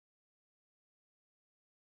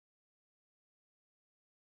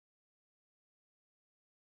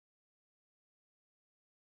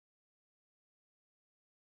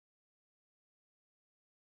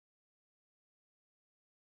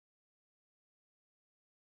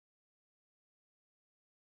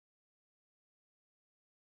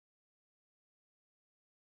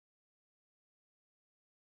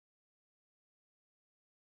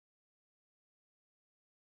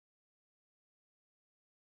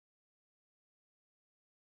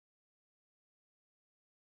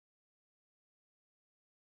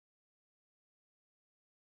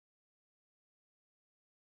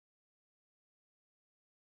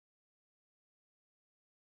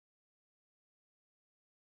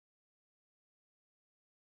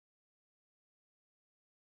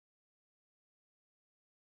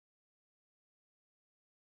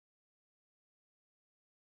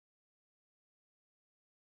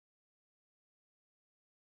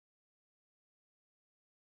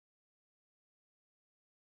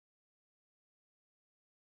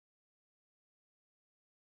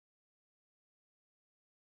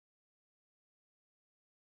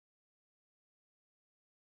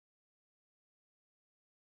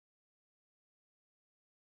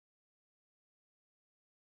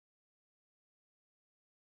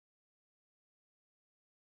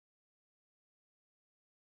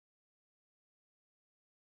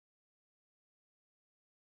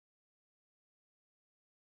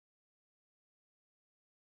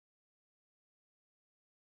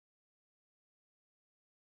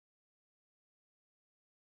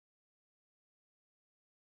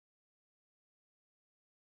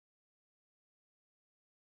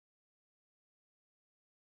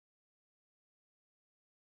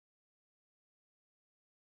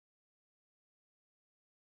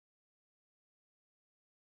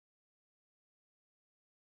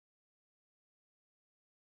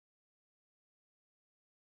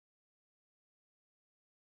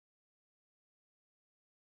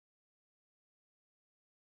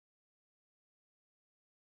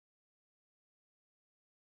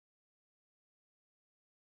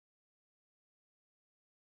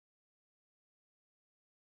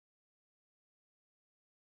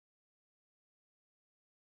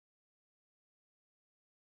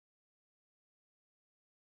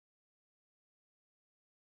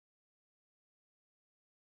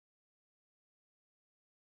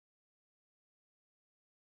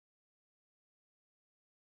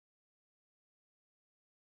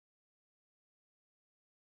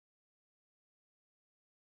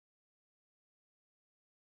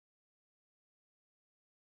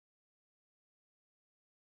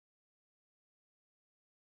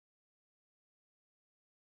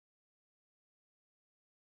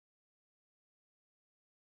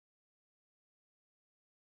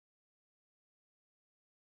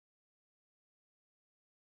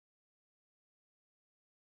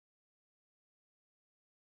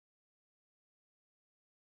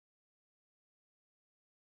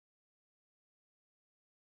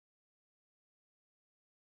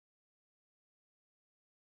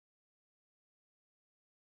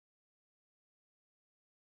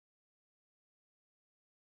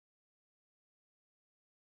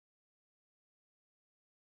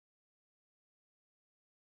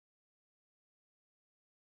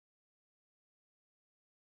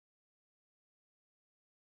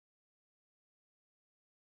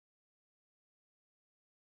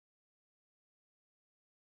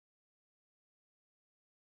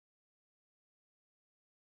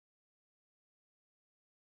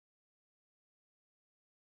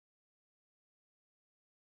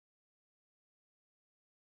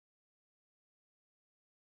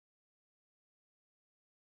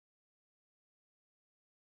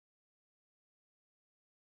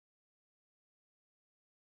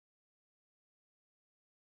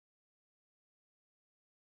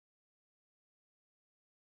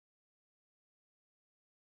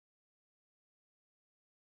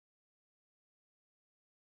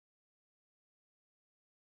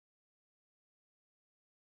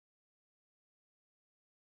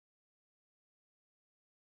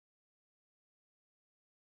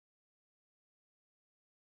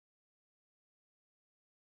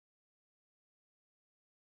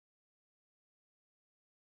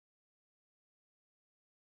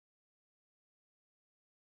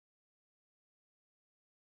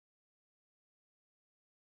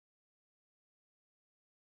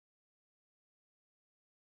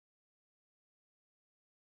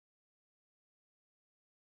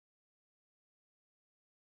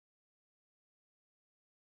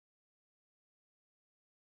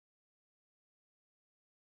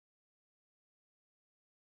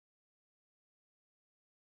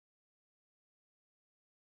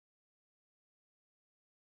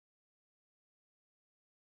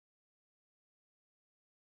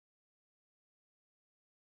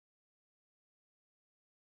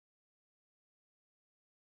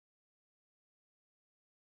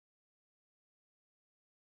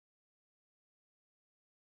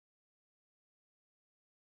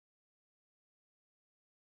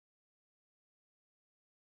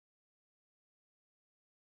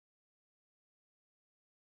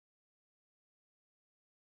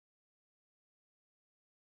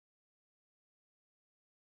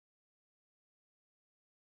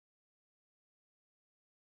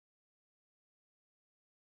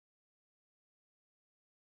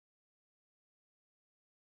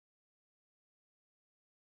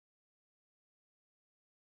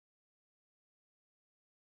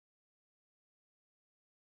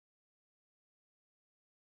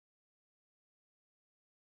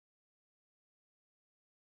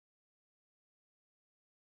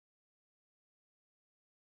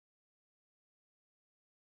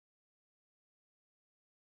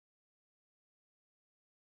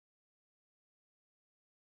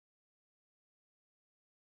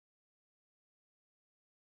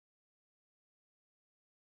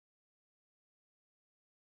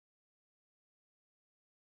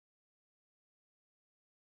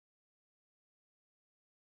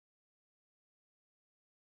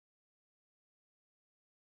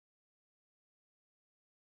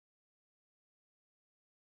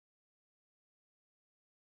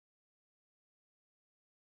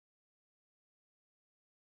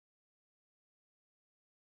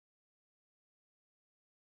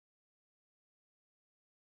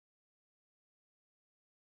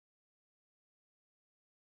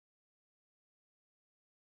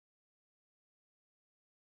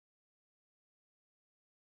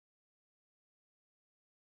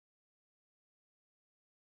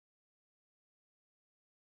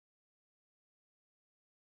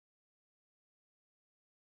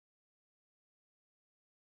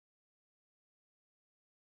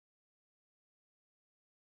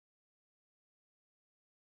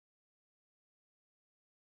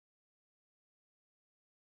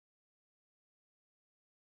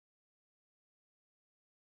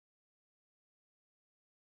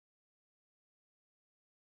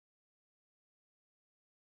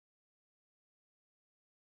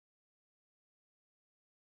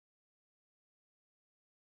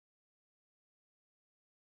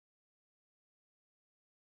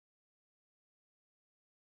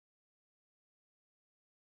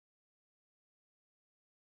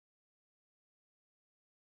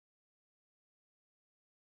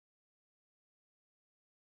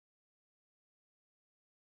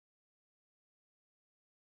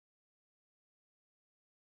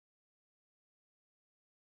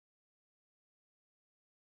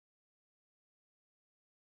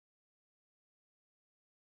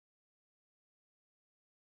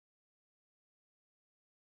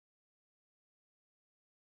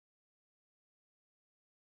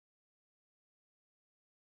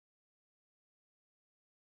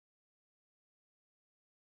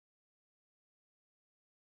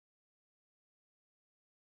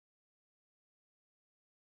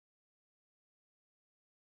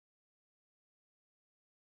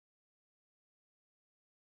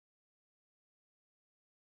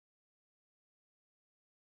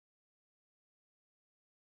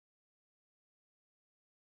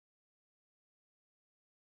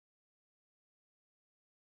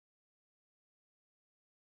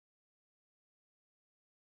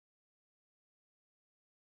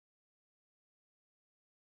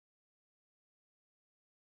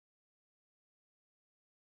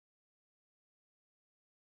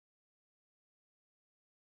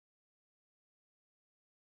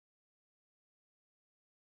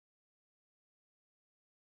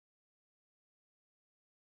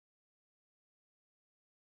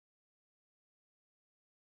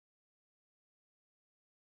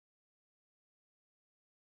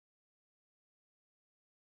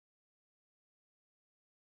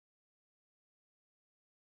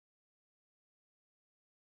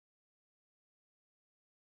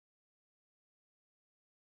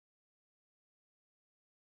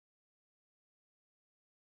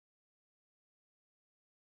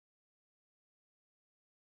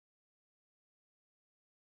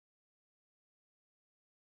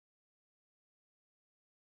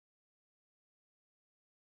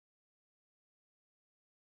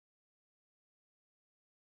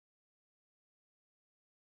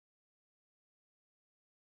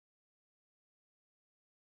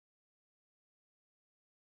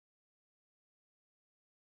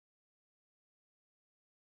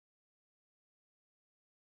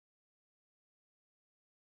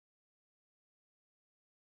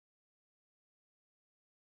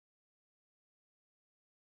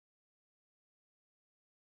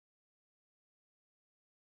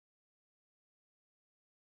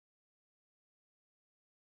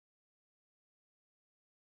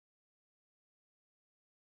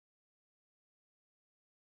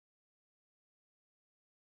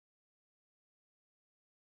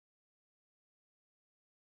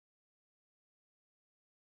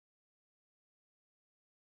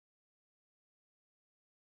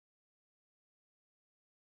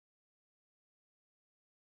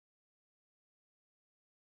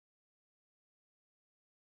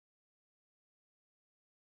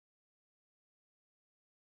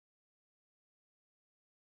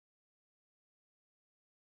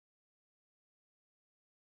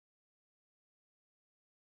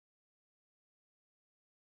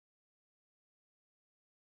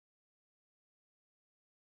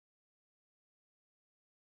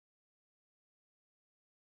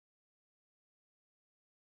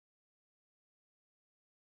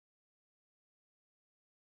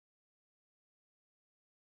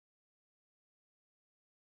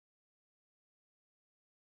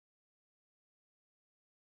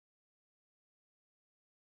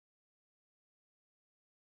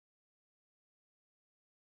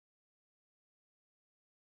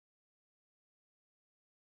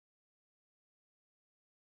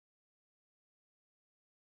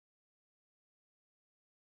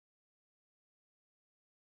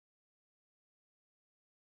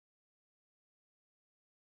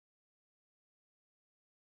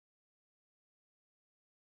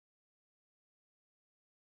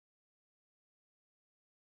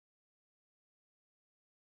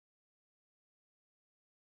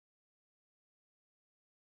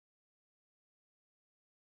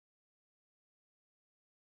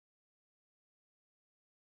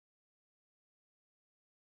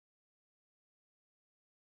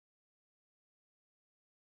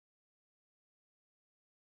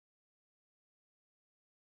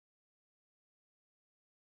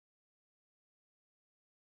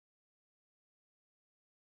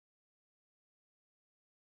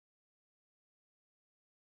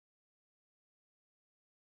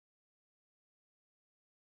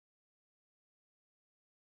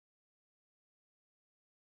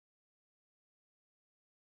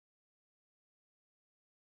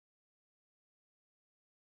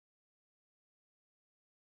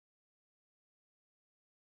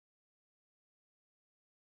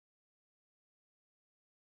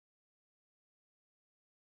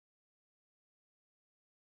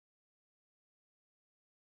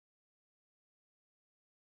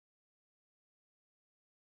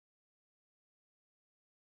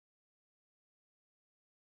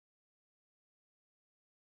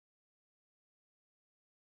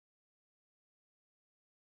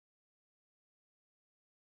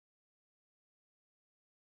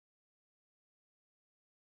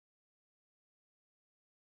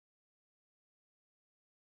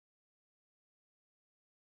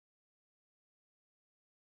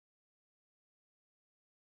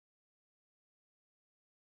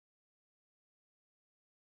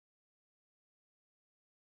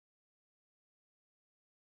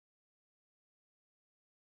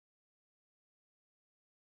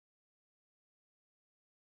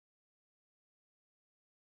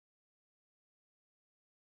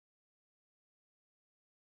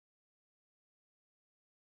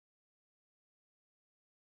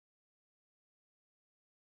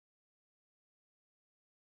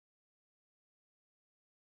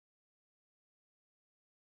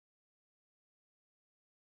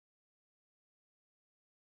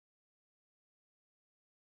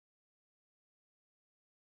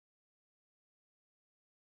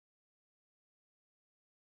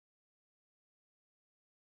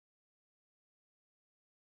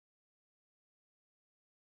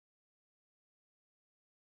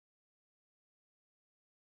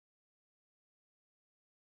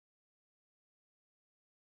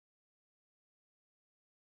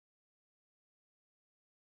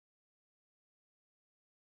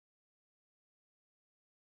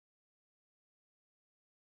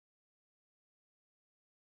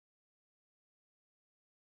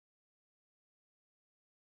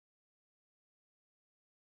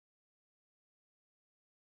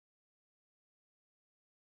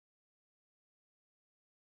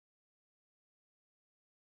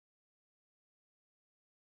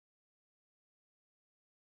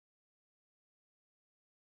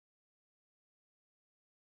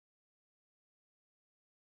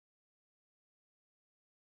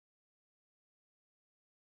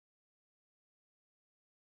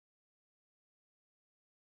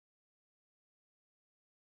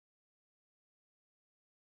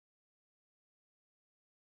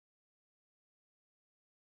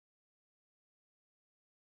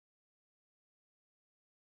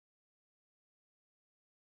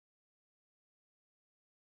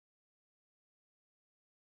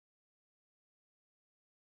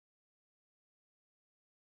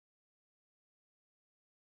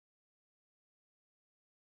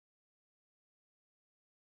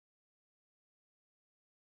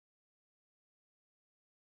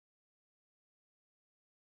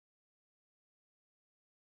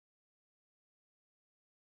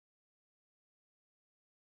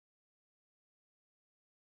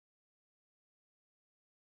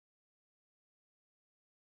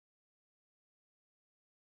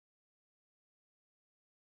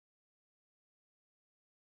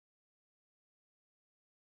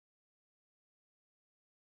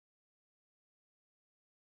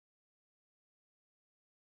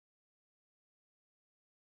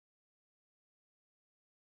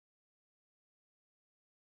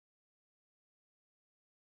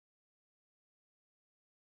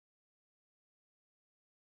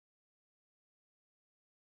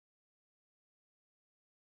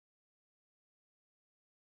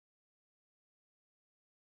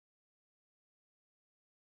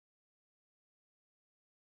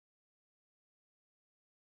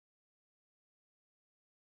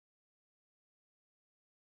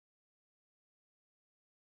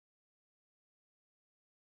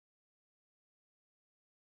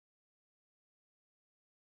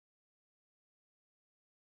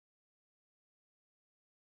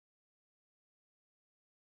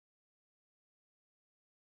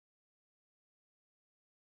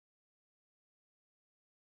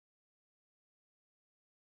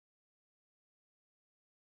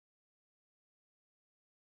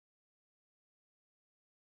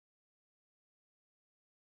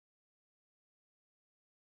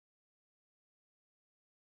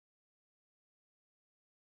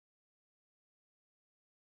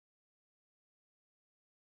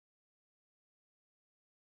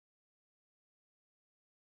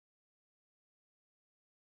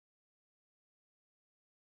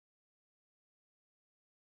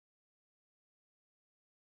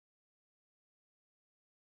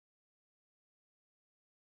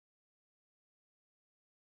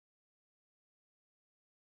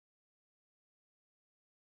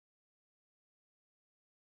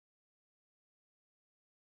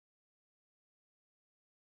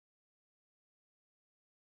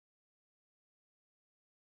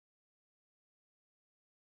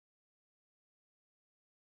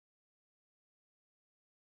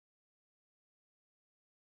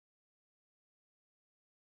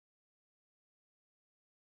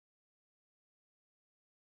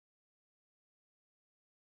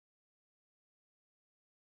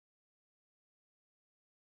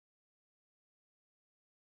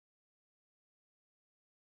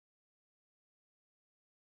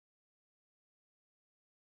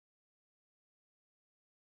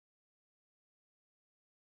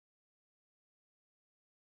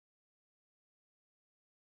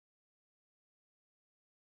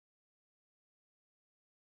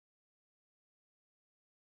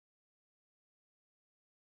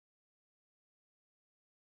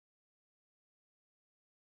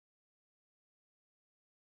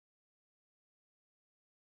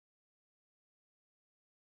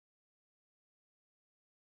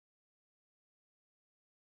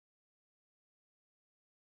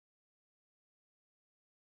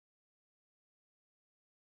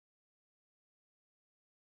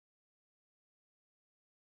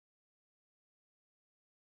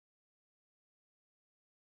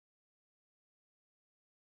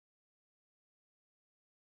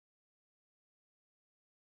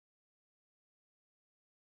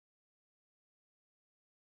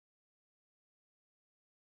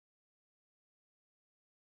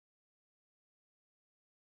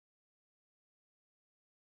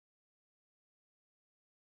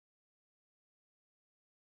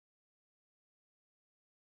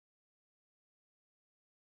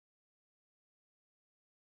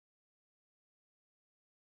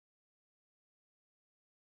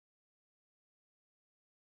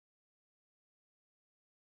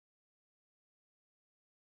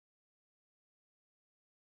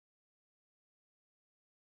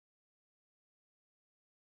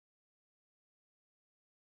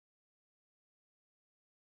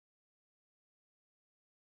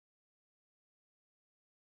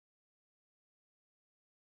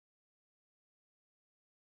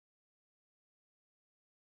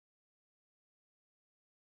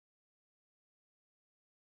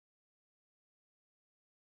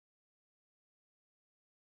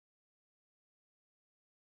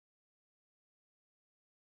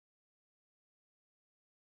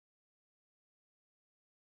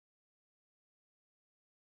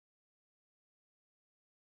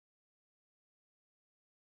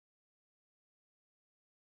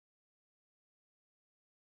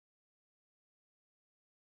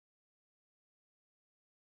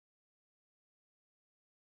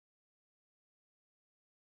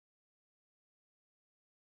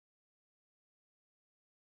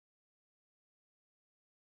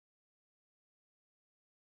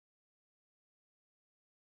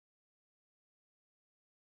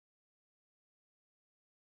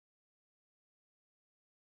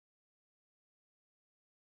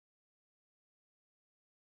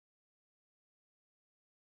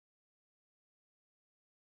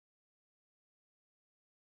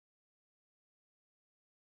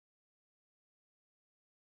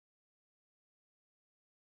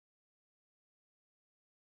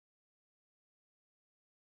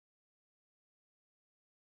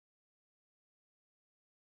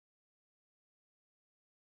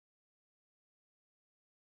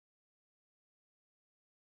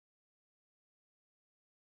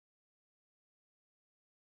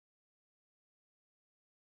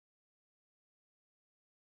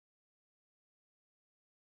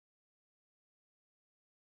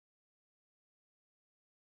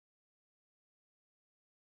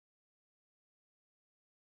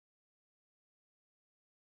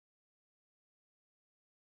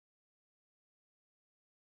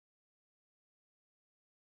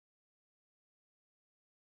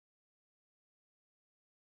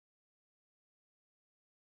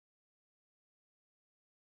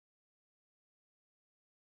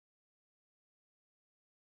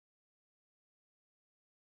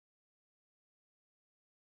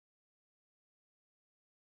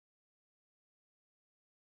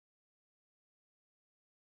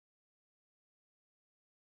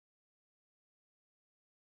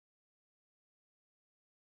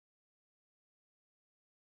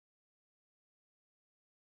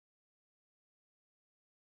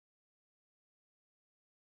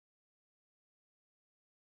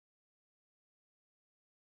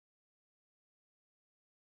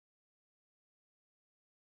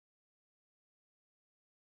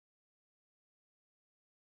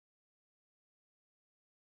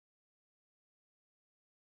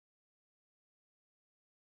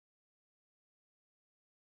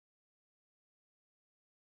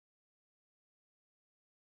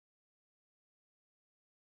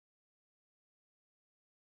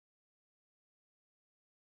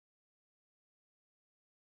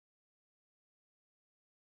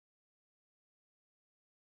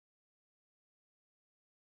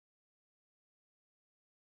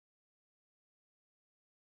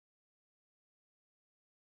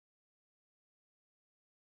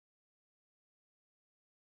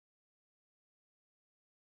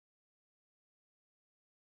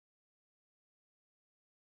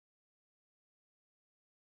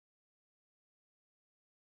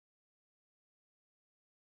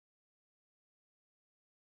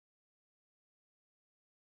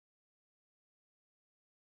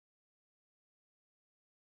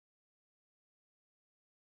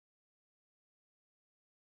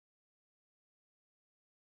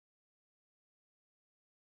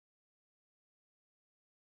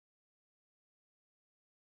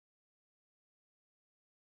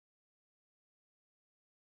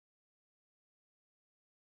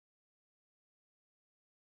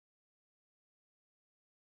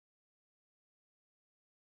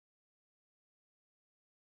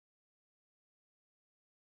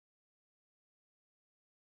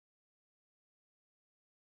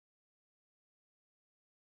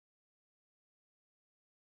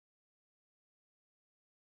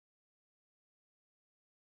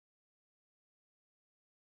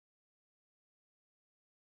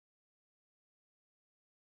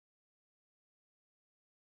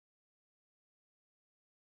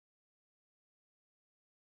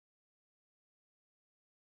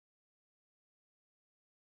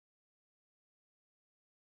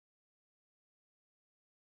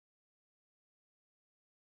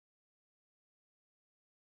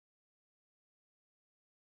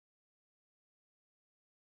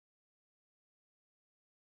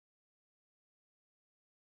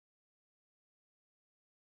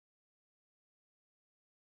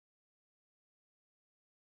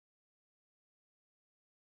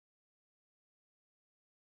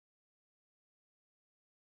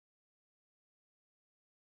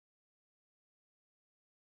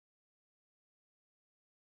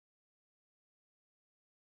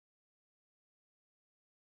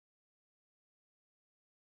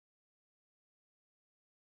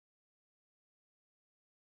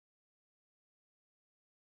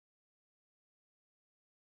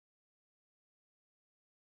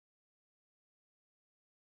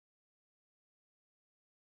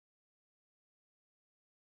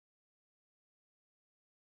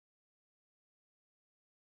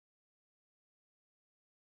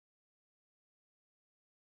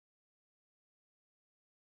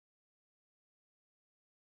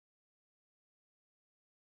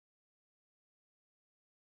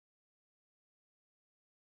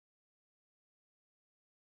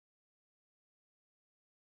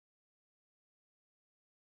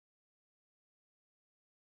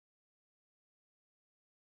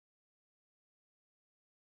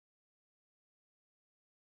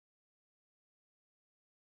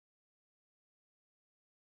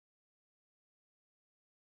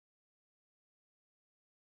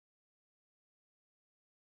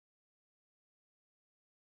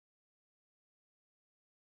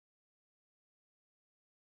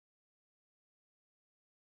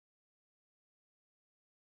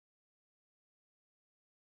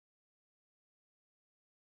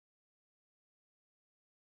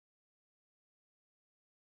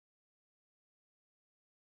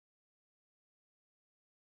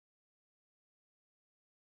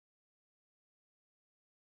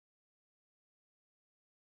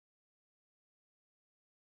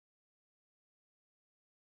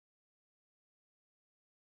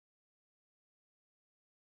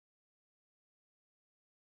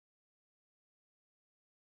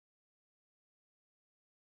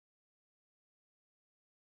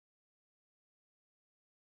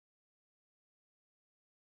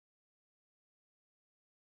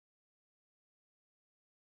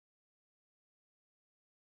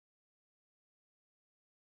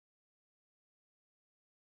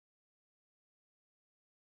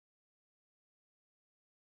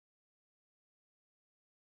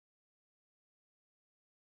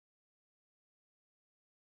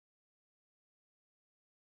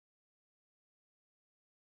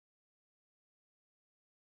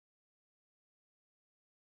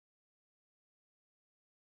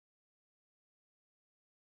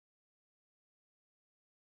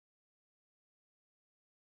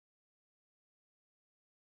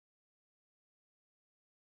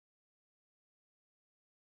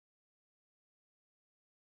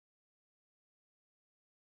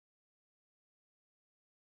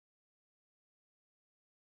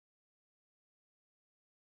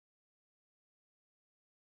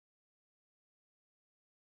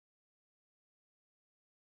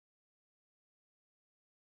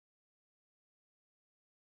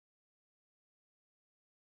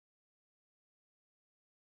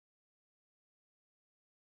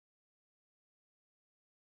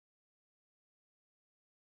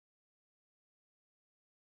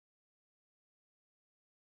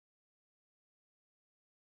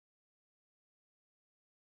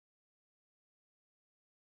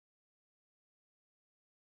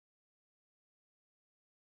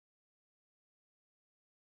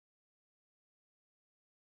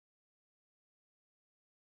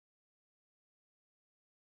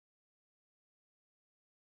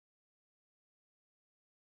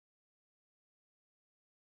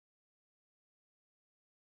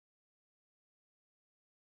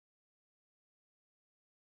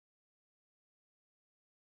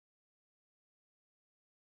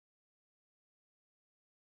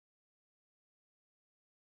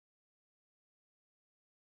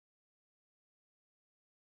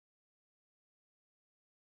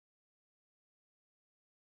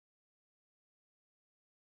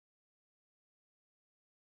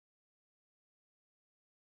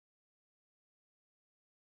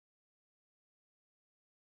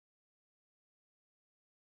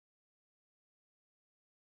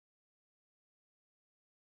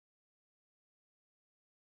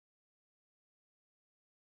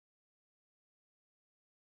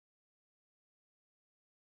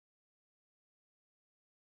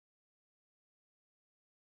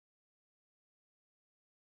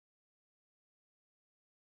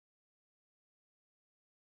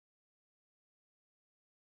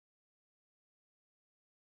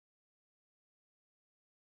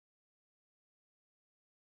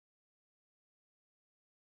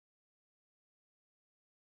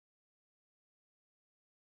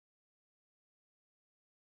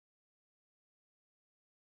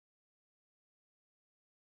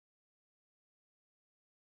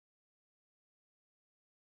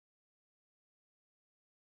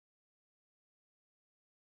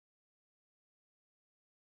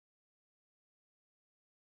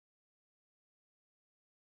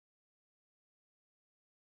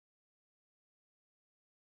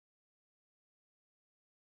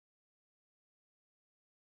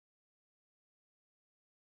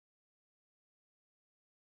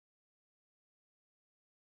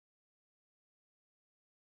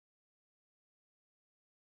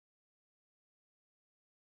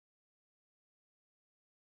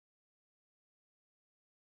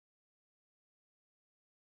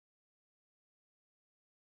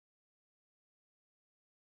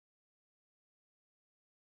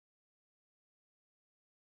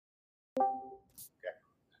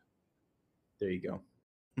 There you go.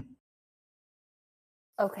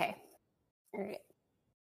 Okay. All right.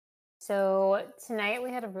 So tonight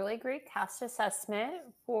we had a really great cast assessment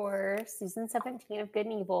for season 17 of Good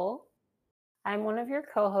and Evil. I'm one of your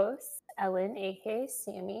co-hosts, Ellen, aka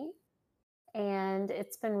Sammy, and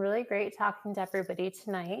it's been really great talking to everybody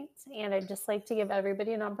tonight. And I'd just like to give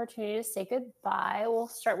everybody an opportunity to say goodbye. We'll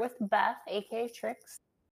start with Beth, aka Trix.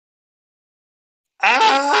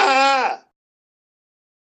 Ah!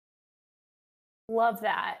 Love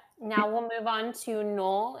that. Now we'll move on to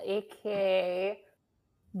Noel, aka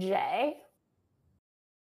Jay.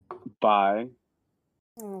 Bye.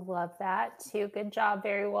 Love that too. Good job.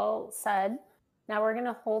 Very well said. Now we're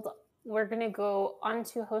gonna go on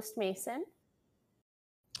to host Mason.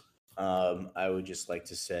 I would just like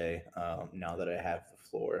to say, now that I have the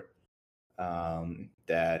floor,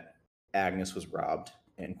 that Agnes was robbed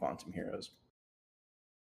in Quantum Heroes.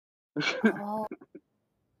 Oh,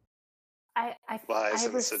 I Lies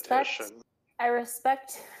and respect. sedition. I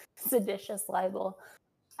respect seditious libel.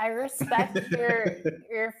 I respect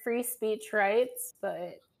your free speech rights,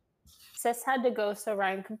 but sis had to go so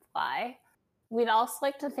Ryan could fly. We'd also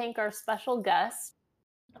like to thank our special guest,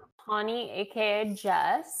 Tawny, aka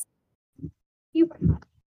Jess. Okay,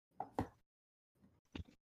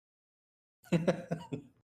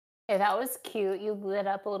 that was cute. You lit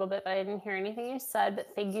up a little bit, but I didn't hear anything you said.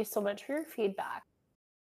 But thank you so much for your feedback.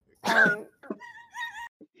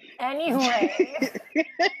 Anyway.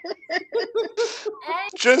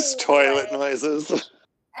 Just toilet Anyway. noises.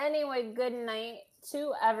 Anyway, good night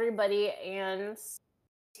to everybody and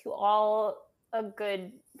to all a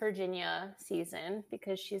good Virginia season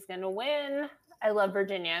because she's going to win. I love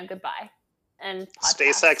Virginia. Goodbye. And Stay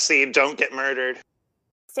podcast. sexy, don't get murdered.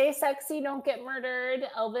 Stay sexy, don't get murdered.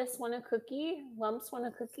 Elvis want a cookie? Lumps want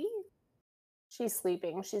a cookie? She's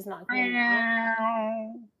sleeping. She's not going to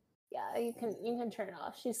meow. Yeah, you can turn it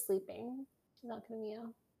off. She's sleeping. She's not going to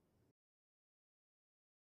meow.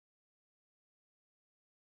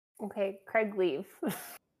 Okay, Craig, leave.